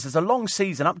 Christmas is a long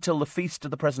season up till the Feast of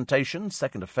the Presentation,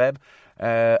 2nd of Feb.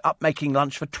 Up making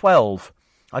lunch for 12.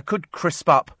 I could crisp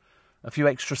up a few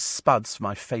extra spuds for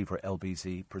my favourite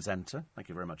LBZ presenter. Thank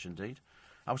you very much indeed.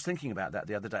 I was thinking about that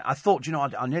the other day. I thought,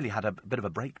 I nearly had a bit of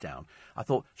a breakdown. I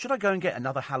thought, should I go and get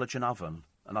another halogen oven?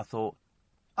 And I thought,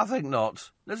 I think not.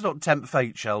 Let's not tempt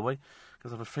fate, shall we?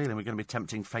 Because I have a feeling we're going to be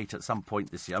tempting fate at some point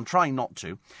this year. I'm trying not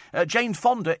to. Jane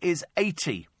Fonda is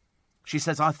 80. She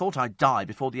says, I thought I'd die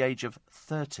before the age of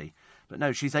 30. But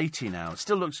no, she's 80 now.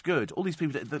 Still looks good. All these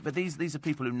people, but these are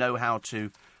people who know how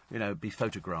to, be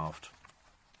photographed.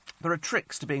 There are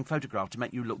tricks to being photographed to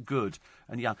make you look good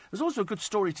and young. There's also a good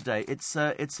story today. It's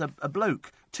a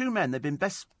bloke, two men, they've been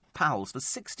best pals for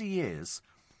 60 years.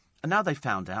 And now they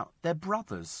found out they're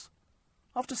brothers.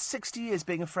 After 60 years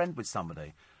being a friend with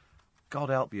somebody. God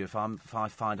help you if I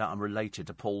find out I'm related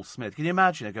to Paul Smith. Can you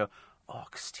imagine? I go, oh,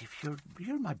 Steve,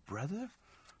 you're my brother?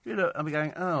 I'll be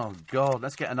going, oh, God,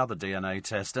 let's get another DNA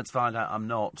test. Let's find out I'm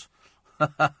not.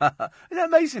 Isn't that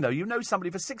amazing, though? You know somebody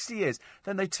for 60 years,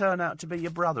 then they turn out to be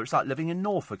your brother. It's like living in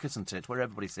Norfolk, isn't it, where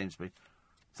everybody seems to be.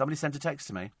 Somebody sent a text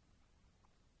to me.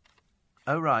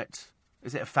 Oh, right.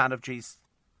 Is it a fan of G's?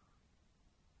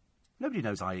 Nobody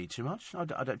knows I eat too much. I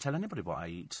don't tell anybody what I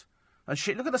eat. And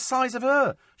look at the size of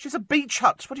her. She's a beach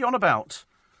hut. What are you on about?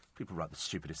 People write the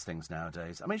stupidest things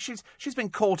nowadays. I mean, she's been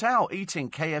caught out eating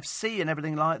KFC and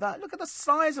everything like that. Look at the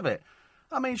size of it.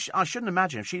 I mean, I shouldn't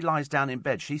imagine if she lies down in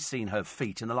bed, she's seen her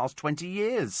feet in the last 20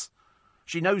 years.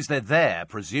 She knows they're there,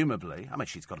 presumably. I mean,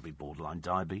 she's got to be borderline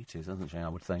diabetes, hasn't she, I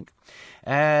would think.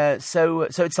 So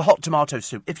it's the hot tomato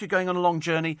soup. If you're going on a long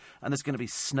journey and there's going to be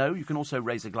snow, you can also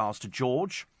raise a glass to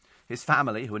George, his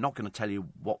family, who are not going to tell you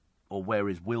what or where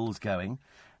his will's going.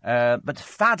 But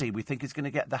Faddy, we think, is going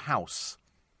to get the house.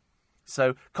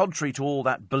 So, contrary to all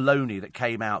that baloney that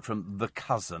came out from the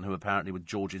cousin, who apparently was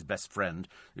George's best friend,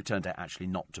 who turned out actually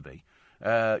not to be,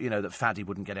 that Faddy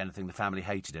wouldn't get anything, the family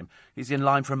hated him, he's in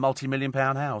line for a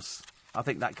multi-million-pound house. I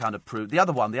think that kind of proved... The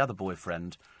other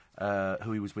boyfriend,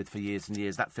 who he was with for years and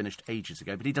years, that finished ages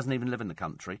ago, but he doesn't even live in the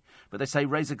country. But they say,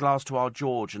 raise a glass to our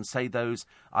George and say those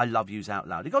I love yous out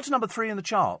loud. He got to number 3 in the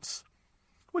charts,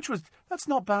 that's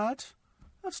not bad.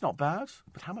 That's not bad.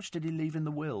 But how much did he leave in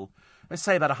the will? Let's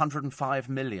say about 105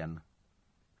 million.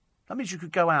 That means you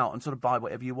could go out and sort of buy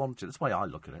whatever you wanted. That's the way I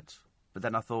look at it. But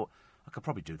then I thought, I could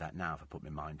probably do that now if I put my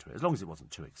mind to it, as long as it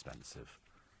wasn't too expensive.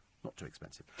 Not too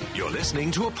expensive. You're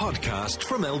listening to a podcast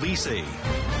from LBC.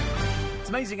 It's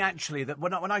amazing, actually, that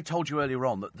when I told you earlier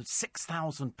on that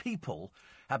 6,000 people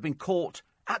have been caught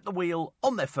at the wheel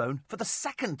on their phone for the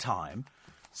second time.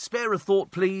 Spare a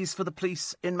thought, please, for the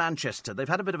police in Manchester. They've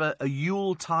had a bit of a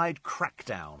Yuletide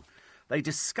crackdown. They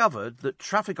discovered that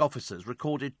traffic officers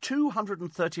recorded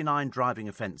 239 driving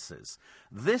offences.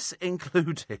 This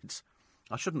included,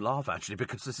 I shouldn't laugh actually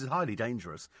because this is highly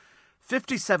dangerous,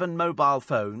 57 mobile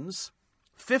phones,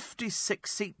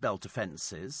 56 seatbelt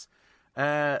offences,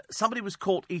 somebody was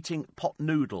caught eating pot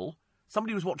noodle,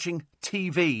 somebody was watching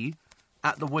TV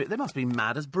at the wheel. They must be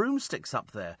mad as broomsticks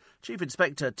up there. Chief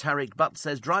Inspector Tariq Butt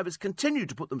says drivers continue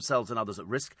to put themselves and others at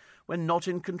risk when not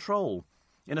in control.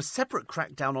 In a separate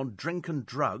crackdown on drink and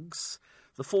drugs,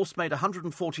 the force made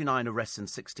 149 arrests in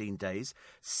 16 days.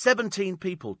 17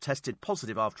 people tested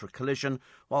positive after a collision,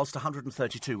 whilst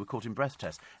 132 were caught in breath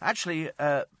tests. Actually,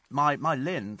 my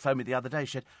Lynn phoned me the other day.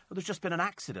 She said, there's just been an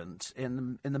accident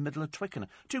in the middle of Twickenham.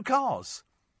 2 cars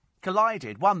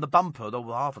collided. One, the bumper, the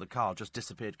half of the car just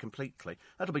disappeared completely.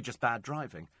 That'll be just bad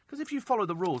driving. Because if you follow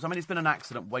the rules, I mean, it's been an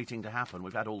accident waiting to happen.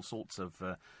 We've had all sorts of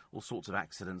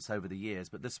accidents over the years,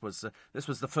 but this was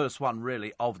the first one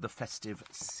really of the festive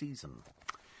season.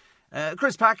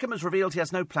 Chris Packham has revealed he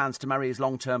has no plans to marry his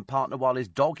long-term partner while his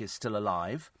dog is still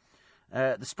alive.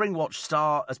 The Springwatch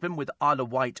star has been with Isle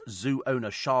of Wight zoo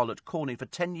owner Charlotte Corney for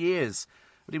 10 years,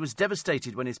 but he was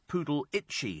devastated when his poodle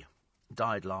Itchy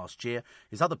died last year.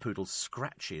 His other poodle,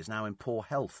 Scratchy, is now in poor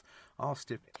health. Asked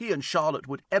if he and Charlotte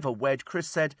would ever wed, Chris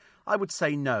said, I would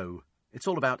say no. It's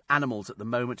all about animals at the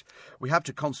moment. We have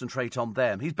to concentrate on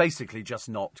them. He's basically just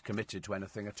not committed to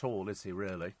anything at all, is he,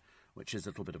 really? Which is a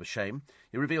little bit of a shame.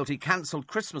 He revealed he cancelled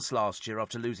Christmas last year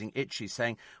after losing Itchy,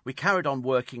 saying, we carried on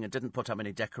working and didn't put up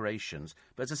any decorations.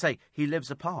 But as I say, he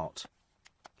lives apart.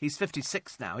 He's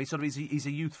 56 now. He's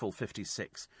a youthful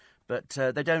 56. But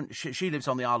they don't. She lives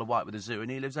on the Isle of Wight with a zoo,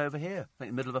 and he lives over here, I think,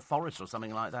 in the middle of a forest or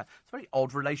something like that. It's a very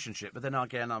odd relationship. But then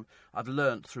again, I've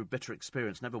learnt through bitter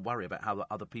experience never worry about how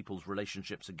other people's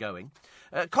relationships are going.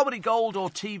 Comedy gold or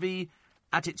TV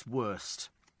at its worst.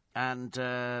 And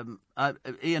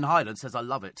Ian Hyland says, I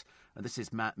love it. And this is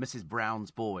Mrs.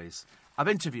 Brown's Boys. I've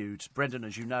interviewed Brendan,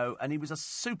 as you know, and he was a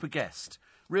super guest.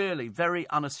 Really, very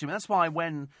unassuming. That's why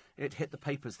when it hit the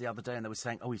papers the other day and they were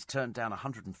saying, he's turned down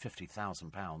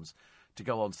 £150,000 to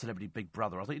go on Celebrity Big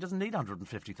Brother, I thought he doesn't need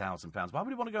 £150,000. Why would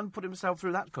he want to go and put himself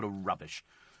through that kind of rubbish?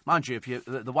 Mind you,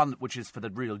 the one which is for the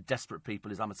real desperate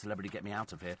people is I'm a Celebrity, Get Me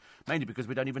Out of Here, mainly because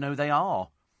we don't even know who they are.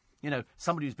 You know,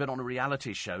 somebody who's been on a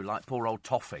reality show like poor old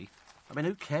Toffee. I mean,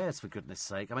 who cares, for goodness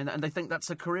sake? I mean, and they think that's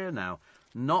a career now.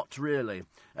 Not really.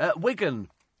 Wigan,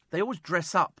 they always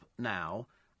dress up now.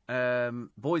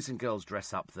 Boys and girls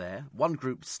dress up there. One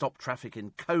group stopped traffic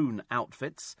in cone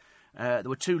outfits. There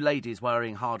were 2 ladies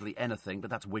wearing hardly anything, but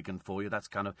that's Wigan for you. That's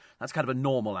kind of a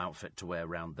normal outfit to wear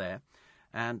around there.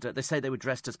 And they say they were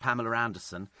dressed as Pamela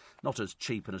Anderson, not as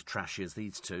cheap and as trashy as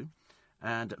these 2.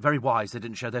 And very wise, they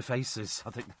didn't show their faces. I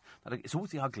think it's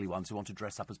always the ugly ones who want to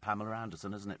dress up as Pamela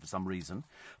Anderson, isn't it, for some reason?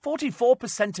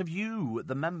 44% of you,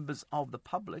 the members of the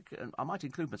public, and I might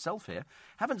include myself here,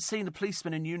 haven't seen a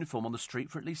policeman in uniform on the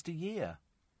street for at least a year.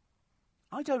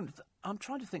 I'm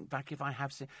trying to think back if I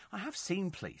have seen... I have seen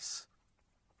police.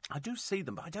 I do see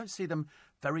them, but I don't see them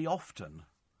very often.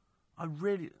 I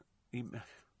really...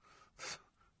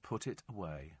 Put it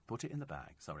away. Put it in the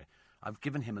bag. Sorry. I've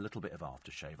given him a little bit of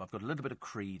aftershave. I've got a little bit of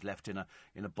Creed left in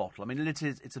a bottle. I mean,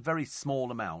 it's a very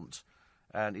small amount,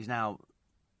 and he's now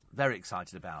very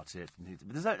excited about it.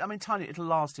 Tiny. It'll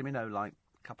last him, like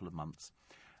a couple of months,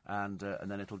 and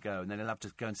then it'll go, and then he'll have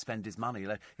to go and spend his money.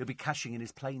 He'll be cashing in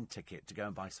his plane ticket to go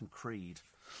and buy some Creed.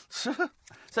 So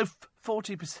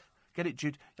 40%. Get it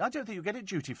duty. I don't think you'll get it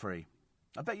duty free.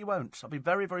 I bet you won't. I'll be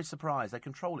very, very surprised. They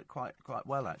control it quite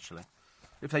well, actually.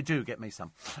 If they do, get me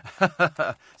some.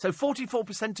 So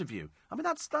 44% of you. I mean,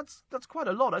 that's quite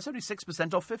a lot. That's only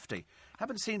 6% off 50.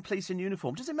 Haven't seen police in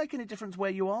uniform. Does it make any difference where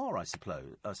you are, I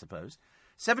suppose?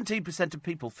 17% of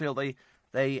people feel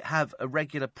they have a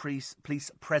regular police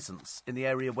presence in the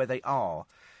area where they are.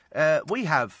 We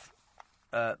have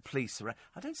police around.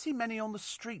 I don't see many on the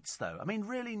streets, though. I mean,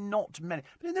 really not many.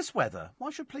 But in this weather, why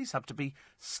should police have to be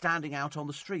standing out on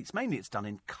the streets? Mainly it's done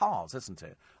in cars, isn't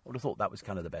it? I would have thought that was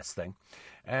kind of the best thing.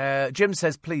 Jim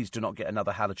says, please do not get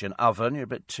another halogen oven. You're a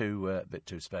bit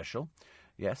too special.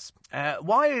 Yes.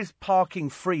 Why is parking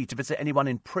free to visit anyone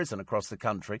in prison across the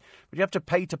country, but you have to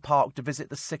pay to park to visit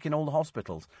the sick in all the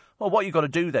hospitals? Well, what you've got to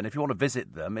do then, if you want to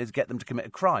visit them, is get them to commit a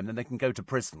crime. Then they can go to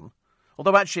prison.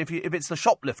 Although, actually, if it's the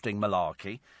shoplifting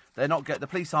malarkey, the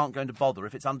police aren't going to bother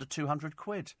if it's under 200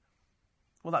 quid.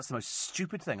 Well, that's the most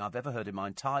stupid thing I've ever heard in my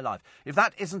entire life. If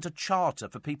that isn't a charter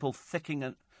for people thieving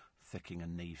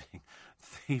and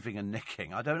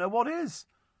nicking, I don't know what is.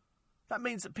 That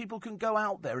means that people can go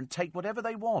out there and take whatever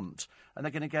they want, and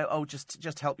they're going to go, oh,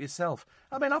 just help yourself.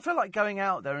 I mean, I feel like going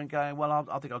out there and going, well,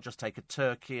 I think I'll just take a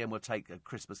turkey and we'll take a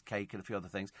Christmas cake and a few other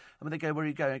things. And when they go, where are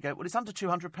you going? I go, well, it's under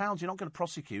 £200. You're not going to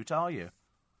prosecute, are you?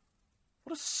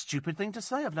 What a stupid thing to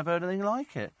say. I've never heard anything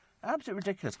like it. Absolutely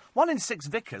ridiculous. 1 in 6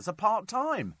 vicars are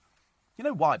part-time. You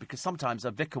know why? Because sometimes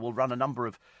a vicar will run a number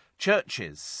of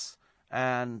churches.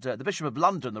 And the Bishop of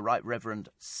London, the Right Reverend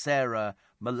Sarah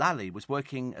Mullally, was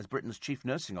working as Britain's chief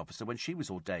nursing officer when she was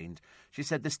ordained. She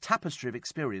said this tapestry of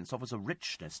experience offers a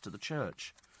richness to the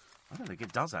church. I don't think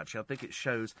it does, actually. I think it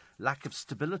shows lack of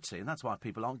stability, and that's why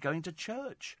people aren't going to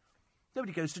church.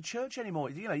 Nobody goes to church anymore.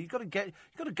 You've got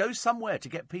to go somewhere to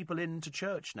get people into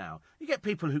church now. You get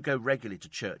people who go regularly to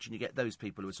church, and you get those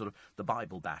people who are sort of the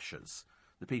Bible bashers.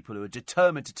 The people who are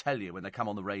determined to tell you when they come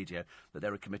on the radio that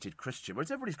they're a committed Christian.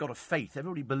 Whereas everybody's got a faith.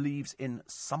 Everybody believes in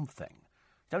something.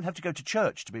 Don't have to go to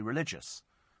church to be religious.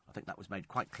 I think that was made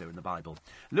quite clear in the Bible.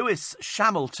 Lewis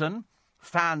Hamilton,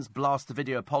 fans blast the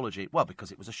video apology. Well,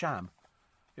 because it was a sham.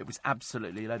 It was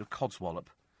absolutely a load of codswallop.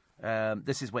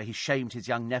 This is where he shamed his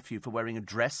young nephew for wearing a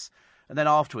dress. And then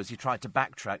afterwards he tried to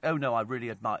backtrack. Oh, no, I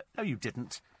really admire... No, you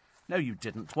didn't. No, you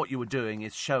didn't. What you were doing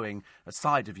is showing a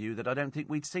side of you that I don't think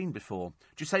we'd seen before.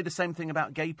 Do you say the same thing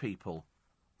about gay people?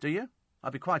 Do you?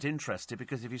 I'd be quite interested,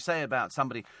 because if you say about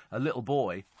somebody, a little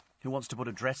boy, who wants to put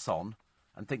a dress on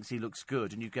and thinks he looks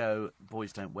good, and you go,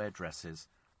 boys don't wear dresses.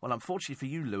 Well, unfortunately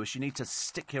for you, Lewis, you need to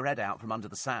stick your head out from under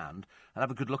the sand and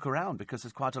have a good look around, because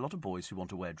there's quite a lot of boys who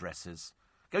want to wear dresses.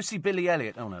 Go see Billy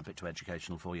Elliot. Oh, no, a bit too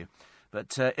educational for you.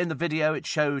 But in the video, it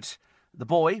showed the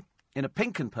boy in a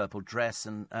pink and purple dress,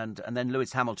 and then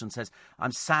Lewis Hamilton says,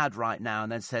 I'm sad right now,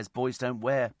 and then says, boys don't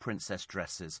wear princess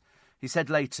dresses. He said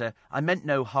later, I meant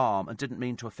no harm and didn't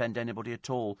mean to offend anybody at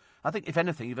all. I think, if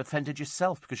anything, you've offended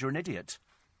yourself because you're an idiot.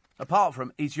 Apart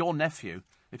from, he's your nephew.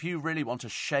 If you really want to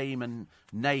shame and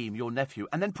name your nephew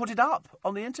and then put it up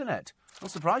on the internet, I'm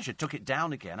surprised you took it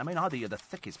down again. I mean, either you're the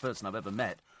thickest person I've ever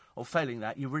met, or failing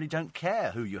that, you really don't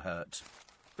care who you hurt.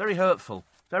 Very hurtful.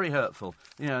 Very hurtful.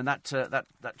 And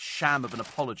that sham of an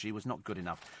apology was not good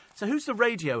enough. So who's the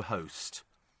radio host?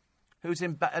 Who's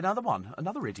in...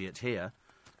 Another idiot here.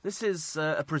 This is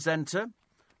a presenter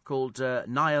called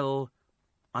Niall...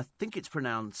 I think it's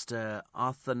pronounced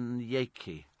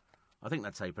Arthanyeki. I think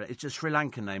that's how you pronounce it. It's a Sri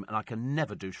Lankan name, and I can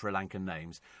never do Sri Lankan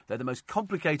names. They're the most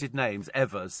complicated names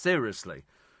ever. Seriously.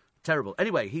 Terrible.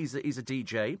 Anyway, he's a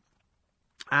DJ.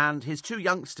 And his 2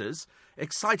 youngsters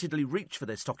excitedly reached for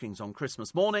their stockings on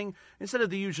Christmas morning. Instead of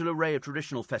the usual array of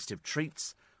traditional festive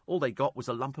treats, all they got was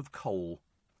a lump of coal.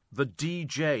 The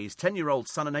DJ's 10-year-old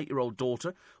son and 8-year-old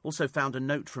daughter also found a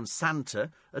note from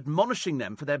Santa admonishing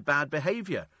them for their bad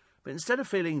behaviour. But instead of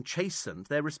feeling chastened,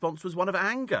 their response was one of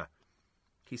anger.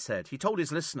 He said he told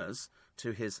his listeners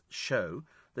to his show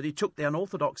that he took the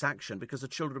unorthodox action because the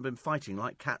children had been fighting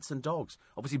like cats and dogs.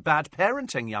 Obviously bad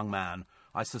parenting, young man,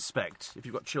 I suspect, if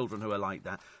you've got children who are like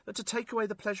that. But to take away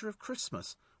the pleasure of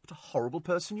Christmas. What a horrible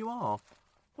person you are.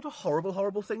 What a horrible,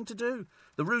 horrible thing to do.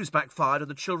 The ruse backfired and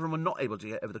the children were not able to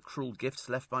get over the cruel gifts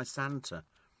left by Santa.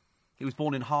 He was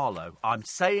born in Harlow. I'm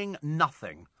saying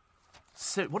nothing.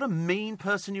 So, what a mean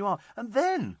person you are. And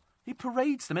then he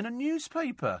parades them in a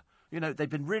newspaper. You know, they've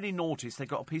been really naughty, so they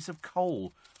got a piece of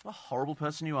coal. What a horrible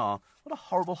person you are. What a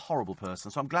horrible, horrible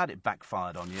person. So I'm glad it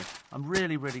backfired on you. I'm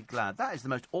really, really glad. That is the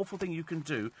most awful thing you can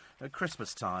do at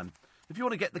Christmas time. If you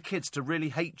want to get the kids to really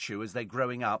hate you as they're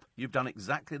growing up, you've done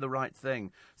exactly the right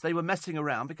thing. So they were messing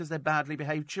around because they're badly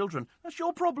behaved children. That's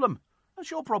your problem. That's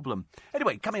your problem.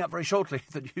 Anyway, coming up very shortly,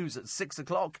 the news at 6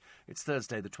 o'clock. It's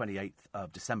Thursday, the 28th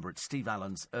of December. It's Steve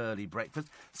Allen's Early Breakfast.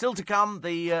 Still to come,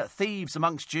 the thieves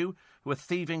amongst you who are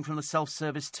thieving from the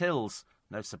self-service tills.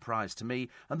 No surprise to me.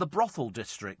 And the brothel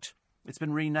district. It's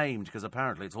been renamed because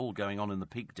apparently it's all going on in the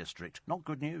Peak District. Not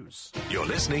good news. You're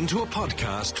listening to a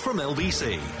podcast from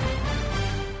LBC.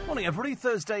 Morning, everybody.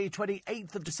 Thursday,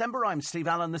 28th of December. I'm Steve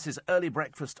Allen. This is Early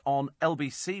Breakfast on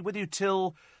LBC. With you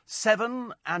till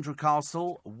 7. Andrew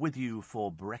Castle with you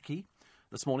for brekkie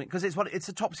this morning. Because it's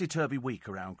a topsy-turvy week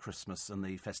around Christmas and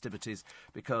the festivities.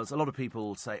 Because a lot of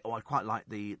people say, oh, I quite like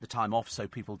the time off, so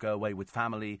people go away with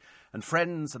family and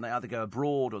friends, and they either go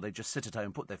abroad or they just sit at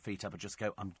home, put their feet up and just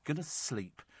go, I'm going to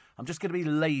sleep. I'm just going to be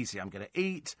lazy. I'm going to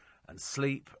eat and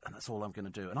sleep, and that's all I'm going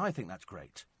to do. And I think that's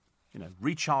great. You know,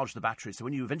 recharge the battery so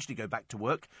when you eventually go back to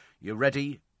work, you're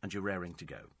ready and you're raring to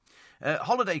go.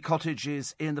 Holiday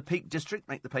cottages in the Peak District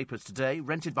make the papers today,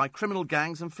 rented by criminal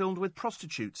gangs and filled with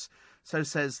prostitutes. So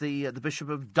says the Bishop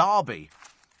of Derby.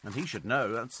 And he should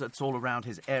know, that's all around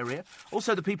his area.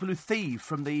 Also, the people who thieve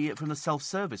from the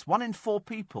self-service. 1 in 4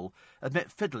 people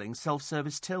admit fiddling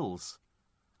self-service tills.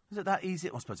 Is it that easy?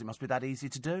 I suppose it must be that easy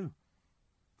to do.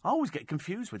 I always get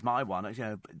confused with my one,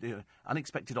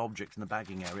 unexpected objects in the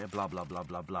bagging area, blah, blah, blah,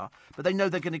 blah, blah. But they know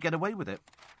they're going to get away with it.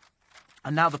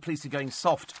 And now the police are going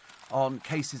soft on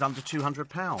cases under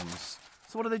 £200.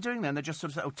 So what are they doing then? They're just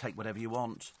sort of saying, oh, take whatever you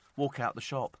want, walk out the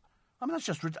shop. I mean, that's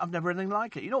just, I've never anything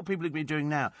like it. You know what people have been doing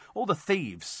now? All the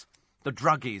thieves, the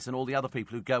druggies and all the other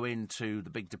people who go into the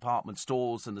big department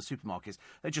stores and the supermarkets,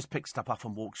 they just pick stuff up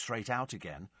and walk straight out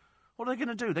again. What are they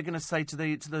going to do? They're going to say to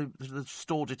the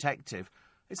store detective,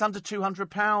 it's under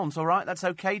 £200, all right? That's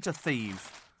okay to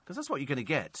thieve. Because that's what you're going to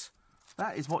get.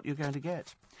 That is what you're going to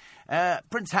get.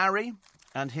 Prince Harry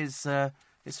and his sort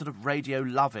of radio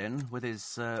love-in with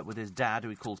his dad, who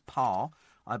he calls Pa,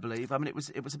 I believe. I mean, it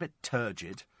was a bit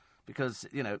turgid because,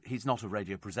 you know, he's not a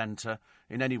radio presenter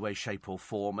in any way, shape or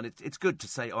form. And it's good to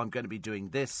say, oh, I'm going to be doing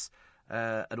this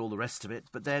and all the rest of it.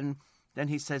 But then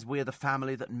he says, we're the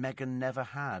family that Meghan never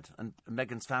had. And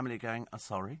Meghan's family are going, I'm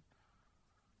sorry.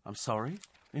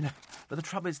 You know, but the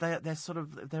trouble is they're in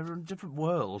a different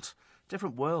world.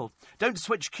 Don't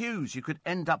switch queues. You could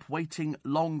end up waiting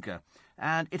longer.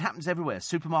 And it happens everywhere.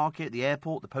 Supermarket, the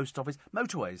airport, the post office,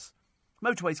 motorways.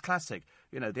 Motorways classic.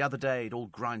 You know, the other day it all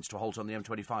grinds to a halt on the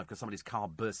M25 because somebody's car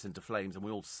bursts into flames and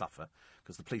we all suffer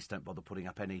because the police don't bother putting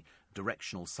up any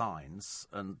directional signs.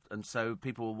 And so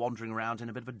people were wandering around in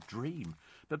a bit of a dream.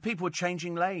 But people were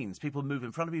changing lanes. People move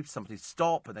in front of you, somebody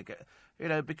stop and they get, you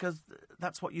know, because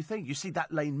that's what you think. You see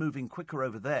that lane moving quicker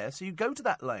over there, so you go to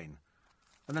that lane.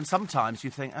 And then sometimes you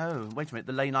think, oh, wait a minute,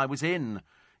 the lane I was in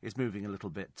is moving a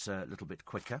little bit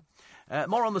quicker.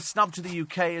 More on the snub to the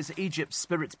UK as Egypt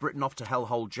spirits Britain off to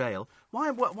hellhole jail.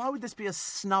 Why would this be a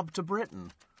snub to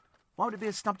Britain? Why would it be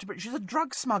a snub to Britain? She's a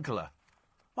drug smuggler.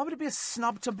 Why would it be a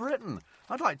snub to Britain?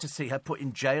 I'd like to see her put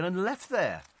in jail and left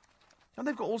there. And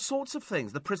they've got all sorts of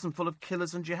things. The prison full of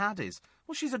killers and jihadis.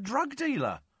 Well, she's a drug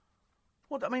dealer.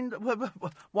 What, I mean,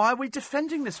 why are we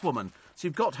defending this woman? So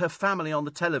you've got her family on the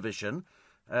television,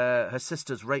 her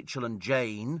sisters Rachel and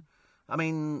Jane. I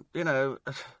mean, you know,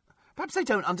 perhaps they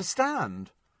don't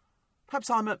understand. Perhaps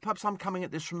I'm coming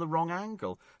at this from the wrong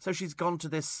angle. So she's gone to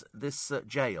this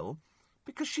jail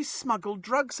because she smuggled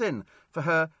drugs in for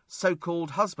her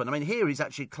so-called husband. I mean, here he's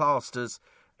actually classed as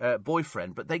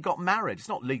boyfriend, but they got married. It's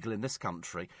not legal in this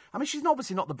country. I mean, she's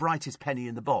obviously not the brightest penny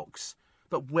in the box,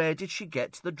 but where did she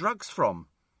get the drugs from?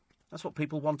 That's what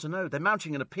people want to know. They're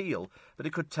mounting an appeal, but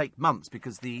it could take months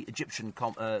because the Egyptian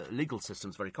legal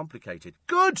system's very complicated.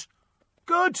 Good!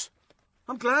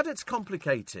 I'm glad it's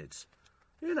complicated.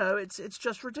 You know, it's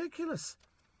just ridiculous.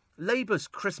 Labour's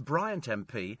Chris Bryant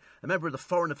MP, a member of the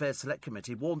Foreign Affairs Select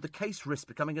Committee, warned the case risks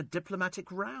becoming a diplomatic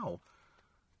row.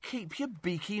 Keep your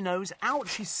beaky nose out.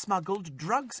 She smuggled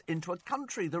drugs into a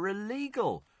country. They're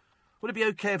illegal. Would it be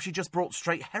okay if she just brought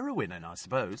straight heroin in, I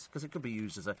suppose? Because it could be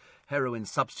used as a heroin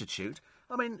substitute.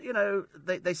 I mean, you know,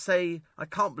 they say, I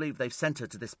can't believe they've sent her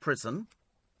to this prison.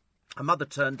 Her mother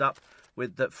turned up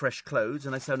with fresh clothes,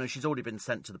 and they say, oh, no, she's already been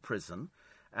sent to the prison.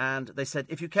 And they said,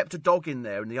 if you kept a dog in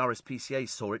there and the RSPCA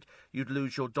saw it, you'd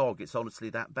lose your dog. It's honestly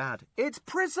that bad. It's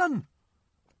prison!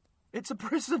 It's a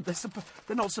prison.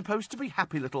 They're not supposed to be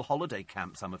happy little holiday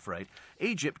camps, I'm afraid.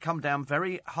 Egypt come down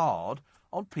very hard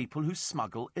on people who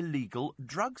smuggle illegal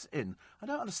drugs in. I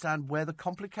don't understand where the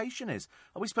complication is.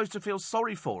 Are we supposed to feel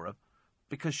sorry for her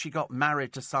because she got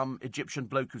married to some Egyptian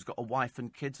bloke who's got a wife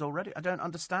and kids already? I don't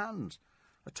understand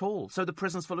at all. So the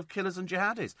prison's full of killers and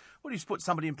jihadis. Well, you put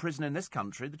somebody in prison in this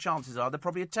country, the chances are they're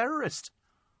probably a terrorist.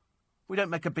 We don't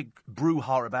make a big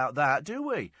brouhaha about that, do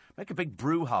we? Make a big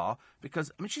brouhaha because,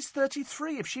 I mean, she's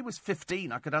 33. If she was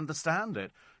 15, I could understand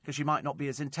it, because she might not be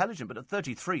as intelligent. But at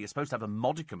 33, you're supposed to have a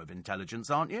modicum of intelligence,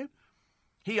 aren't you?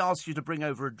 He asks you to bring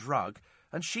over a drug,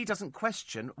 and she doesn't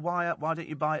question, why don't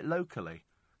you buy it locally?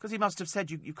 Because he must have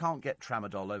said, you can't get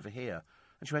tramadol over here.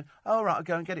 And she went, oh, right, I'll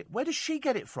go and get it. Where does she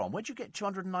get it from? Where'd you get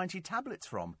 290 tablets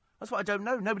from? That's what I don't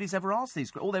know. Nobody's ever asked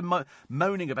these. All they're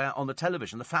moaning about on the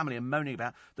television, the family are moaning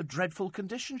about the dreadful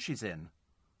condition she's in.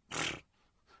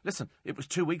 Listen, it was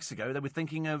 2 weeks ago they were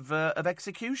thinking of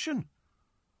execution.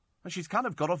 And she's kind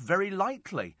of got off very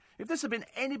lightly. If this had been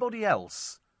anybody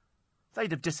else, they'd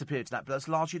have disappeared to that. But that's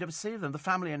the last you'd ever see of them. The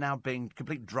family are now being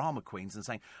complete drama queens and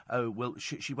saying, oh, well,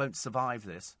 she won't survive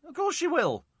this. Of course she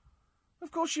will. Of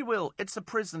course she will. It's a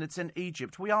prison. It's in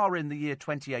Egypt. We are in the year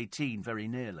 2018, very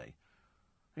nearly.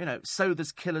 You know, so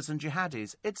there's killers and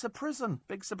jihadis. It's a prison.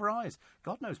 Big surprise.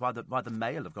 God knows why the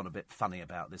Mail have gone a bit funny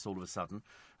about this all of a sudden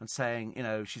and saying, you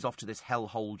know, she's off to this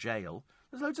hellhole jail.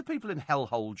 There's loads of people in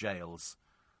hellhole jails.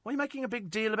 What are you making a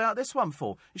big deal about this one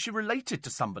for? Is she related to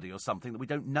somebody or something that we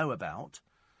don't know about?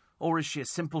 Or is she a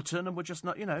simpleton and we're just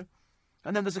not, you know?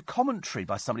 And then there's a commentary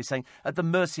by somebody saying, at the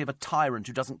mercy of a tyrant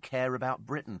who doesn't care about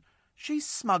Britain. She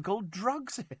smuggled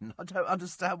drugs in. I don't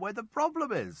understand where the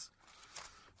problem is.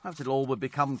 Perhaps it all would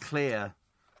become clear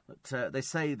that they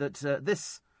say that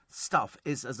this stuff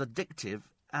is as addictive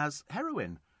as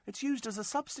heroin. It's used as a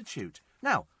substitute.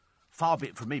 Now, far be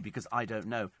it from me, because I don't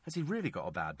know, has he really got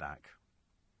a bad back?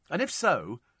 And if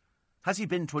so, has he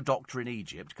been to a doctor in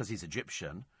Egypt, because he's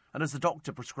Egyptian, and has the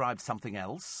doctor prescribed something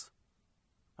else?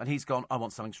 And he's gone, I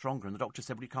want something stronger. And the doctor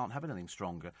said, well, you can't have anything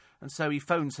stronger. And so he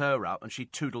phones her up and she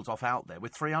toodles off out there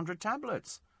with 300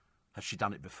 tablets. Has she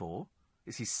done it before?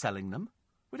 Is he selling them?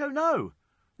 We don't know.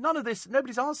 None of this,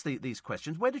 nobody's asked these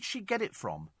questions. Where did she get it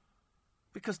from?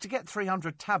 Because to get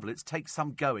 300 tablets takes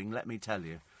some going, let me tell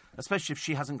you. Especially if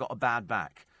she hasn't got a bad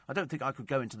back. I don't think I could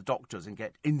go into the doctors and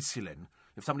get insulin.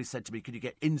 If somebody said to me, could you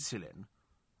get insulin?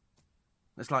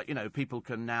 It's like, you know, people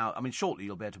can now, I mean, shortly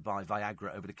you'll be able to buy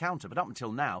Viagra over the counter, but up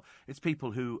until now, it's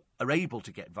people who are able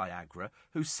to get Viagra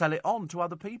who sell it on to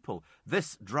other people.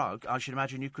 This drug, I should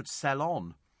imagine you could sell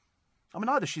on. I mean,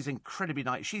 either she's incredibly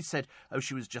nice. She said, oh,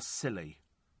 she was just silly.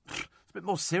 It's a bit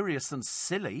more serious than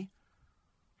silly.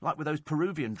 Like with those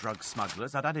Peruvian drug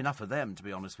smugglers. I'd had enough of them, to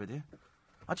be honest with you.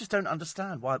 I just don't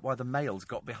understand why the Mail's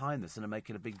got behind this and are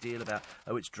making a big deal about,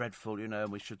 oh, it's dreadful, you know,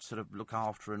 and we should sort of look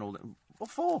after her and all that. What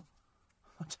for?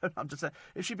 I don't understand.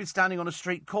 If she'd been standing on a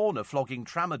street corner flogging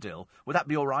tramadol, would that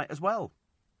be all right as well?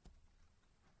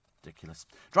 Ridiculous.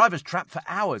 Drivers trapped for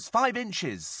hours. 5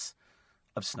 inches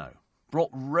of snow. Brought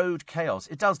road chaos.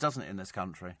 It does, doesn't it, in this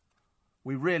country?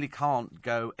 We really can't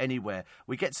go anywhere.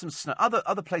 We get some snow.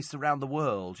 Other places around the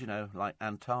world, you know, like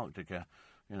Antarctica,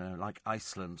 you know, like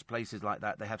Iceland, places like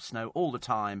that, they have snow all the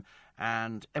time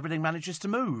and everything manages to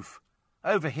move.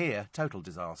 Over here, total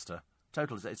disaster.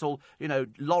 It's all, you know,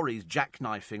 lorries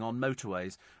jackknifing on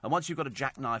motorways. And once you've got a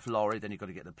jackknife lorry, then you've got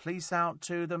to get the police out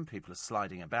to them. People are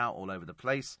sliding about all over the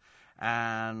place.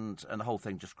 And the whole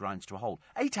thing just grinds to a halt.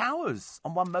 8 hours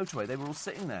on one motorway. They were all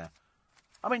sitting there.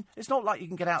 I mean, it's not like you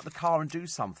can get out of the car and do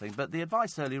something. But the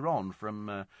advice earlier on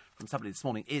from somebody this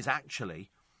morning is actually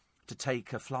to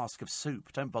take a flask of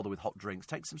soup. Don't bother with hot drinks.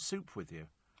 Take some soup with you.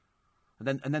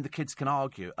 And then the kids can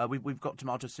argue. We've got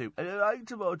tomato soup. I don't like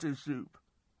tomato soup.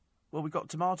 Well, we've got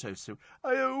tomato soup.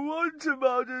 I don't want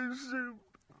tomato soup.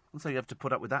 And so you have to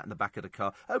put up with that in the back of the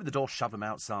car. Open the door, shove them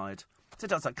outside.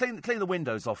 Sit outside. Clean the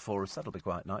windows off for us. That'll be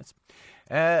quite nice.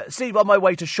 Steve, on my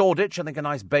way to Shoreditch, I think a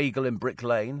nice bagel in Brick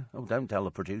Lane. Oh, don't tell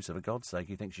the producer, for God's sake.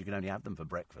 He thinks you can only have them for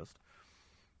breakfast.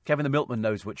 Kevin the milkman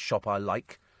knows which shop I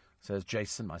like, says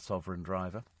Jason, my sovereign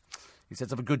driver. He says,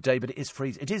 have a good day, but it is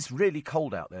freezing. It is really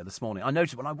cold out there this morning. I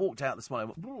noticed when I walked out this morning,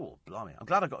 I went, oh, blimey. I'm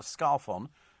glad I got a scarf on,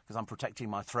 because I'm protecting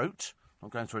my throat. I'm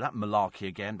going through that malarkey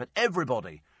again. But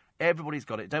everybody's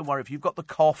got it. Don't worry, if you've got the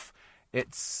cough,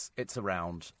 it's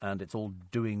around, and it's all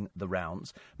doing the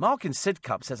rounds. Mark in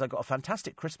Sidcup says, I got a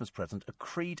fantastic Christmas present, a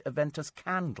Creed Aventus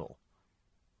candle.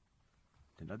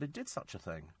 Didn't know they did such a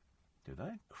thing. Do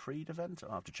they? Creed Aventus?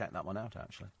 I'll have to check that one out,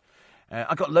 actually.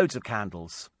 I got loads of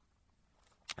candles.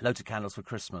 Loads of candles for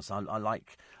Christmas. I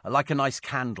like a nice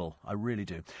candle. I really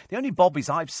do. The only bobbies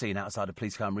I've seen outside a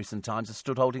police car in recent times are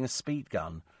stood holding a speed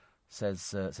gun.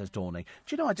 says Dawning.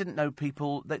 Do you know, I didn't know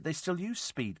people, they still use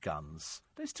speed guns.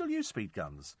 They still use speed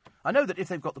guns. I know that if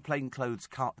they've got the plainclothes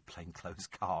car,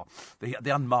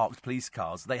 the unmarked police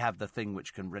cars, they have the thing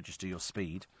which can register your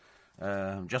speed.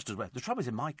 Just as well. The trouble is,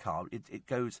 in my car, it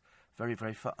goes very,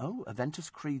 very far. Oh, Aventus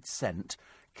Creed scent,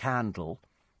 candle,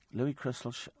 Louis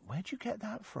Crystal. Where'd you get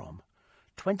that from?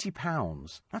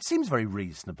 £20. That seems very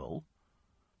reasonable.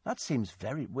 That seems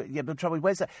very... Yeah, but the trouble,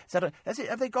 where's that?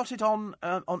 Have they got it on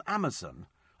Amazon?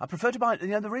 I prefer to buy... You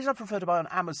know, the reason I prefer to buy on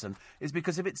Amazon is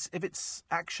because if it's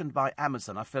actioned by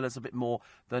Amazon, I feel there's a bit more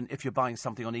than if you're buying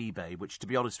something on eBay, which, to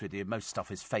be honest with you, most stuff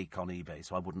is fake on eBay,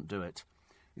 so I wouldn't do it.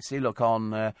 You see, look,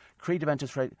 on Creed Aventus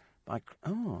Freight...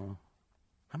 Oh,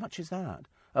 how much is that?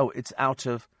 Oh, it's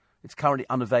currently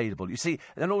unavailable. You see,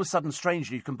 then all of a sudden,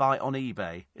 strangely, you can buy it on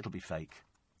eBay. It'll be fake.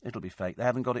 It'll be fake. They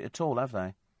haven't got it at all, have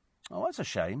they? Oh, that's a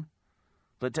shame.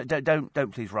 But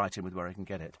don't please write in with where I can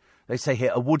get it. They say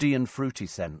here, a woody and fruity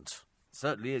scent. It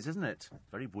certainly is, isn't it?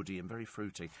 Very woody and very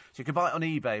fruity. So you can buy it on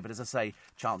eBay, but as I say,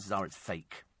 chances are it's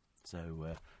fake.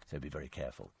 So be very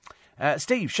careful.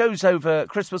 Steve, shows over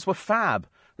Christmas were fab.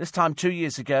 This time 2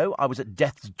 years ago, I was at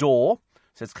death's door,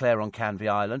 says Claire on Canvey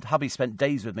Island. Hubby spent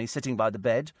days with me, sitting by the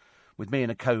bed, with me in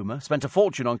a coma. Spent a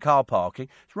fortune on car parking.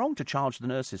 It's wrong to charge the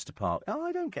nurses to park. Oh,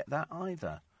 I don't get that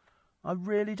either. I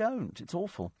really don't. It's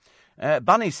awful.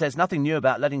 Bunny says nothing new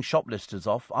about letting shoplifters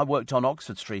off. I worked on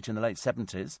Oxford Street in the late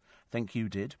 70s. Think you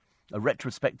did. A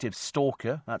retrospective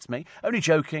stalker, that's me. Only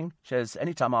joking. Says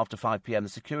any time after 5 p.m. the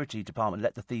security department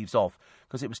let the thieves off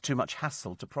because it was too much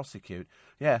hassle to prosecute.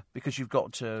 Yeah, because you've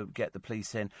got to get the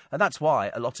police in. And that's why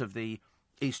a lot of the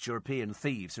East European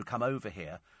thieves who come over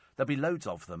here, there'll be loads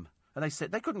of them. And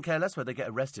they couldn't care less whether they get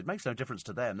arrested. It makes no difference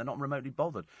to them. They're not remotely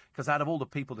bothered. Because out of all the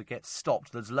people that get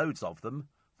stopped, there's loads of them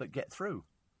that get through.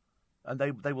 And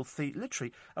they will thieve,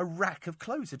 literally, a rack of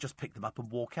clothes. They just pick them up and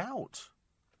walk out.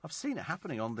 I've seen it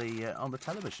happening on the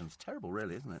television. It's terrible,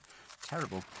 really, isn't it?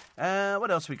 Terrible. What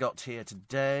else we got here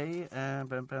today?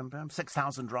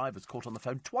 6,000 drivers caught on the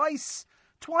phone twice.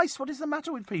 Twice? What is the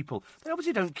matter with people? They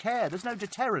obviously don't care. There's no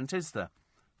deterrent, is there?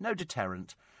 No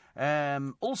deterrent.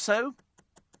 Also...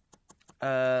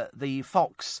 the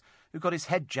fox who got his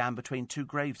head jammed between two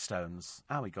gravestones.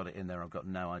 How he got it in there, I've got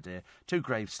no idea. Two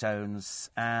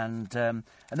gravestones, and then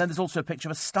there's also a picture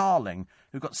of a starling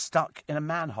who got stuck in a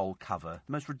manhole cover.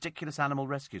 The most ridiculous animal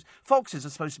rescues. Foxes are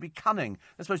supposed to be cunning.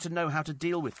 They're supposed to know how to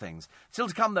deal with things. Still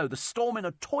to come, though, the storm in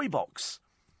a toy box.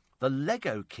 The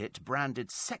Lego kit branded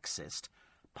sexist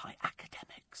by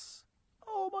academics.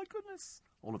 Oh, my goodness.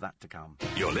 All of that to come.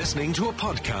 You're listening to a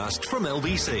podcast from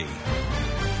LBC.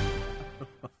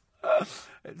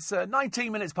 It's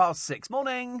 19 minutes past 6.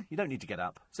 Morning. You don't need to get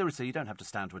up. Seriously, you don't have to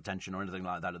stand to attention or anything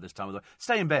like that at this time of the day.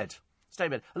 Stay in bed. Stay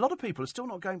in bed. A lot of people are still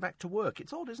not going back to work.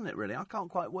 It's odd, isn't it, really? I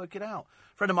can't quite work it out.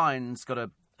 A friend of mine's got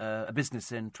a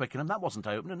business in Twickenham. That wasn't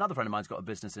open. Another friend of mine's got a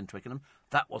business in Twickenham.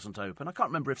 That wasn't open. I can't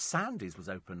remember if Sandy's was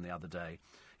open the other day.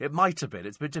 It might have been.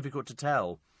 It's a bit difficult to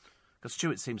tell. Because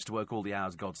Stuart seems to work all the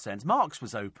hours God sends. Mark's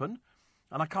was open.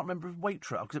 And I can't remember if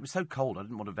Waitrose, because it was so cold, I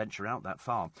didn't want to venture out that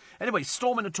far. Anyway,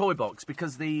 storm in a toy box,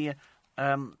 because the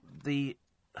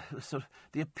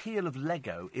appeal of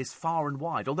Lego is far and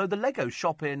wide. Although the Lego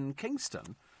shop in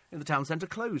Kingston, in the town centre,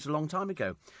 closed a long time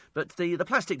ago. But the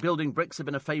plastic building bricks have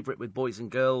been a favourite with boys and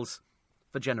girls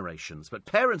for generations. But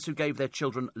parents who gave their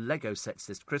children Lego sets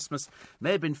this Christmas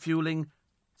may have been fueling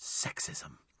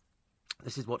sexism.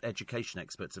 This is what education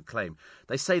experts have claimed.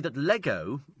 They say that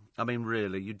Lego, I mean,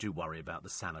 really, you do worry about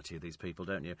the sanity of these people,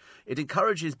 don't you? It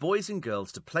encourages boys and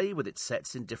girls to play with its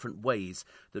sets in different ways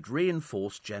that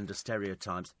reinforce gender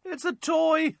stereotypes. It's a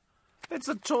toy! It's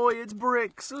a toy, it's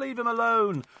bricks, leave him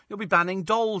alone. You'll be banning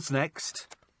dolls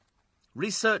next.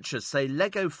 Researchers say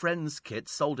Lego Friends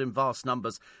kits sold in vast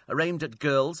numbers are aimed at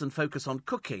girls and focus on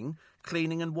cooking,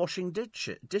 cleaning and washing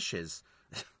dishes.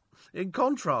 In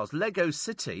contrast, Lego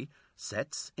City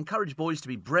sets encourage boys to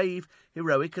be brave,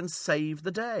 heroic and save the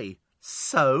day.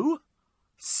 So?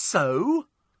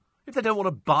 If they don't want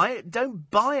to buy it,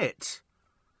 don't buy it.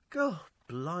 God,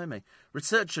 blimey.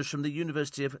 Researchers from the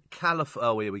University of California...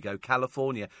 Oh, here we go,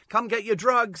 California. Come get your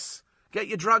drugs. Get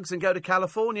your drugs and go to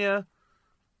California.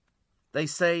 They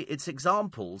say it's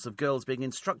examples of girls being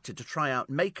instructed to try out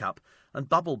makeup and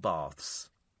bubble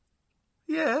baths.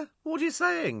 Yeah, what are you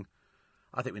saying?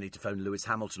 I think we need to phone Lewis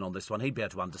Hamilton on this one. He'd be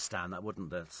able to understand that,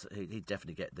 wouldn't he? He'd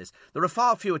definitely get this. There are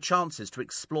far fewer chances to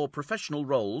explore professional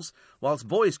roles, whilst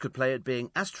boys could play at being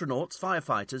astronauts,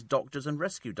 firefighters, doctors and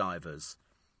rescue divers.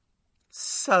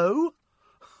 So?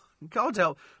 You can't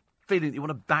help feeling that you want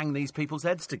to bang these people's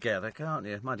heads together, can't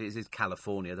you? Mind you, it is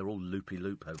California. They're all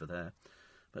loopy-loop over there.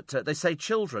 But they say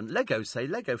Lego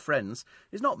Friends,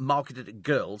 is not marketed at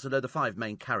girls, although the 5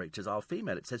 main characters are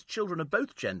female. It says children of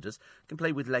both genders can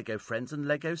play with Lego Friends and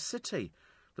Lego City.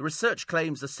 The research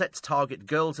claims the sets target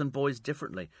girls and boys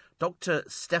differently. Dr.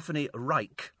 Stephanie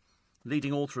Reich,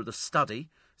 leading author of the study,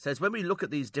 says when we look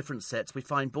at these different sets, we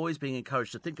find boys being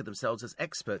encouraged to think of themselves as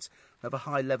experts who have a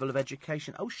high level of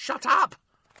education. Oh, shut up!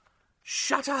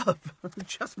 Shut up!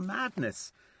 Just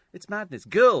madness. It's madness.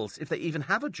 Girls, if they even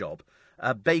have a job,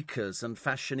 bakers and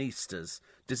fashionistas,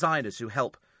 designers who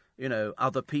help,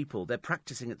 other people. They're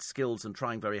practising at skills and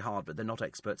trying very hard, but they're not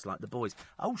experts like the boys.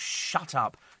 Oh, shut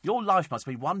up. Your life must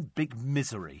be one big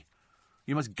misery.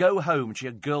 You must go home to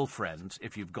your girlfriend,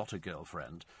 if you've got a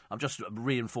girlfriend. I'm just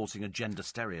reinforcing a gender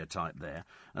stereotype there.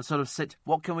 And sort of sit,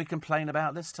 what can we complain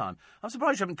about this time? I'm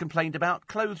surprised you haven't complained about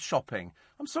clothes shopping.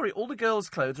 I'm sorry, all the girls'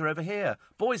 clothes are over here.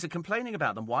 Boys are complaining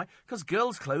about them. Why? Because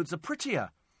girls' clothes are prettier.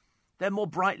 They're more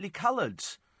brightly coloured.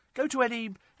 Go to any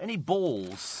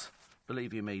balls,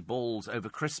 believe you me, balls over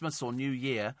Christmas or New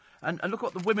Year, and look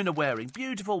what the women are wearing.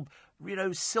 Beautiful,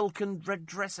 silk and red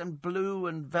dress and blue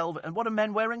and velvet. And what are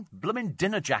men wearing? Blooming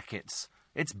dinner jackets.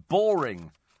 It's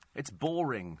boring. It's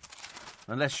boring.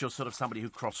 Unless you're sort of somebody who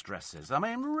cross-dresses. I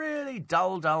mean, really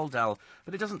dull.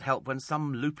 But it doesn't help when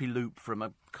some loopy-loop from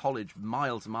a college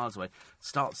miles and miles away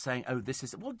starts saying, oh, this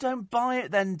is... Well, don't buy it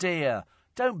then, dear.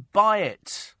 Don't buy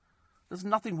it. There's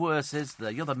nothing worse, is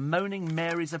there? You're the moaning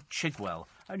Marys of Chigwell.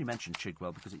 I only mention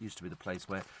Chigwell because it used to be the place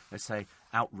where they say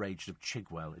outraged of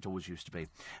Chigwell. It always used to be.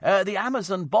 The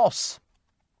Amazon boss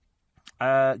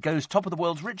goes top of the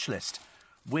world's rich list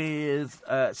with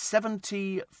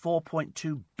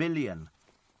 74.2 billion.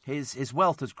 His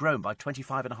wealth has grown by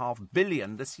 25.5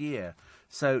 billion this year.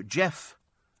 So Jeff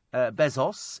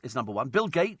Bezos is number one. Bill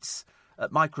Gates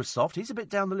at Microsoft, he's a bit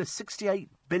down the list, 68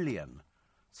 billion.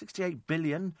 68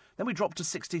 billion. Then we dropped to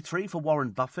 63 for Warren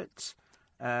Buffett.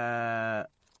 I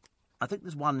think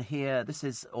there's one here. This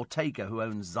is Ortega, who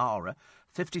owns Zara.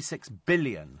 56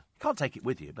 billion. You can't take it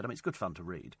with you, but I mean, it's good fun to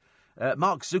read.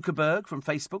 Mark Zuckerberg from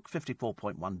Facebook,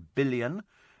 54.1 billion.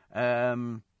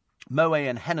 Moët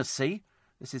and Hennessy.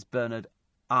 This is Bernard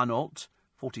Arnault,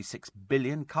 46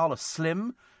 billion. Carlos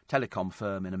Slim, telecom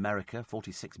firm in America,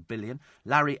 46 billion.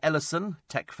 Larry Ellison,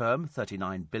 tech firm,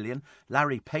 39 billion.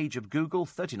 Larry Page of Google,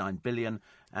 39 billion.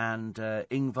 And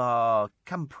Ingvar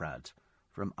Kamprad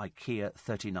from IKEA,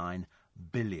 39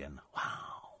 billion.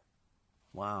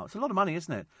 Wow. It's a lot of money,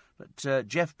 isn't it? But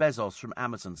Jeff Bezos from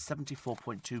Amazon,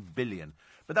 74.2 billion.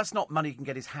 But that's not money he can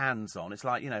get his hands on. It's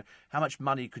like, how much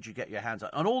money could you get your hands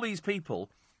on? And all these people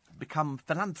become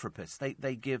philanthropists.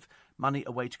 They give money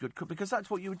away to good cause, because that's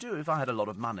what you would do. If I had a lot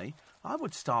of money, I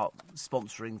would start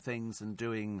sponsoring things and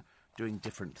doing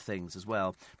different things as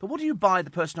well. But what do you buy the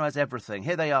person who has everything?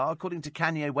 Here they are. According to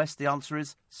Kanye West, the answer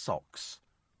is socks.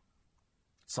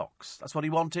 Socks. That's what he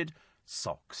wanted.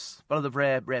 Socks. One of the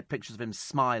rare pictures of him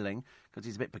smiling, because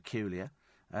he's a bit peculiar.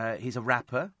 He's a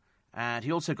rapper, and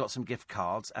he also got some gift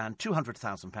cards and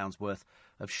 £200,000 worth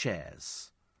of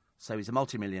shares. So he's a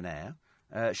multimillionaire.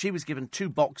 She was given 2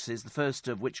 boxes, the first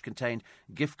of which contained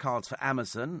gift cards for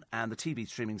Amazon and the TV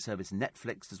streaming service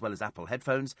Netflix, as well as Apple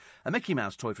headphones, a Mickey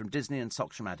Mouse toy from Disney and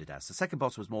socks from Adidas. The second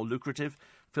box was more lucrative,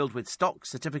 filled with stock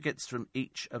certificates from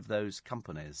each of those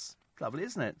companies. Lovely,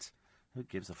 isn't it? Who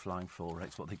gives a flying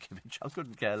forex what they give each other? I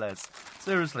couldn't care less.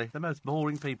 Seriously, the most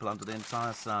boring people under the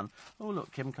entire sun. Oh,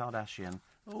 look, Kim Kardashian.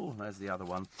 Oh, there's the other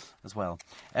one as well.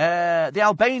 The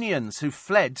Albanians who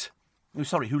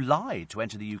lied to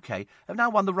enter the UK, have now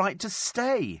won the right to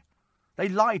stay. They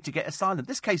lied to get asylum.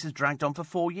 This case has dragged on for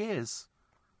 4 years.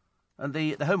 And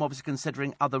the Home Office is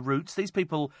considering other routes. These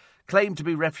people claim to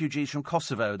be refugees from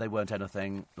Kosovo. They weren't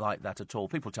anything like that at all.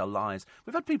 People tell lies.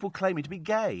 We've had people claiming to be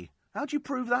gay. How do you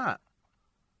prove that?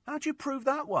 How do you prove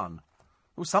that one?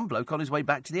 Well, some bloke on his way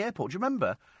back to the airport. Do you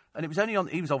remember? And it was only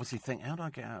he was obviously thinking, how do I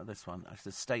get out of this one? I have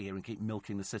to stay here and keep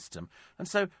milking the system. And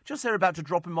so, just they're about to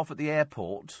drop him off at the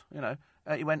airport, he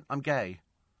went, I'm gay.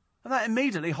 And that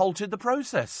immediately halted the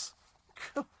process.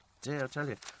 Oh, dear, I tell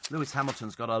you. Lewis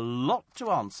Hamilton's got a lot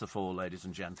to answer for, ladies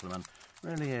and gentlemen.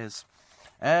 Really is.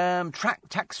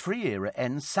 Tax-free era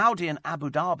ends. Saudi and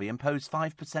Abu Dhabi impose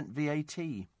 5%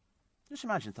 VAT. Just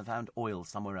imagine if they found oil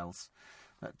somewhere else.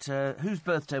 But whose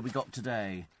birthday we got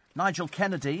today? Nigel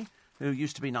Kennedy, who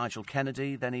used to be Nigel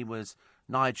Kennedy, then he was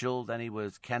Nigel, then he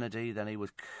was Kennedy, then he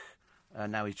was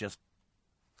and now he's just...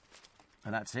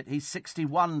 And that's it. He's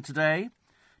 61 today,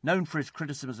 known for his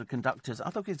criticisms of conductors. I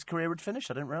thought his career had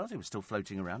finished. I didn't realise he was still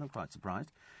floating around. I'm quite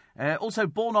surprised. Also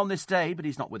born on this day, but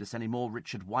he's not with us anymore,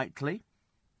 Richard Whiteley,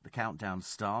 the Countdown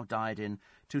star, died in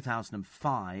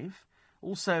 2005.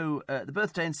 Also, the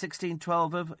birthday in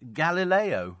 1612 of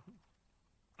Galileo.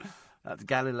 That's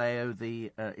Galileo,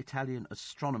 the Italian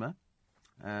astronomer.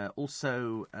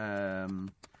 Also,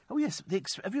 oh yes,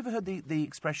 have you ever heard the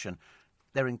expression,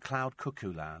 they're in cloud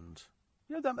cuckoo land?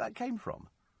 You know that came from?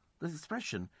 The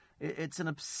expression, it's an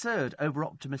absurd,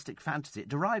 over-optimistic fantasy. It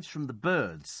derives from The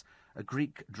Birds, a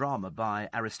Greek drama by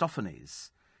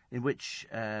Aristophanes, in which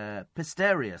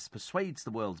Pisterius persuades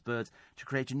the world's birds to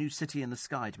create a new city in the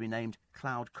sky to be named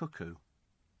Cloud Cuckoo.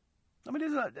 I mean,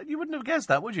 you wouldn't have guessed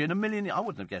that, would you? I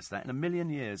wouldn't have guessed that in a million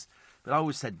years. But I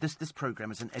always said this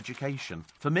programme is an education.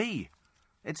 For me.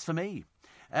 It's for me.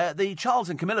 The Charles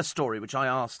and Camilla story, which I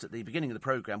asked at the beginning of the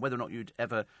programme, whether or not you'd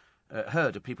ever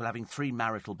heard of people having 3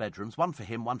 marital bedrooms, one for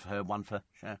him, one for her, one for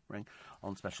sharing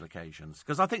on special occasions.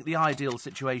 Because I think the ideal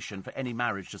situation for any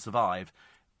marriage to survive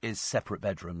is separate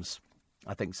bedrooms.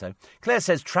 I think so. Claire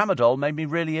says, Tramadol made me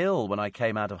really ill when I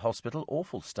came out of hospital.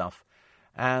 Awful stuff.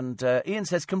 And Ian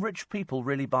says, can rich people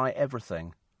really buy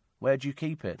everything? Where do you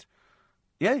keep it?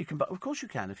 Yeah, you can. Of course you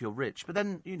can if you're rich. But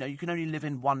then, you can only live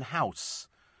in one house.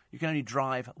 You can only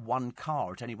drive one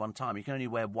car at any one time. You can only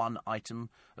wear one item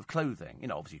of clothing.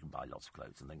 Obviously you can buy lots of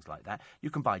clothes and things like that. You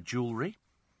can buy jewellery.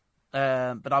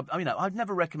 But I'd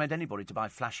never recommend anybody to buy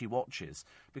flashy watches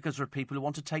because there are people who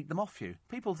want to take them off you.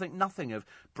 People think nothing of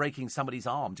breaking somebody's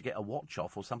arm to get a watch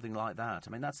off or something like that.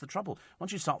 I mean, that's the trouble.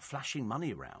 Once you start flashing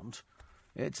money around,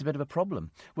 it's a bit of a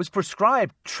problem. Was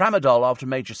prescribed Tramadol after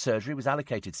major surgery, was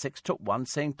allocated 6, took 1,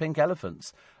 seeing pink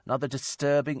elephants. Another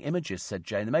disturbing images, said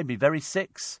Jane. They made me very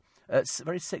sick,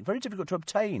 very difficult to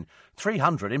obtain.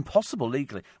 300, impossible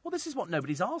legally. Well, this is what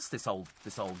nobody's asked this old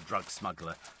drug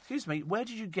smuggler. Excuse me, where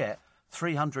did you get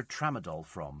 300 Tramadol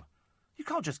from? You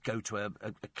can't just go to a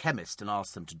chemist and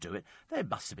ask them to do it. There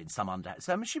must have been some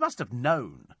she must have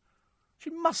known. She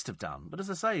must have done. But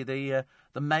as I say, the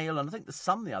Mail and I think the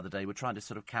Sun the other day were trying to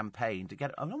sort of campaign to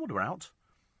get it. I don't want her out.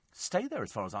 Stay there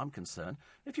as far as I'm concerned.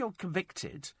 If you're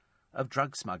convicted of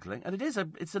drug smuggling, and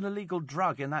it's an illegal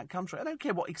drug in that country, I don't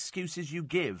care what excuses you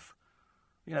give.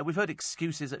 We've heard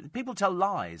excuses. People tell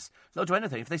lies. They'll do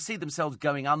anything. If they see themselves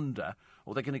going under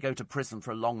or they're going to go to prison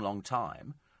for a long, long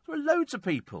time, there are loads of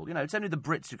people. It's only the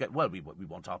Brits who get, well, we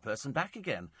want our person back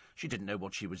again. She didn't know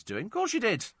what she was doing. Of course she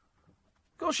did.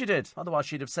 Of course she did. Otherwise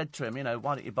she'd have said to him,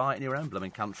 why don't you buy it in your own blooming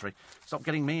country? Stop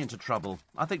getting me into trouble.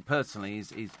 I think personally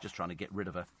he's just trying to get rid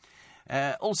of her.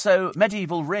 Also,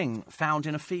 medieval ring found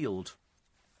in a field.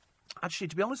 Actually,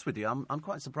 to be honest with you, I'm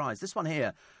quite surprised. This one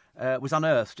here was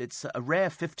unearthed. It's a rare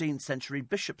 15th century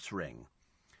bishop's ring.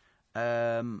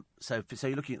 So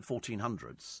you're looking at the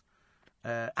 1400s.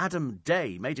 Adam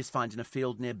Day made his find in a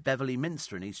field near Beverley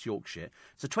Minster in East Yorkshire.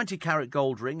 It's a 20-carat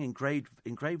gold ring engraved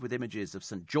with images of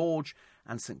St George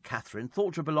and St Catherine,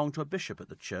 thought to belong to a bishop at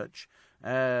the church.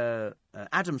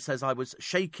 Adam says, I was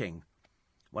shaking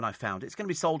when I found it. It's going to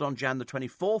be sold on Jan the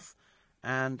 24th,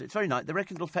 and it's very nice. They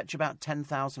reckon it'll fetch about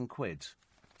 10,000 quid.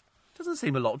 Doesn't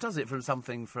seem a lot, does it, from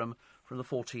something from the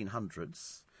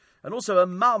 1400s? And also, a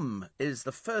mum is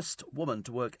the first woman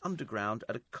to work underground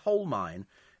at a coal mine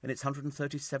in its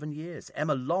 137 years.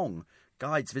 Emma Long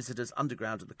guides visitors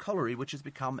underground at the colliery, which has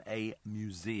become a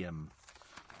museum.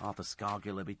 Arthur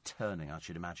Scargill will be turning, I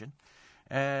should imagine.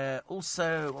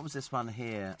 Also, what was this one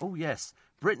here? Oh, yes.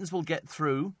 Britons will get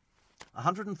through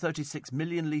 136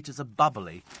 million litres of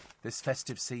bubbly this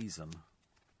festive season.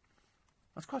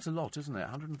 That's quite a lot, isn't it?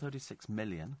 136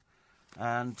 million.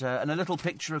 And a little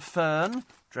picture of Fern.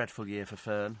 Dreadful year for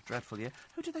Fern. Dreadful year.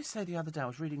 Who did they say the other day? I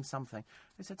was reading something.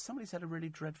 They said somebody's had a really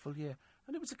dreadful year.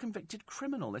 And it was a convicted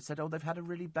criminal. They said, they've had a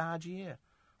really bad year.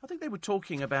 I think they were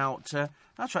talking about...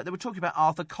 that's right, they were talking about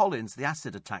Arthur Collins, the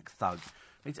acid attack thug.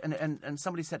 And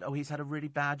somebody said, he's had a really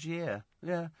bad year.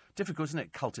 Yeah, difficult, isn't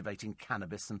it, cultivating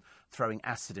cannabis and throwing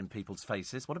acid in people's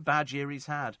faces. What a bad year he's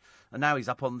had. And now he's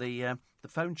up on the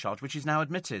phone charge, which he's now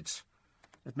admitted.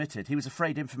 He was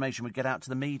afraid information would get out to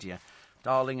the media.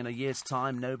 Darling, in a year's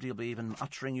time, nobody will be even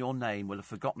uttering your name. Will have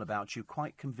forgotten about you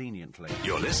quite conveniently.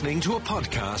 You're listening to a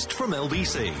podcast from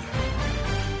LBC.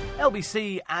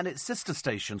 LBC and its sister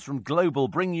stations from Global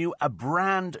bring you a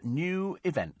brand new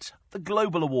event, the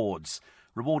Global Awards,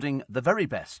 rewarding the very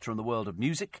best from the world of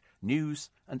music, news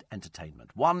and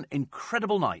entertainment. One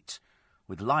incredible night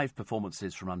with live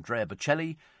performances from Andrea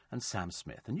Bocelli and Sam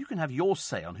Smith. And you can have your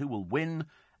say on who will win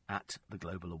at the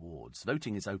Global Awards.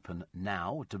 Voting is open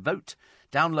now. To vote,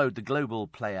 download the Global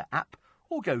Player app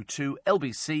or go to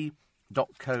lbc.co.uk.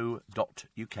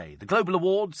 The Global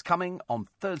Awards coming on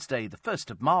Thursday, the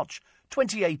 1st of March,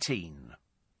 2018.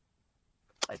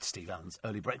 It's Steve Allen's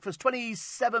Early Breakfast.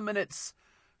 27 minutes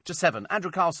to 7.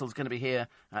 Andrew Castle's going to be here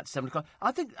at 7 o'clock.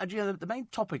 I think, the main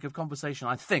topic of conversation,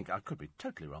 I could be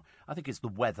totally wrong, I think is the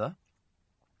weather,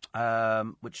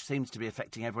 which seems to be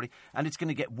affecting everybody. And it's going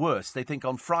to get worse, they think,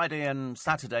 on Friday and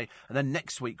Saturday. And then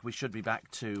next week we should be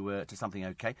back to something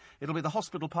okay. It'll be the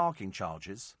hospital parking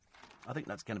charges. I think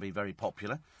that's going to be very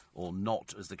popular, or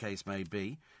not, as the case may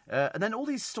be. And then all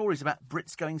these stories about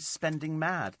Brits going spending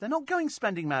mad. They're not going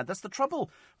spending mad. That's the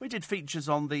trouble. We did features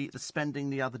on the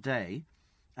spending the other day,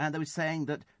 and they were saying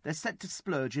that they're set to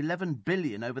splurge $11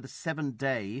 billion over the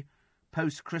 7-day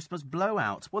post-Christmas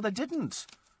blowout. Well, they didn't.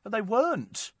 And they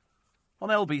weren't. On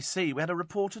LBC, we had a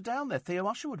reporter down there. Theo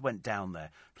Usherwood went down there.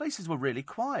 Places were really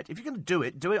quiet. If you're going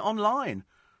to do it online.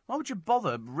 Why would you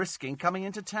bother risking coming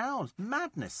into town?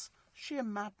 Madness. Sheer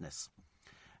madness.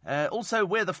 Also,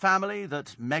 we're the family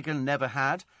that Meghan never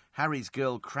had. Harry's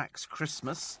girl cracks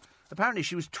Christmas. Apparently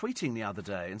she was tweeting the other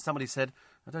day, and somebody said,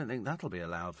 I don't think that'll be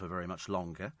allowed for very much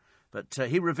longer. But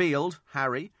he revealed,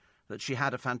 Harry, that she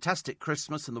had a fantastic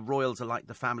Christmas and the royals are like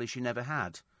the family she never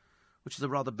had. Which is a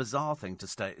rather bizarre thing to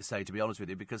say, to be honest with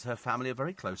you, because her family are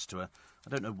very close to her.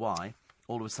 I don't know why.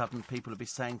 All of a sudden people will be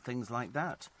saying things like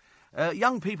that.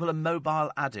 Young people are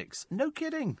mobile addicts. No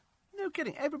kidding. No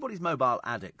kidding. Everybody's mobile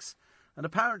addicts. And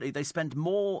apparently they spend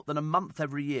more than a month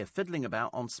every year fiddling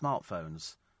about on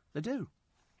smartphones. They do.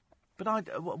 But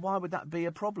why would that be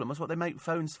a problem? That's what they make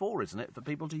phones for, isn't it? For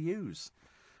people to use.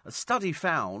 A study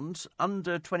found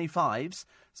under 25s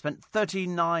spent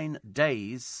 39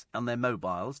 days on their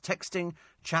mobiles, texting,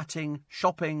 chatting,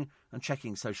 shopping and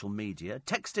checking social media.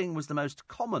 Texting was the most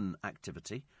common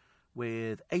activity,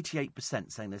 with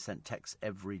 88% saying they sent texts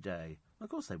every day. Of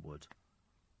course they would.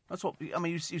 That's what, I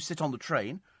mean, you sit on the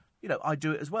train. You know, I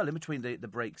do it as well in between the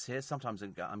breaks here. Sometimes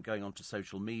I'm going onto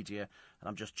social media and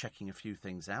I'm just checking a few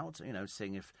things out,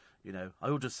 seeing if, I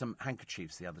ordered some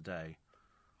handkerchiefs the other day.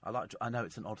 I know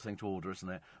it's an odd thing to order, isn't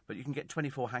it? But you can get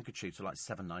 24 handkerchiefs for like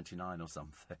 $7.99 or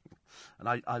something.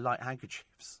 And I like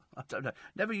handkerchiefs. I don't know.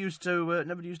 Never used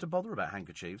to bother about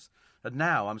handkerchiefs. And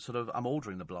now I'm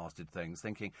ordering the blasted things,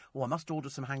 thinking, I must order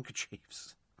some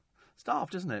handkerchiefs. It's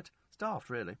daft, isn't it? It's daft,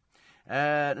 really.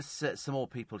 Let's set some more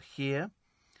people here.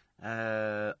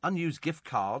 Unused gift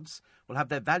cards will have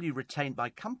their value retained by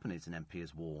companies, an MP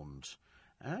has warned.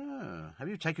 Have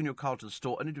you taken your card to the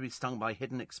store only to be stung by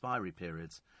hidden expiry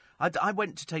periods? I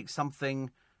went to take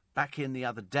something back in the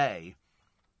other day,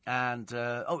 and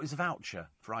it was a voucher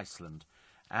for Iceland.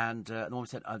 And the woman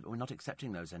said, we're not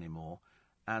accepting those anymore.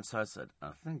 And so I said,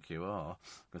 I think you are,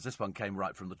 because this one came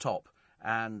right from the top.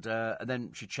 And then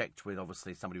she checked with,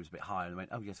 obviously, somebody who was a bit higher and went,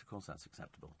 oh, yes, of course, that's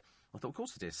acceptable. I thought, of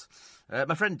course it is.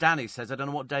 My friend Danny says, I don't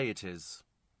know what day it is.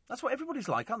 That's what everybody's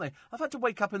like, aren't they? I've had to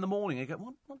wake up in the morning and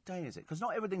go, what day is it? Because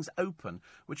not everything's open,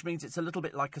 which means it's a little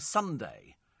bit like a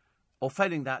Sunday. Or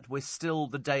failing that, we're still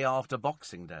the day after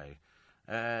Boxing Day.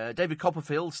 David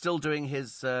Copperfield still doing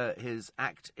his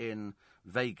act in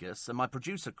Vegas. And my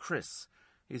producer, Chris,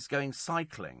 is going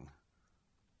cycling.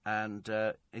 And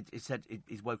he said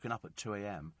he's woken up at 2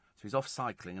 a.m. So he's off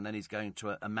cycling and then he's going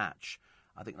to a match.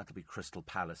 I think that'll be Crystal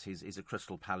Palace. He's a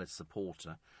Crystal Palace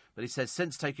supporter. But he says,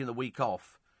 since taking the week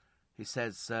off, he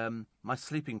says, my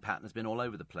sleeping pattern has been all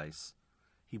over the place.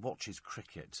 He watches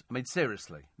cricket. I mean,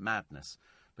 seriously, madness.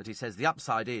 But he says, the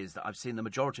upside is that I've seen the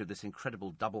majority of this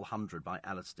incredible double 100 by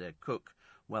Alistair Cook.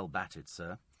 Well batted,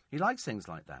 sir. He likes things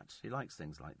like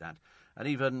that. And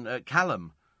even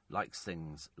Callum likes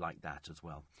things like that as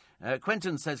well.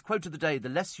 Quentin says, quote of the day, the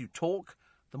less you talk,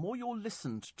 the more you're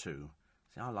listened to.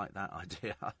 See, I like that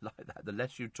idea. I like that. The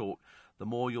less you talk, the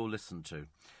more you'll listen to.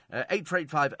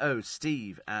 84850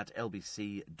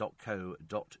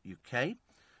 steve@lbc.co.uk.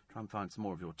 Try and find some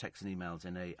more of your texts and emails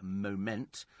in a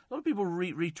moment. A lot of people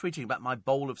retweeting about my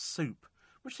bowl of soup,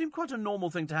 which seemed quite a normal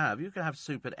thing to have. You can have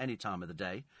soup at any time of the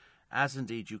day, as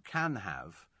indeed you can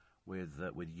have with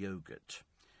yoghurt.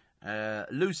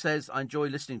 Lou says, I enjoy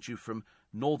listening to you from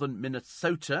northern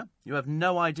Minnesota. You have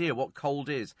no idea what cold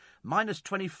is. Minus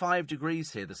 25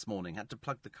 degrees here this morning. Had to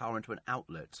plug the car into an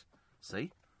outlet.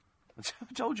 See? I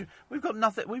told you. We've got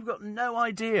nothing. We've got no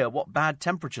idea what bad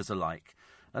temperatures are like.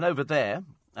 And over there,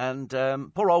 and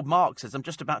poor old Mark says, I'm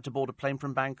just about to board a plane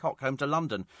from Bangkok home to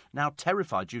London. Now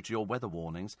terrified due to your weather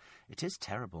warnings. It is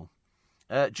terrible.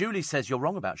 Julie says, you're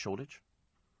wrong about Shoreditch.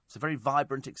 It's a very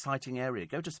vibrant, exciting area.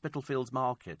 Go to Spitalfields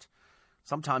Market.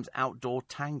 Sometimes outdoor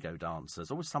tango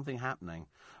dancers. Always something happening.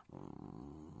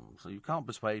 So you can't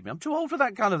persuade me. I'm too old for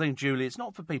that kind of thing, Julie. It's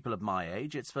not for people of my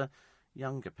age. It's for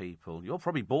younger people. You're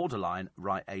probably borderline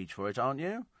right age for it, aren't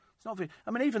you? It's not for...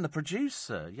 I mean, even the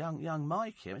producer, young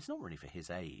Mike here, it's not really for his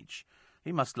age.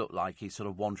 He must look like he's sort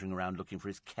of wandering around looking for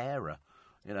his carer.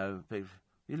 You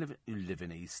You live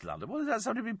in East London. What is that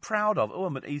something to be proud of? Oh,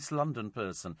 I'm an East London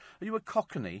person. Are you a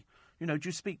Cockney? You know, do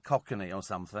you speak Cockney or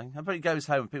something? I bet he goes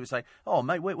home and people say, oh,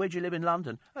 mate, where do you live in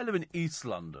London? I live in East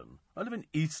London. I live in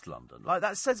East London. Like,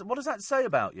 that says, what does that say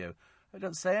about you? It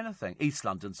doesn't say anything. East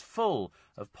London's full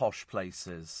of posh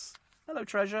places. Hello,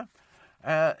 Treasure.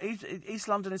 East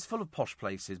London is full of posh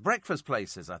places. Breakfast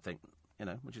places, I think, you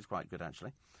know, which is quite good,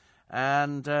 actually.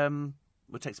 And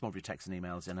we'll take some more of your texts and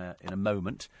emails in a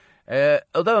moment.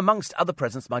 Although amongst other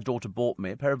presents my daughter bought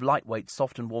me a pair of lightweight,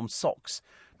 soft and warm socks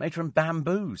made from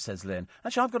bamboo, says Lynn.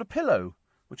 Actually, I've got a pillow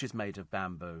which is made of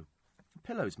bamboo. The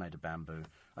pillow's made of bamboo.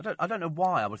 I don't know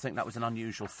why I would think that was an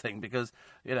unusual thing, because,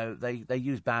 you know, they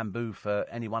use bamboo for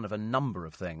any one of a number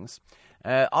of things.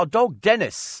 Our dog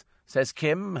Dennis, says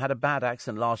Kim, had a bad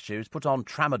accident last year. He was put on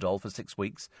tramadol for 6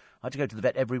 weeks. I had to go to the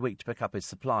vet every week to pick up his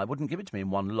supply. Wouldn't give it to me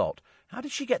in one lot. How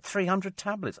did she get 300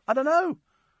 tablets? I don't know.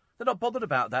 They're not bothered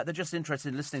about that. They're just interested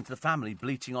in listening to the family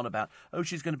bleating on about, oh,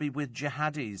 she's going to be with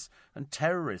jihadis and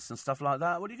terrorists and stuff like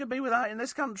that. Well, you can be with that in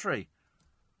this country.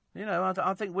 You know,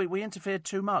 I think we interfered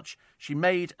too much. She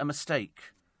made a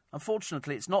mistake.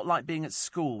 Unfortunately, it's not like being at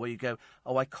school where you go,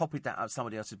 oh, I copied that out of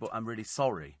somebody else's book, I'm really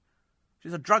sorry.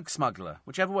 She's a drug smuggler.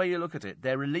 Whichever way you look at it,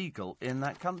 they're illegal in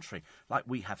that country. Like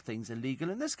we have things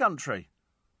illegal in this country.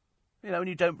 You know, and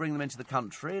you don't bring them into the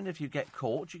country, and if you get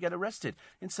caught, you get arrested.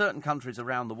 In certain countries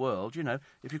around the world, you know,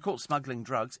 if you're caught smuggling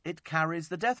drugs, it carries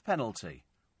the death penalty.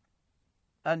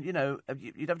 And, you know,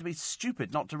 you'd have to be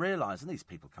stupid not to realise. And these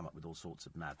people come up with all sorts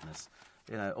of madness.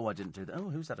 You know, oh, I didn't do that. Oh,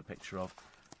 who's that a picture of?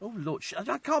 Oh, Lord,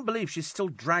 I can't believe she's still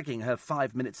dragging her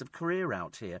 5 minutes of career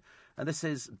out here. And this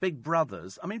is Big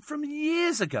Brothers. I mean, from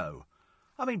years ago.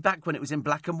 I mean, back when it was in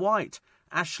black and white.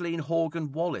 Ashleen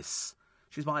Horgan Wallace.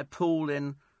 She's by a pool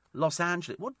in Los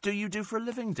Angeles. What do you do for a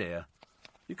living, dear?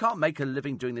 You can't make a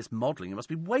living doing this modelling. You must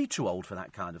be way too old for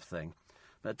that kind of thing.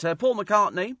 But Paul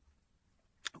McCartney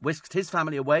whisked his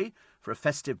family away for a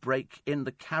festive break in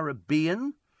the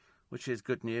Caribbean, which is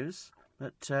good news.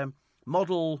 But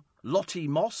model Lottie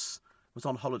Moss was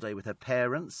on holiday with her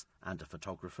parents and a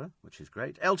photographer, which is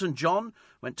great. Elton John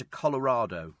went to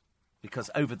Colorado because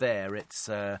over there it's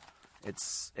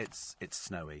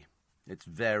snowy. It's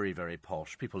very, very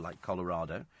posh. People like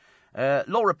Colorado.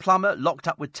 Laura Plummer locked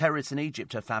up with terrorists in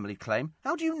Egypt, her family claim.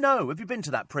 How do you know? Have you been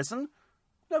to that prison?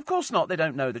 No, of course not. They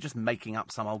don't know. They're just making up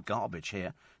some old garbage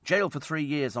here. Jailed for 3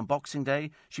 years on Boxing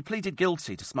Day. She pleaded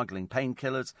guilty to smuggling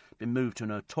painkillers. Been moved to a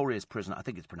notorious prison. I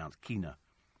think it's pronounced Kina.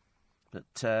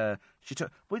 But she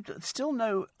took... Still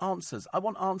no answers. I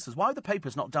want answers. Why have the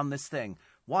papers not done this thing?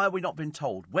 Why have we not been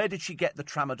told? Where did she get the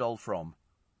tramadol from?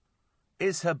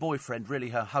 Is her boyfriend really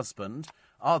her husband?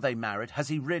 Are they married? Has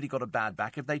he really got a bad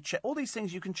back? Have they checked? All these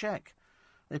things you can check.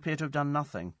 They appear to have done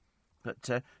nothing.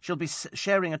 But she'll be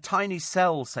sharing a tiny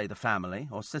cell, say the family,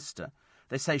 or sister.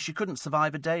 They say she couldn't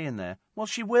survive a day in there. Well,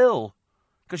 she will,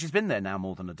 because she's been there now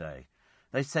more than a day.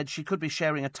 They said she could be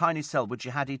sharing a tiny cell with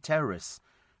jihadi terrorists.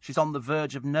 She's on the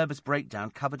verge of nervous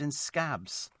breakdown, covered in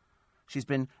scabs. She's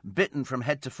been bitten from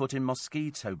head to foot in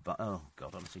mosquito... Oh,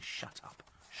 God, honestly, shut up.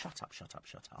 Shut up, shut up,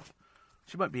 shut up.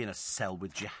 She won't be in a cell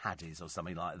with jihadis or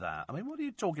something like that. I mean, what are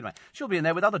you talking about? She'll be in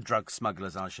there with other drug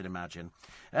smugglers, I should imagine.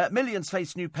 Millions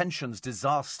face new pensions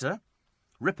disaster.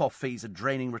 Rip-off fees are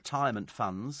draining retirement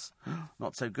funds.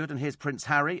 Not so good. And here's Prince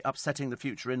Harry, upsetting the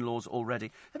future in-laws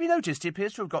already. Have you noticed he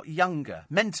appears to have got younger,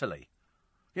 mentally?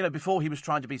 You know, before he was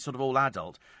trying to be sort of all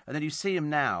adult. And then you see him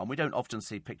now, and we don't often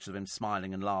see pictures of him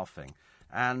smiling and laughing.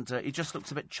 And he just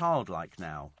looks a bit childlike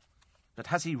now. But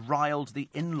has he riled the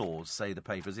in-laws, say the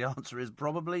papers? The answer is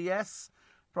probably yes.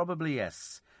 Probably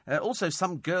yes. Also,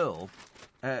 some girl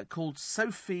called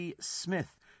Sophie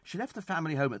Smith. She left the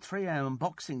family home at 3 a.m. on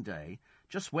Boxing Day,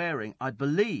 just wearing, I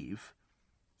believe,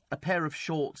 a pair of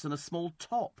shorts and a small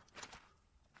top.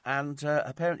 And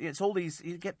apparently it's all these...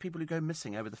 You get people who go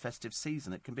missing over the festive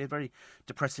season. It can be a very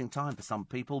depressing time for some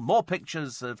people. More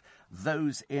pictures of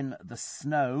those in the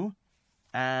snow.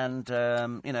 And,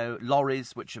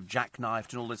 lorries which have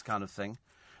jackknifed and all this kind of thing.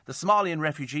 The Somalian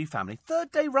refugee family,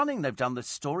 3rd day running they've done this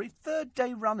story. 3rd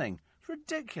day running. It's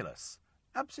ridiculous.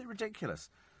 Absolutely ridiculous.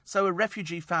 So a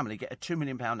refugee family get a £2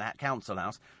 million council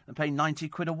house and pay 90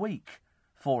 quid a week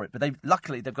for it. But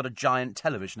luckily they've got a giant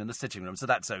television in the sitting room, so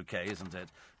that's okay, isn't it?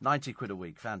 90 quid a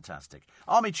week. Fantastic.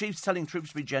 Army chiefs telling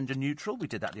troops to be gender neutral. We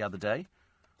did that the other day.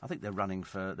 I think they're running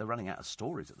out of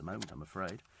stories at the moment, I'm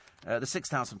afraid. The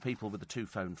 6,000 people with the 2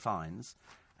 phone fines.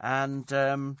 And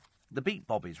the beat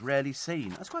bobbies rarely seen.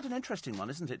 That's quite an interesting one,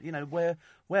 isn't it? You know,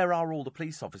 where are all the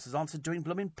police officers? Aren't they doing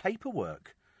blooming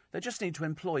paperwork? They just need to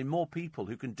employ more people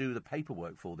who can do the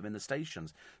paperwork for them in the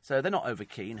stations. So they're not over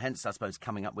keen, hence, I suppose,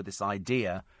 coming up with this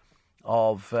idea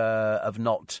of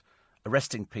not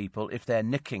arresting people if they're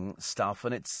nicking stuff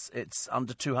and it's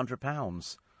under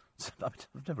 £200.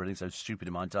 I've never been so stupid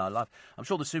in my entire life. I'm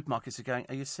sure the supermarkets are going,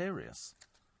 are you serious?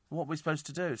 What are we supposed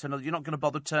to do? So no, you're not going to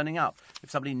bother turning up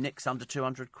if somebody nicks under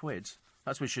 200 quid.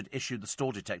 That's why we should issue the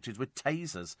store detectives with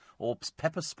tasers or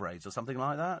pepper sprays or something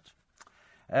like that.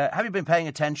 Have you been paying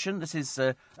attention? This is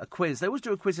a quiz. They always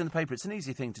do a quiz in the paper. It's an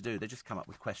easy thing to do. They just come up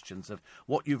with questions of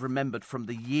what you've remembered from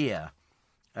the year.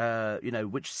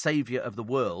 Which saviour of the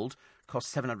world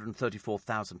cost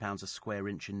 £734,000 a square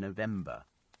inch in November?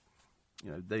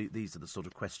 These are the sort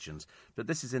of questions. But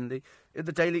this is in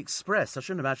the Daily Express. I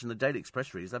shouldn't imagine the Daily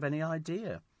Express readers have any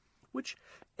idea. Which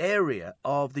area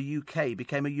of the UK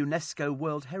became a UNESCO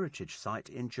World Heritage Site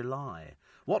in July?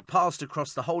 What passed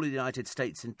across the whole of the United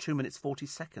States in 2 minutes 40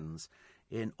 seconds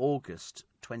in August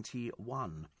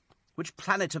 21? Which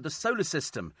planet of the solar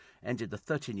system ended the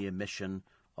 13-year mission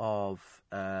of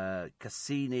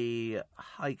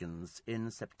Cassini-Huygens in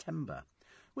September?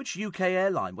 Which UK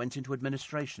airline went into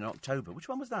administration in October? Which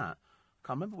one was that?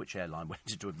 Can't remember which airline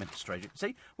went into administration.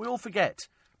 See, we all forget.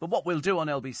 But what we'll do on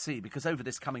LBC, because over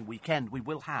this coming weekend we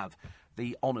will have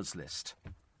the honours list.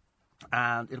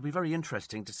 And it'll be very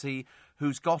interesting to see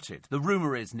who's got it. The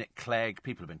rumour is Nick Clegg.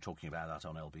 People have been talking about that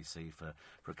on LBC for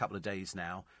a couple of days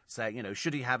now, saying,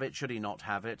 should he have it, should he not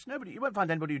have it? You won't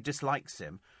find anybody who dislikes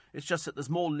him. It's just that there's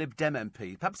more Lib Dem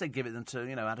MPs. Perhaps they give it them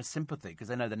to, out of sympathy, because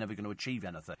they know they're never going to achieve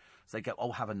anything. So they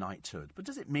go, have a knighthood. But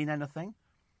does it mean anything?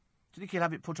 Do you think he'll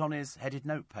have it put on his headed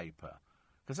notepaper?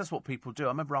 Because that's what people do. I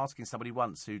remember asking somebody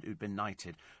once who'd been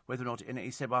knighted whether or not, and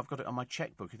he said, well, I've got it on my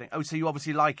chequebook. You think, so you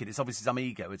obviously like it. It's obviously some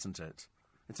ego, isn't it?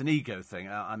 It's an ego thing.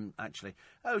 I'm actually,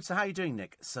 so how are you doing,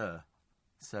 Nick? Sir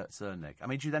Nick. I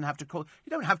mean, do you then have to call,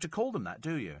 you don't have to call them that,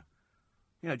 do you?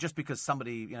 Just because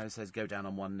somebody, says go down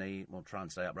on one knee, well, try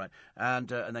and stay upright, and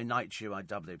they knight you, I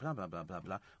doubly, blah, blah, blah, blah,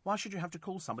 blah. Why should you have to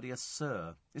call somebody a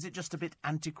sir? Is it just a bit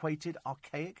antiquated,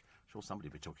 archaic? Sure, somebody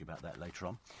will be talking about that later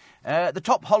on. The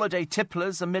top holiday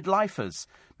tipplers are midlifers.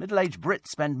 Middle-aged Brits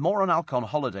spend more on alcohol on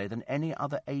holiday than any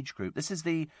other age group. This is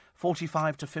the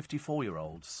 45 to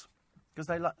 54-year-olds. Because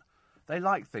they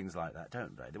like things like that,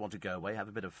 don't they? They want to go away, have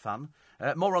a bit of fun.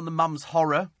 More on the mum's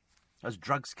horror. As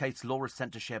drugs case Laura is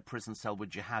sent to share prison cell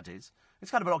with jihadis. It's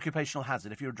kind of an occupational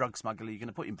hazard. If you're a drug smuggler, you're going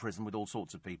to put in prison with all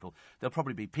sorts of people. There'll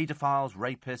probably be paedophiles,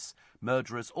 rapists,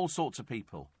 murderers, all sorts of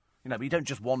people. But you don't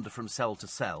just wander from cell to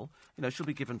cell. She'll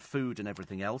be given food and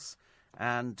everything else.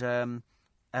 And then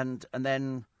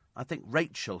I think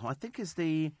Rachel, who I think is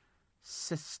the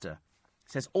sister,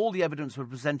 says all the evidence was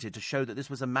presented to show that this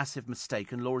was a massive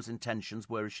mistake and Laura's intentions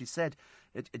were, as she said,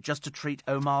 just to treat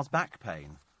Omar's back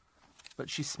pain. But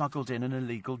she smuggled in an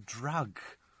illegal drug.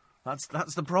 That's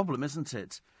the problem, isn't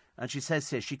it? And she says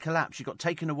here, she collapsed. She got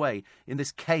taken away in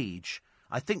this cage.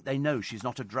 I think they know she's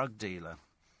not a drug dealer.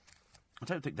 I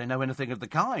don't think they know anything of the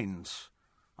kind.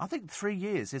 I think 3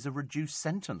 years is a reduced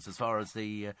sentence as far as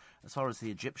the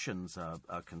Egyptians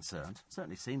are concerned.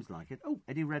 Certainly seems like it. Oh,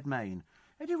 Eddie Redmayne.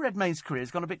 Eddie Redmayne's career has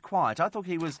gone a bit quiet. I thought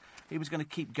he was going to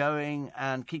keep going,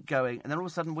 and then all of a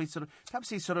sudden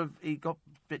he got a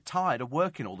bit tired of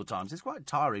working all the time. So it's quite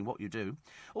tiring what you do.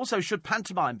 Also, should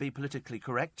pantomime be politically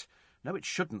correct? No, it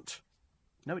shouldn't.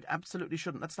 No, it absolutely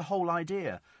shouldn't. That's the whole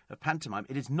idea of pantomime.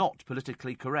 It is not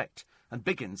politically correct. And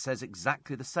Biggins says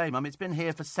exactly the same. I mean, it's been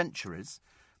here for centuries,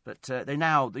 but they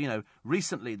now,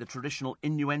 recently the traditional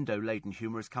innuendo-laden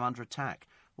humour has come under attack.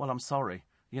 Well, I'm sorry.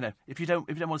 If you don't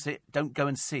want to see it, don't go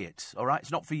and see it, all right?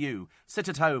 It's not for you. Sit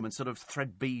at home and sort of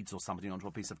thread beads or something onto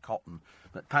a piece of cotton.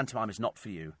 But pantomime is not for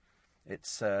you.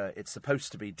 It's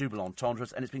supposed to be double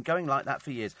entendres, and it's been going like that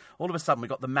for years. All of a sudden, we've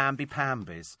got the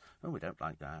mamby-pambies. Oh, we don't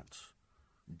like that.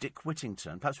 Dick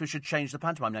Whittington. Perhaps we should change the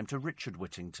pantomime name to Richard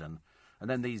Whittington. And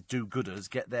then these do-gooders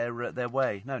get their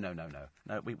way. No.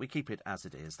 We keep it as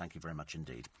it is. Thank you very much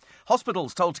indeed.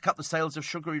 Hospitals told to cut the sales of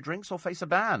sugary drinks or face a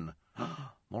ban.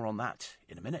 More on that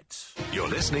in a minute. You're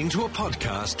listening to a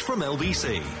podcast from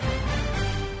LBC.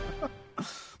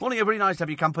 Morning, everybody. Nice to have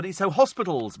your company. So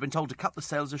hospitals have been told to cut the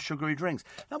sales of sugary drinks.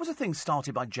 That was a thing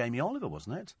started by Jamie Oliver,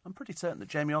 wasn't it? I'm pretty certain that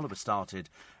Jamie Oliver started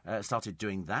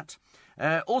doing that.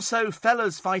 Also,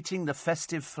 fellas fighting the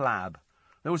festive flab.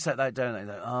 They always say that, don't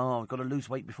they? I've got to lose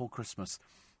weight before Christmas.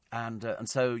 And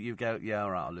so you go, yeah, all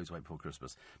right, I'll lose weight before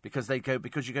Christmas. Because you're going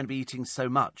to be eating so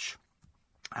much.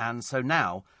 And so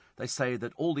now they say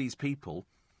that all these people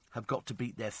have got to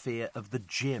beat their fear of the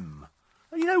gym.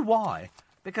 And you know why?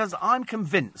 Because I'm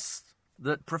convinced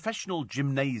that professional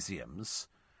gymnasiums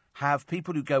have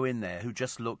people who go in there who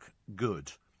just look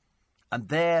good. And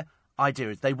their idea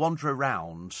is they wander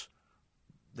around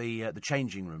the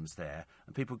changing rooms there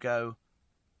and people go,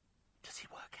 does he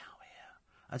work out here?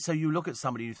 And so you look at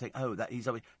somebody and you think, oh,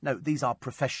 no, these are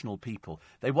professional people.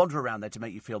 They wander around there to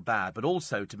make you feel bad, but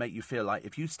also to make you feel like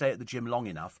if you stay at the gym long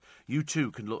enough, you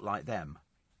too can look like them.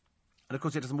 And, of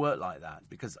course, it doesn't work like that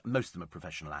because most of them are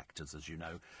professional actors, as you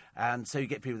know. And so you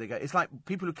get people that go... It's like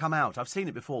people who come out... I've seen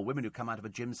it before, women who come out of a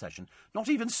gym session, not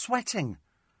even sweating.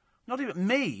 Not even...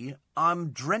 Me, I'm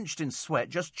drenched in sweat,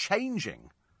 just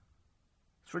changing.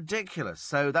 It's ridiculous.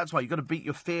 So that's why you've got to beat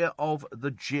your fear of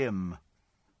the gym.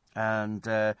 And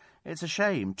it's a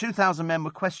shame. 2,000 men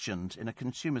were questioned in a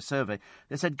consumer survey.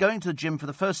 They said going to the gym for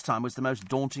the first time was the most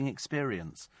daunting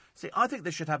experience. See, I think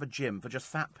they should have a gym for just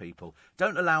fat people.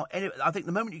 Don't allow any... I think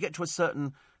the moment you get to a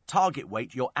certain target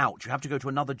weight, you're out. You have to go to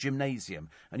another gymnasium.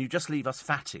 And you just leave us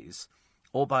fatties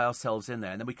all by ourselves in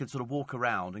there. And then we can sort of walk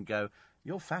around and go,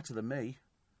 you're fatter than me.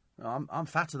 I'm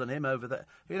fatter than him over there.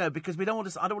 You know, because I don't want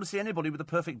to see anybody with a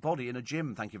perfect body in a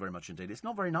gym, thank you very much indeed. It's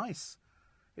not very nice.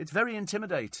 It's very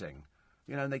intimidating.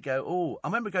 You know, and they go, oh, I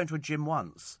remember going to a gym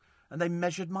once and they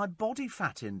measured my body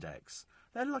fat index.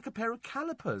 They're like a pair of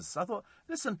calipers. I thought,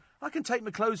 listen, I can take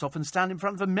my clothes off and stand in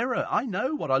front of a mirror. I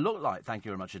know what I look like, thank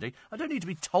you very much indeed. I don't need to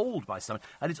be told by someone.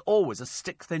 And it's always a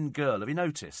stick-thin girl, have you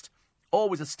noticed?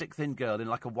 Always a stick-thin girl in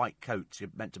like a white coat. You're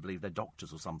meant to believe they're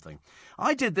doctors or something.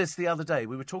 I did this the other day.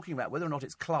 We were talking about whether or not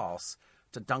it's class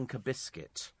to dunk a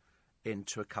biscuit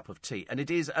into a cup of tea. And it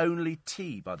is only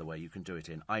tea, by the way, you can do it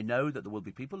in. I know that there will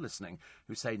be people listening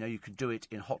who say, no, you can do it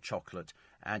in hot chocolate.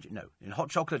 And no, in hot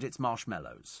chocolate, it's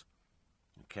marshmallows.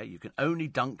 OK, you can only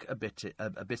dunk a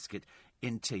biscuit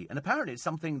in tea. And apparently it's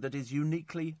something that is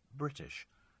uniquely British.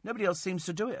 Nobody else seems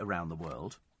to do it around the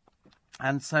world.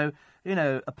 And so, you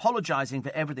know, apologising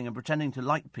for everything and pretending to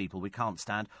like people we can't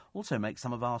stand also makes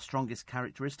some of our strongest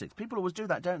characteristics. People always do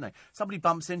that, don't they? Somebody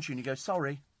bumps into you and you go,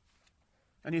 sorry.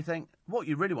 And you think, what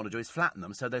you really want to do is flatten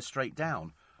them so they're straight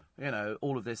down. You know,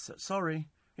 all of this, sorry.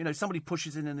 You know, somebody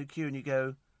pushes in the queue and you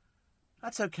go,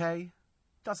 that's okay,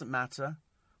 doesn't matter.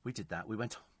 We did that. We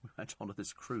went on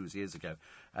this cruise years ago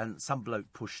and some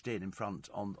bloke pushed in front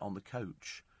on the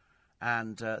coach.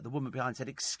 And the woman behind said,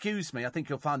 excuse me, I think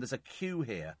you'll find there's a queue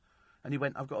here. And he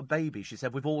went, I've got a baby. She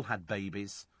said, we've all had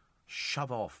babies.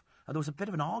 Shove off. And there was a bit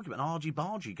of an argument,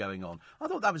 argy-bargy going on. I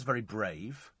thought that was very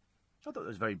brave.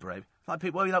 Like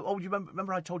people, well, you know, you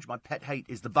remember I told you my pet hate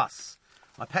is the bus.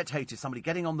 My pet hate is somebody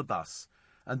getting on the bus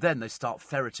and then they start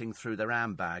ferreting through their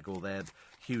handbag or their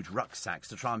huge rucksacks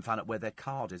to try and find out where their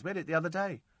card is. We had it the other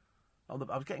day. I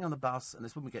was getting on the bus and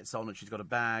this woman gets on and she's got a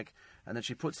bag and then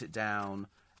she puts it down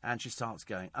and she starts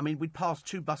going. I mean, we'd passed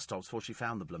 2 bus stops before she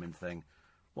found the blooming thing.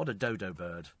 What a dodo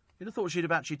bird. You'd have thought she'd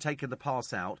have actually taken the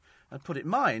pass out and put it.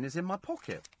 Mine is in my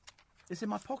pocket. It's in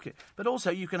my pocket. But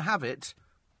also you can have it...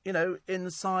 You know,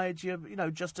 inside you know,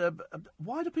 just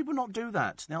why do people not do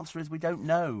that? The answer is we don't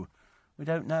know. We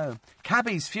don't know.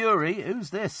 Cabby's Fury, who's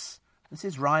this? This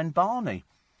is Ryan Barney.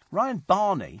 Ryan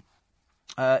Barney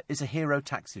is a hero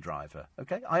taxi driver,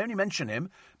 OK? I only mention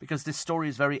him because this story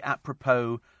is very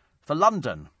apropos for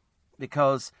London,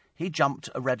 because he jumped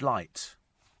a red light.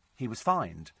 He was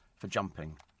fined for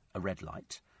jumping a red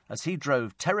light, as he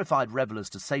drove terrified revellers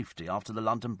to safety after the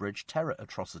London Bridge terror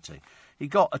atrocity. He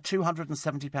got a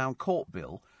 £270 court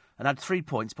bill and had 3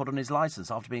 points put on his licence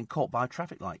after being caught by a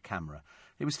traffic light camera.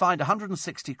 He was fined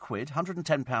 £160,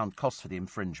 £110 cost for the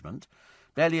infringement,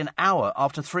 barely an hour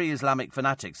after 3 Islamic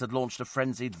fanatics had launched a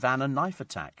frenzied van and knife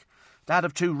attack. Dad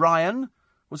of 2, Ryan,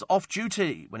 was off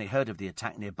duty when he heard of the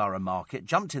attack near Borough Market,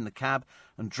 jumped in the cab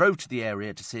and drove to the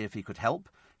area to see if he could help.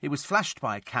 He was flashed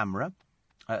by a camera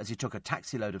as he took a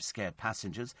taxi load of scared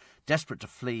passengers, desperate to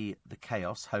flee the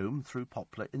chaos home through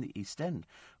Poplar in the East End.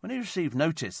 When he received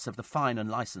notice of the fine and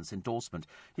licence endorsement,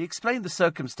 he explained the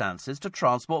circumstances to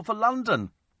Transport for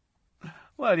London.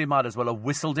 Well, he might as well have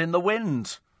whistled in the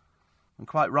wind. And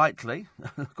quite rightly,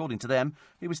 according to them,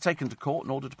 he was taken to court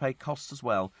in order to pay costs as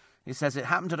well. He says, it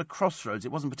happened at a crossroads.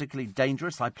 It wasn't particularly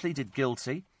dangerous. I pleaded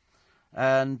guilty.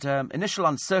 And initial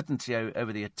uncertainty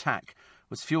over the attack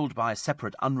was fuelled by a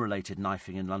separate, unrelated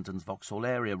knifing in London's Vauxhall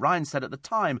area. Ryan said at the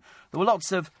time there were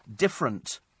lots of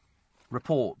different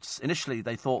reports. Initially,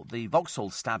 they thought the Vauxhall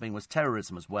stabbing was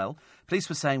terrorism as well. Police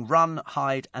were saying run,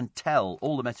 hide and tell.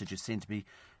 All the messages seemed to be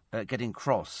getting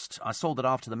crossed. I saw that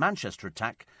after the Manchester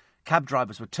attack, cab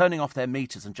drivers were turning off their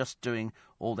meters and just doing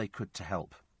all they could to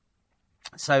help.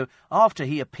 So after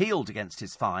he appealed against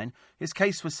his fine, his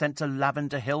case was sent to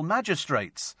Lavender Hill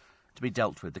magistrates to be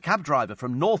dealt with. The cab driver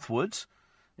from Northwood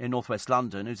in northwest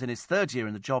London, who's in his 3rd year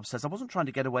in the job, says, I wasn't trying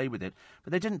to get away with it,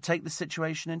 but they didn't take the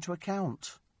situation into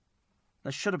account.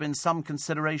 There should have been some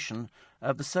consideration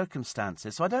of the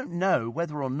circumstances. So I don't know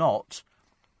whether or not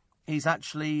it's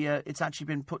actually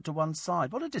been put to one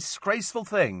side. What a disgraceful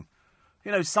thing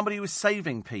You know, somebody who was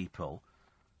saving people.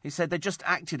 He said they just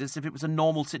acted as if it was a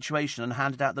normal situation and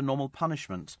handed out the normal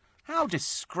punishment. How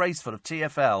disgraceful of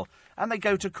TfL. And they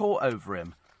go to court over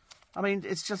him. I mean,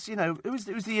 it's just, you know, it was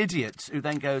the idiot who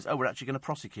then goes, oh, we're actually going to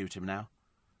prosecute him now.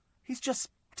 He's just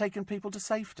taken people to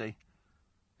safety.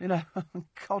 You know,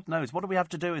 God knows, what do we have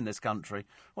to do in this country?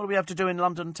 What do we have to do in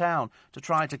London town to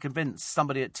try to convince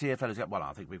somebody at TfL who's well,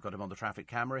 I think we've got him on the traffic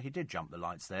camera. He did jump the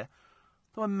lights there.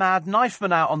 There were mad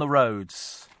knifemen out on the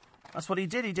roads. That's what he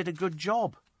did. He did a good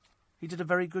job. He did a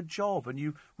very good job, and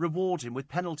you reward him with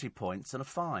penalty points and a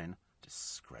fine.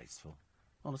 Disgraceful.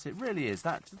 Honestly, it really is.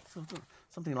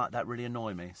 Something like that really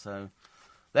annoy me. So,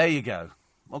 there you go.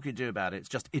 What can you do about it? It's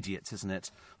just idiots, isn't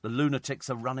it? The lunatics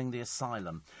are running the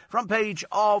asylum. Front page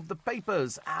of the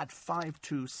papers at 5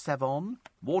 to 7.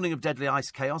 Warning of deadly ice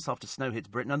chaos after snow hits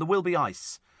Britain, and there will be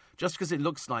ice. Just because it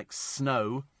looks like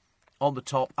snow on the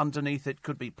top, underneath it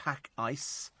could be pack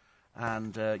ice,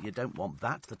 and you don't want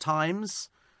that. The Times...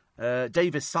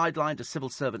 Davis sidelined as civil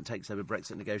servant takes over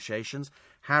Brexit negotiations.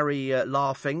 Harry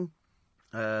laughing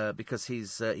because he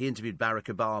interviewed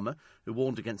Barack Obama, who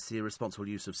warned against the irresponsible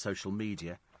use of social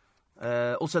media.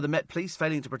 Also, the Met Police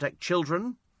failing to protect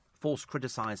children, forced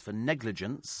criticised for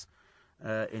negligence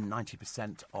in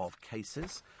 90% of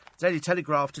cases. Daily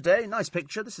Telegraph today, nice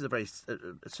picture. This is a very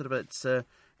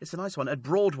it's a nice one. At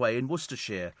Broadway in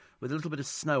Worcestershire, with a little bit of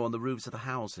snow on the roofs of the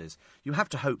houses. You have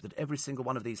to hope that every single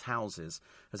one of these houses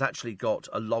has actually got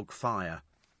a log fire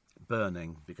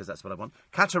burning, because that's what I want.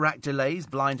 Cataract delays,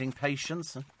 blinding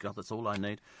patients. Oh, God, that's all I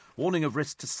need. Warning of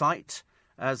risk to sight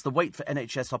as the wait for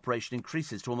NHS operation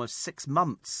increases to almost 6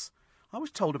 months. I was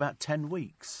told about 10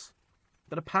 weeks.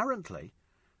 But apparently,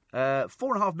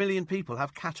 4.5 million people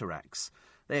have cataracts.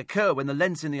 They occur when the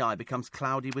lens in the eye becomes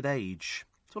cloudy with age.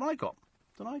 That's what I got.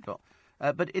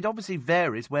 But it obviously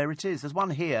varies where it is. There's one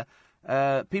here,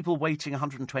 people waiting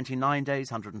 129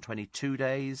 days, 122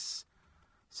 days.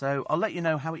 So I'll let you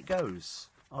know how it goes.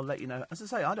 I'll let you know. As I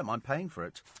say, I don't mind paying for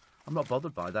it. I'm not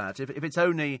bothered by that. If it's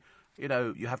only, you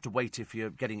know, you have to wait if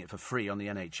you're getting it for free on the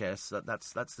NHS,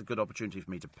 that's the good opportunity for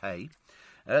me to pay.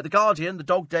 The Guardian, the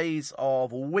dog days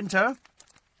of winter.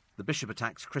 The bishop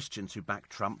attacks Christians who back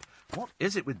Trump. What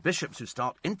is it with bishops who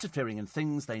start interfering in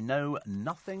things they know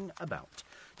nothing about?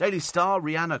 Daily Star,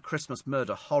 Rihanna Christmas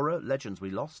murder horror, legends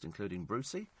we lost, including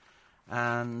Brucey.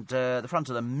 And the front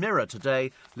of the Mirror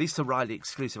today, Lisa Riley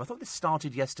exclusive. I thought this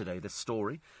started yesterday, this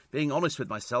story. Being honest with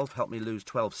myself helped me lose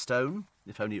 12 stone,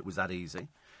 if only it was that easy.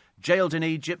 Jailed in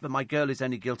Egypt, but my girl is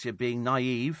only guilty of being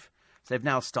naive. So they've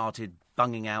now started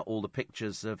bunging out all the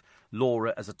pictures of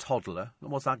Laura as a toddler.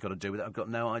 What's that got to do with it? I've got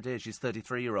no idea. She's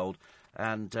 33-year-old.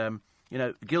 And, you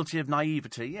know, guilty of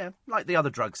naivety. Yeah, like the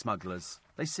other drug smugglers.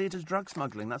 They see it as drug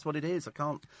smuggling. That's what it is. I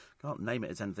can't name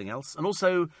it as anything else. And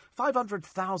also,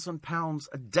 £500,000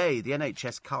 a day, the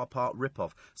NHS car park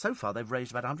rip-off. So far, they've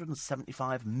raised about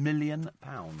 £175 million.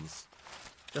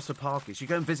 Just for parkings. You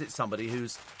go and visit somebody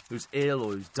who's ill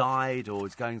or who's died or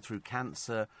is going through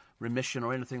cancer remission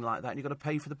or anything like that, and you've got to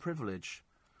pay for the privilege.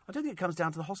 I don't think it comes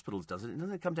down to the hospitals, does it? It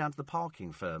doesn't come down to the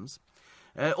parking firms.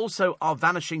 Also, our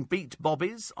vanishing beat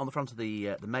bobbies on the front of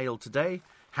the Mail today.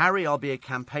 Harry, I'll be a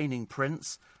campaigning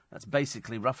prince. That's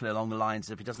basically roughly along the lines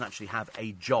of if he doesn't actually have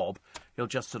a job, he'll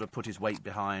just sort of put his weight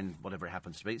behind whatever it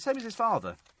happens to be. Same as his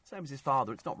father.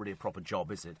 It's not really a proper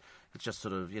job, is it? It's just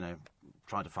sort of, you know,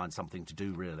 trying to find something to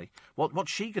do, really.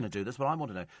 What's she going to do? That's what I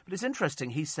want to know. But it's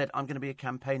interesting. He said, I'm going to be a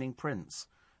campaigning prince.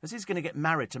 As he's going to get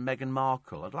married to Meghan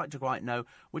Markle, I'd like to quite know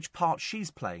which part she's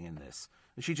playing in this.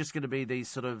 Is she just going to be the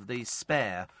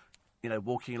spare, you know,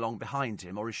 walking along behind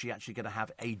him, or is she actually going to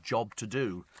have a job to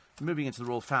do? Moving into the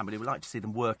royal family, we'd like to see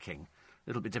them working. A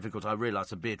little bit difficult, I realise,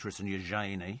 for Beatrice and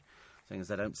Eugenie, seeing as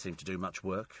they don't seem to do much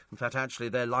work. In fact, actually,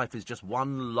 their life is just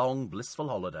one long, blissful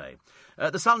holiday.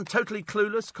 The Sun, totally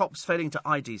clueless, cops failing to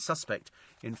ID suspect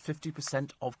in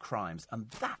 50% of crimes.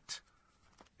 And that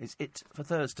is it for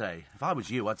Thursday. If I was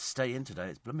you, I'd stay in today.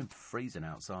 It's blooming freezing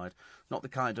outside. Not the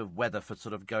kind of weather for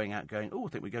sort of going out, oh, I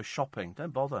think we go shopping.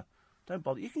 Don't bother.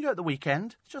 You can go at the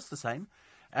weekend. It's just the same.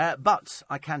 But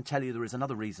I can tell you there is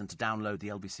another reason to download the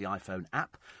LBC iPhone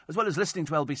app. As well as listening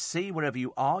to LBC wherever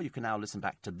you are, you can now listen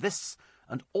back to this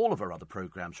and all of our other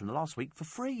programmes from the last week for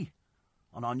free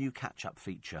on our new catch-up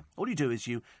feature. All you do is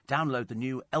you download the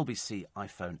new LBC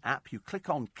iPhone app. You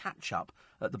click on catch-up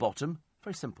at the bottom.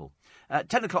 Very simple.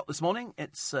 10 o'clock this morning,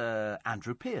 it's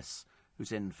Andrew Pearce,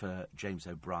 who's in for James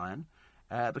O'Brien.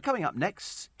 But coming up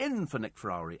next, in for Nick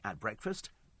Ferrari at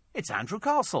breakfast, it's Andrew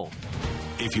Castle.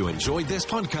 If you enjoyed this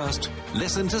podcast,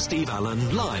 listen to Steve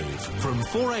Allen live from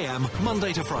 4 a.m.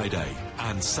 Monday to Friday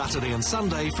and Saturday and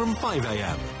Sunday from 5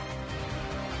 a.m.